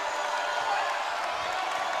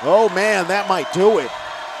 Oh, man, that might do it.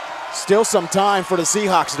 Still some time for the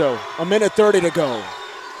Seahawks, though. 1:30 to go.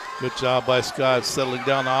 Good job by Scott settling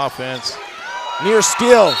down the offense. Near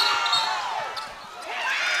steal.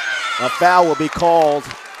 A foul will be called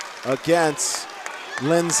against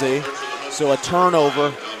Lindsay, so a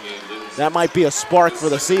turnover. That might be a spark for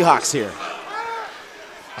the Seahawks here.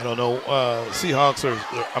 I don't know.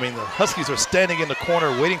 The Huskies are standing in the corner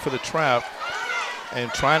waiting for the trap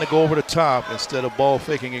and trying to go over the top instead of ball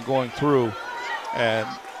faking and going through. And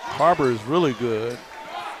Harbor is really good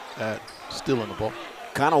at stealing the ball.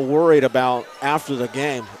 Kind of worried about after the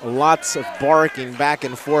game. Lots of barking back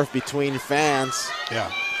and forth between fans. Yeah,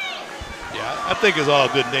 I think it's all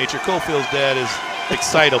good nature. Cofield's dad is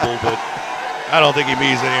excitable, but I don't think he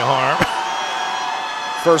means any harm.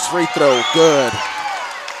 First free throw, good.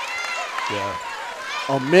 Yeah.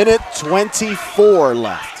 1:24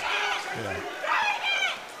 left. Yeah.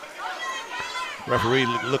 Referee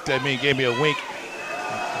looked at me and gave me a wink.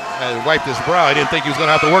 I wiped his brow. I didn't think he was going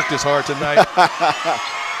to have to work this hard tonight.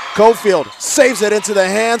 Cofield saves it into the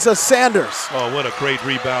hands of Sanders. Oh, what a great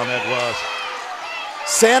rebound that was.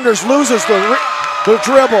 Sanders loses the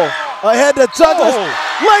dribble. Ahead to Douglas. Oh.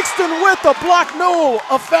 Langston with the block. No,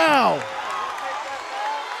 a foul.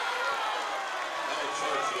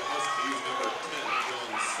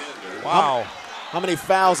 Wow. How many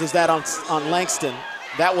fouls is that on Langston?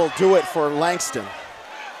 That will do it for Langston.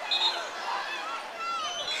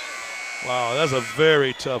 Wow, that's a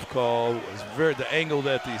very tough call. It was the angle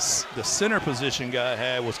that the center position guy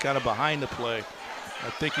had was kind of behind the play. I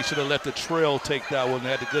think he should have let the trail take that one. They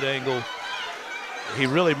had a good angle. He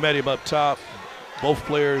really met him up top. Both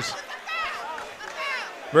players.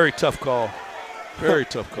 Very tough call. Very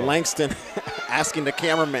tough call. Langston asking the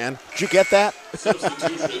cameraman, did you get that?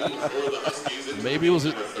 Substitution for the Huskies in Maybe it was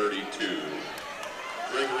number 32.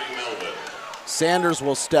 Gregory Melvin. Sanders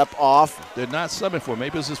will step off. They're not subbing for him.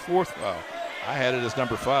 Maybe it was his fourth foul. I had it as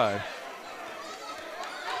number 5.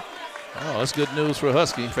 Oh, that's good news for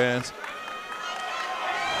Husky fans.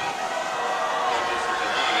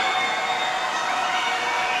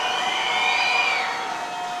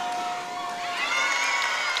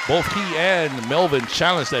 Both he and Melvin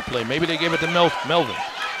challenged that play. Maybe they gave it to Melvin.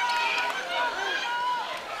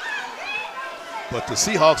 But the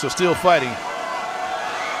Seahawks are still fighting.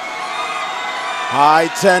 High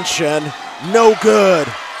tension, no good.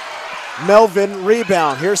 Melvin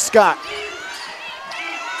rebound. Here's Scott.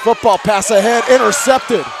 Football pass ahead,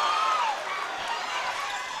 intercepted.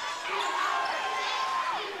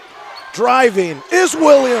 Driving is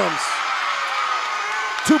Williams.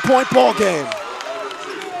 2-point ball game.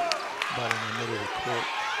 About in the middle of the court.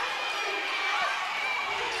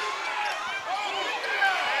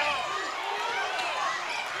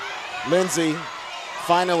 Lindsay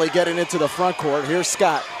finally getting into the front court. Here's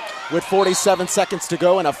Scott with 47 seconds to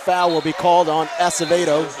go, and a foul will be called on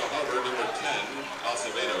Acevedo.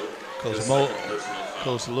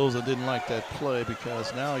 Coach Loza didn't like that play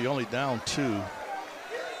because now you're only down 2,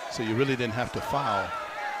 so you really didn't have to foul.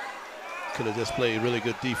 Could have just played really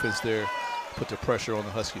good defense there, put the pressure on the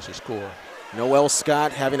Huskies to score. Noel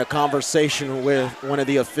Scott having a conversation with one of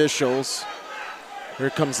the officials. Here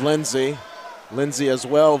comes Lindsay. Lindsay as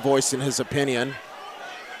well voicing his opinion.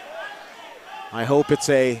 I hope it's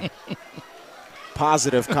a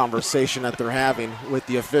positive conversation that they're having with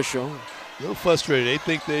the official. A little frustrated. They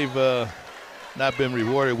think they've not been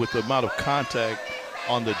rewarded with the amount of contact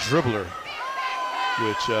on the dribbler,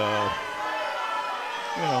 which,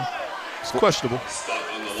 it's questionable.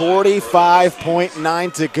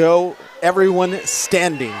 45.9 to go. Everyone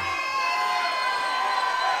standing.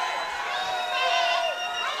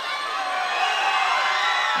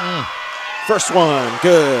 First one,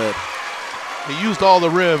 good. He used all the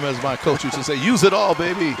rim, as my coach used to say. Use it all,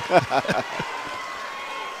 baby.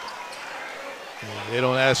 They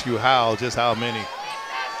don't ask you how, just how many.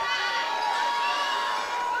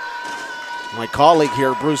 My colleague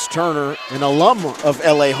here, Bruce Turner, an alum of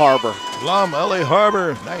LA Harbor. Alum, LA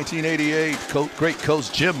Harbor, 1988. Great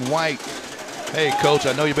coach Jim White. Hey, coach,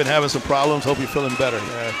 I know you've been having some problems. Hope you're feeling better.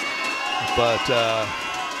 But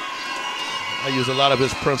I use a lot of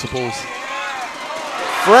his principles.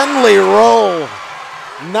 Friendly roll,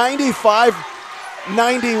 95-91.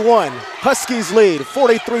 Huskies lead,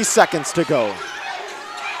 43 seconds to go.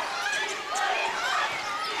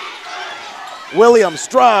 Williams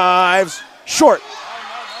drives, short.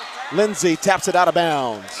 Lindsay taps it out of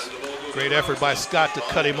bounds. Great effort by Scott to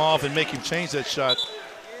cut him off and make him change that shot.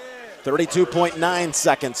 32.9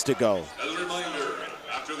 seconds to go. As a reminder,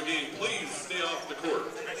 after the game, please stay off the court.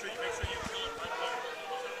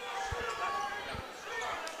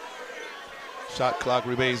 Shot clock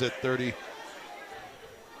remains at 30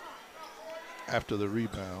 after the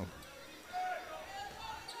rebound.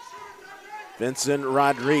 Vincent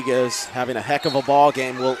Rodriguez having a heck of a ball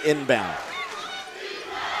game will inbound.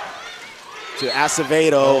 To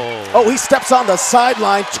Acevedo. Oh, he steps on the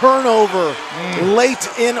sideline. Turnover late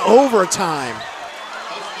in overtime.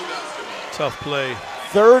 Tough play.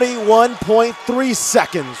 31.3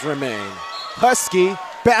 seconds remain. Husky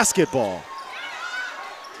basketball.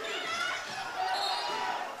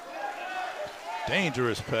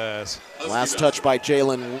 Dangerous pass. Last touch by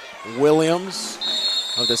Jalen Williams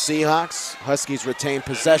of the Seahawks. Huskies retain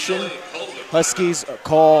possession. Huskies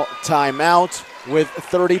call timeout with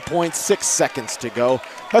 30.6 seconds to go.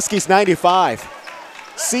 Huskies 95.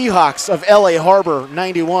 Seahawks of LA Harbor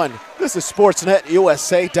 91. This is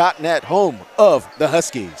SportsNetUSA.net, home of the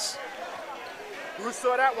Huskies. You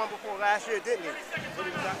saw that one before last year, didn't you?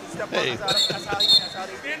 Hey. That's how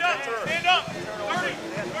they stand up.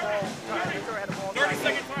 30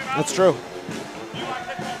 seconds. That's true.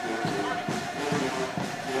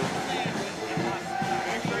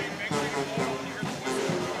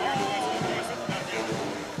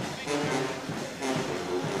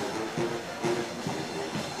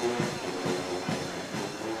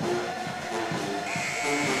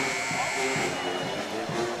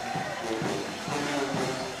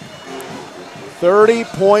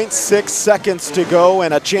 .6 seconds to go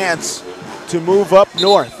and a chance to move up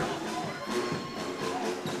north.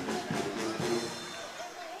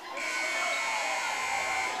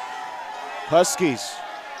 Huskies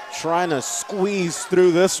trying to squeeze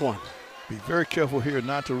through this one. Be very careful here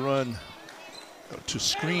not to run to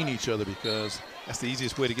screen each other because that's the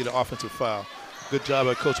easiest way to get an offensive foul. Good job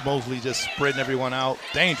by Coach Mosley just spreading everyone out.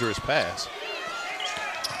 Dangerous pass.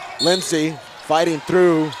 Lindsay fighting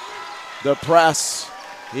through the press.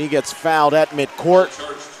 He gets fouled at midcourt.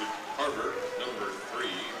 Charge to Harbor, number 3,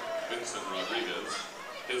 Vincent Rodriguez,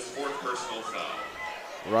 his 4th personal foul.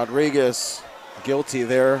 Rodriguez guilty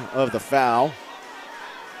there of the foul.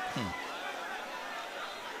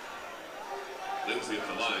 Lindsay at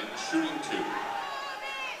the line, shooting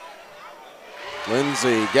 2.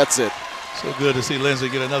 Lindsay gets it. So good to see Lindsay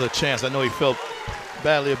get another chance. I know he felt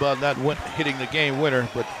badly about not hitting the game winner,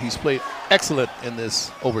 but he's played excellent in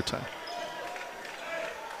this overtime.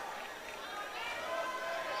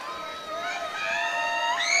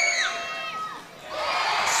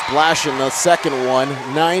 Splashing the second one,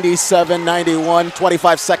 97-91,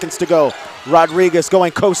 25 seconds to go. Rodriguez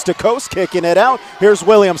going coast to coast, kicking it out. Here's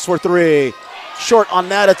Williams for 3. Short on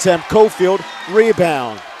that attempt, Cofield,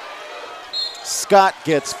 rebound. Scott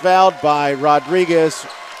gets fouled by Rodriguez.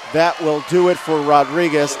 That will do it for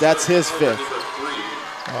Rodriguez. That's his 5th.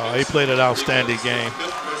 He played an outstanding game.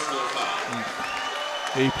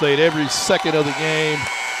 He played every second of the game.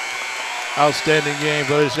 Outstanding game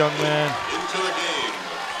for this young man. Into the game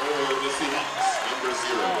for the Seahawks, number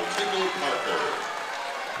 0, Kendall Parker.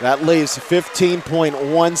 That leaves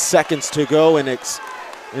 15.1 seconds to go in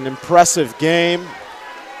an impressive game.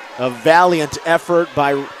 A valiant effort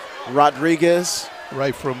by Rodriguez.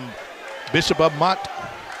 Right from Bishop Amat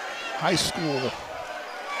High School.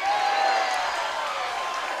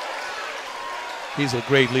 He's a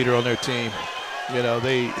great leader on their team. You know,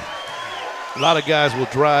 a lot of guys will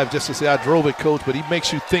drive just to say, I drove it, coach, but he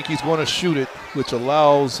makes you think he's going to shoot it, which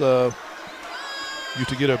allows you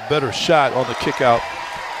to get a better shot on the kick out.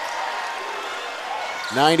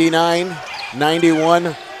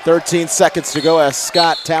 99-91, 13 seconds to go as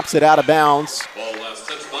Scott taps it out of bounds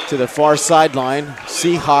to the far sideline.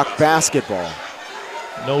 Seahawk basketball.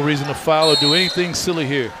 No reason to foul or do anything silly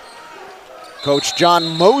here. Coach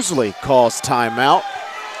John Mosley calls timeout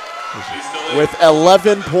with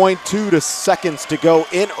 11.2 seconds to go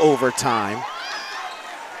in overtime.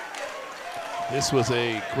 This was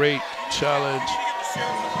a great challenge,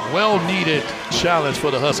 well-needed challenge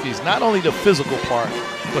for the Huskies. Not only the physical part,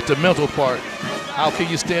 but the mental part. How can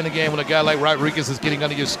you stay in the game when a guy like Rodriguez is getting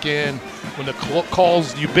under your skin, when the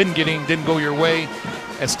calls you've been getting didn't go your way,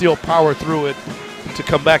 and still power through it to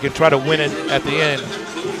come back and try to win it at the end?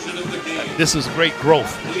 This is great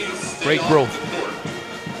growth, great growth.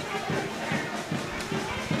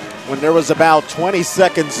 When there was about 20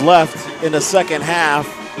 seconds left in the second half,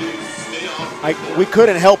 we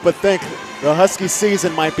couldn't help but think the Husky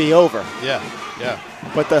season might be over. Yeah.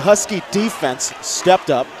 But the Husky defense stepped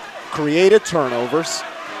up, created turnovers,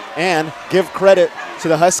 and give credit to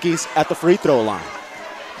the Huskies at the free throw line.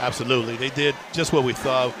 Absolutely. They did just what we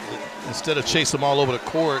thought. Instead of chase them all over the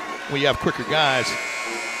court, when you have quicker guys,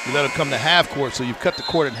 you let them come to half court, so you've cut the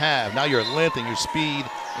court in half. Now your length and your speed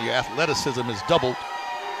and your athleticism is doubled,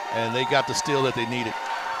 and they got the steal that they needed.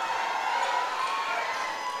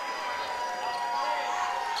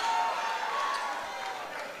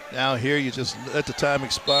 Now here you just let the time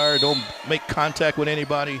expire. Don't make contact with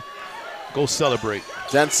anybody. Go celebrate.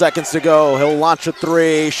 10 seconds to go. He'll launch a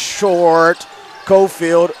 3, short.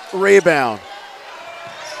 Cofield, rebound.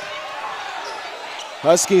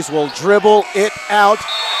 Huskies will dribble it out.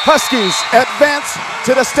 Huskies advance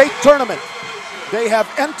to the state tournament. They have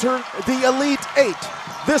entered the Elite 8.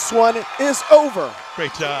 This one is over.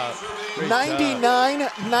 Great job.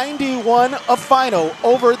 99-91 a final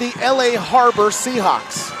over the LA Harbor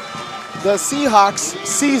Seahawks. The Seahawks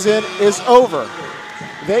season is over.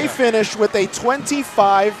 They finish with a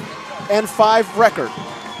 25-5 record.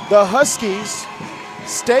 The Huskies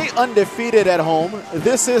stay undefeated at home.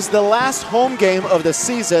 This is the last home game of the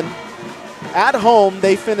season. At home,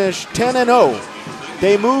 they finish 10-0.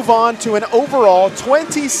 They move on to an overall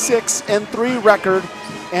 26-3 record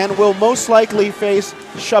and will most likely face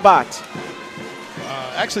Shabbat.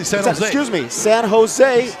 Actually, San Jose. Excuse me, San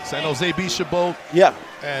Jose. San Jose beat Chabot. Yeah.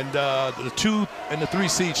 And the 2 and the 3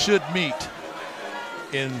 seed should meet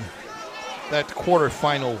in that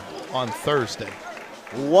quarterfinal on Thursday.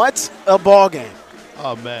 What a ball game.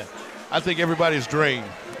 Oh, man. I think everybody's drained.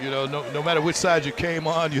 You know, no matter which side you came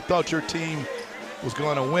on, you thought your team was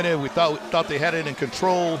going to win it. We thought they had it in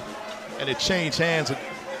control, and it changed hands.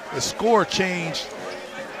 The score changed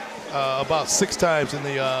about 6 times in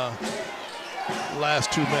the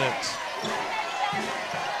last 2 minutes.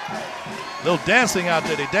 A little dancing out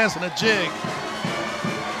there. They dancing a jig.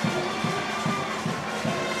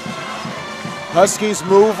 Huskies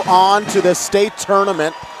move on to the state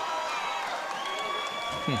tournament.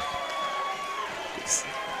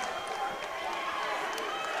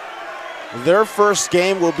 Their first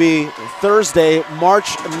game will be Thursday,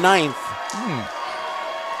 March 9th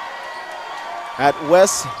at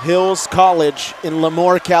West Hills College in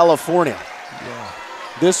Lemoore, California. Yeah.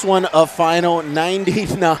 This one a final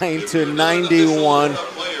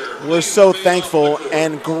 99-91. We're so thankful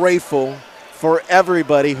and grateful for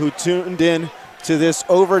everybody who tuned in to this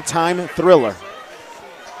overtime thriller.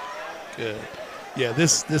 Good. Yeah,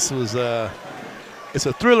 this was it's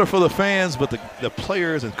a thriller for the fans, but the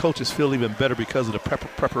players and coaches feel even better because of the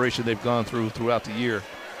preparation they've gone throughout the year.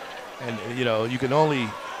 And you know, you can only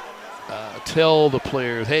tell the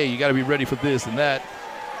players, hey, you got to be ready for this and that.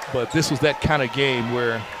 But this was that kind of game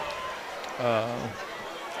where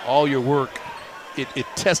all your work, it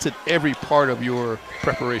tested every part of your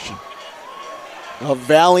preparation. A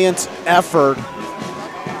valiant effort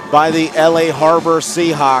by the LA Harbor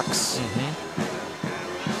Seahawks.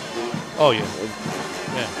 Oh, yeah.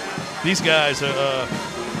 These guys,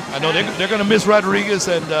 I know they're going to miss Rodriguez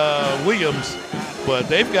and Williams, but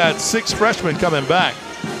they've got 6 freshmen coming back.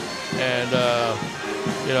 And,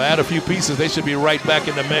 you know, add a few pieces, they should be right back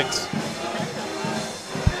in the mix.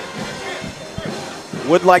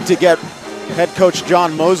 Would like to get head coach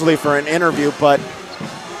John Mosley for an interview, but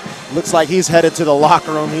looks like he's headed to the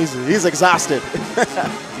locker room. He's exhausted.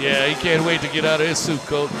 Yeah, he can't wait to get out of his suit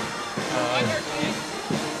coat.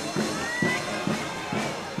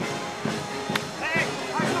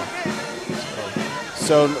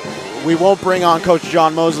 So we won't bring on Coach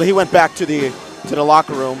John Mosley. He went back to the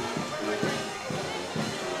locker room.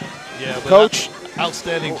 Yeah, but Coach,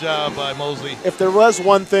 outstanding job by Mosley. If there was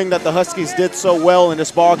one thing that the Huskies did so well in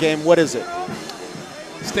this ball game, what is it?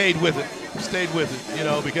 Stayed with it. Stayed with it, you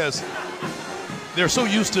know, because they're so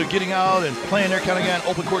used to getting out and playing their kind of game,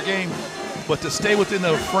 open court game, but to stay within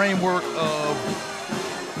the framework of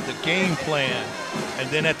the game plan, and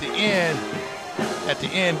then at the end,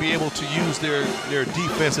 be able to use their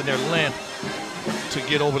defense and their length to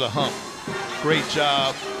get over the hump. Great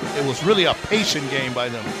job. It was really a patient game by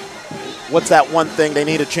them. What's that one thing they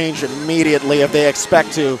need to change immediately if they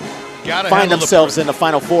expect to find themselves in the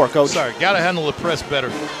Final Four, Coach? Got to handle the press better.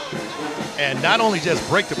 And not only just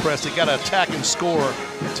break the press, they got to attack and score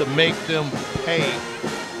to make them pay.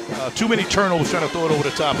 Too many turnovers trying to throw it over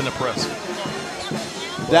the top in the press.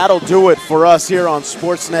 That'll do it for us here on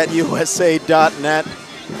SportsNetUSA.net.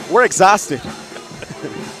 We're exhausted.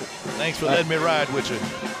 Thanks for letting me ride with you.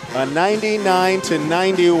 A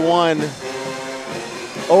 99-91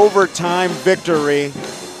 overtime victory.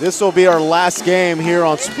 This will be our last game here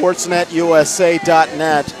on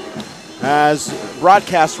SportsNetUSA.net, as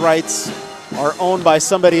broadcast rights are owned by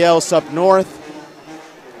somebody else up north.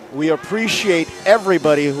 We appreciate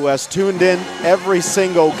everybody who has tuned in every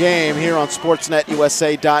single game here on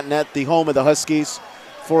SportsNetUSA.net, the home of the Huskies.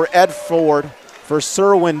 For Ed Ford, for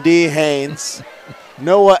Serwin D. Haynes,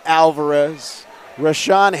 Noah Alvarez,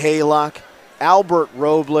 Rashawn Haylock, Albert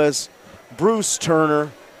Robles, Bruce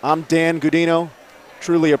Turner, I'm Dan Gudino.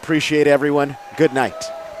 Truly appreciate everyone. Good night.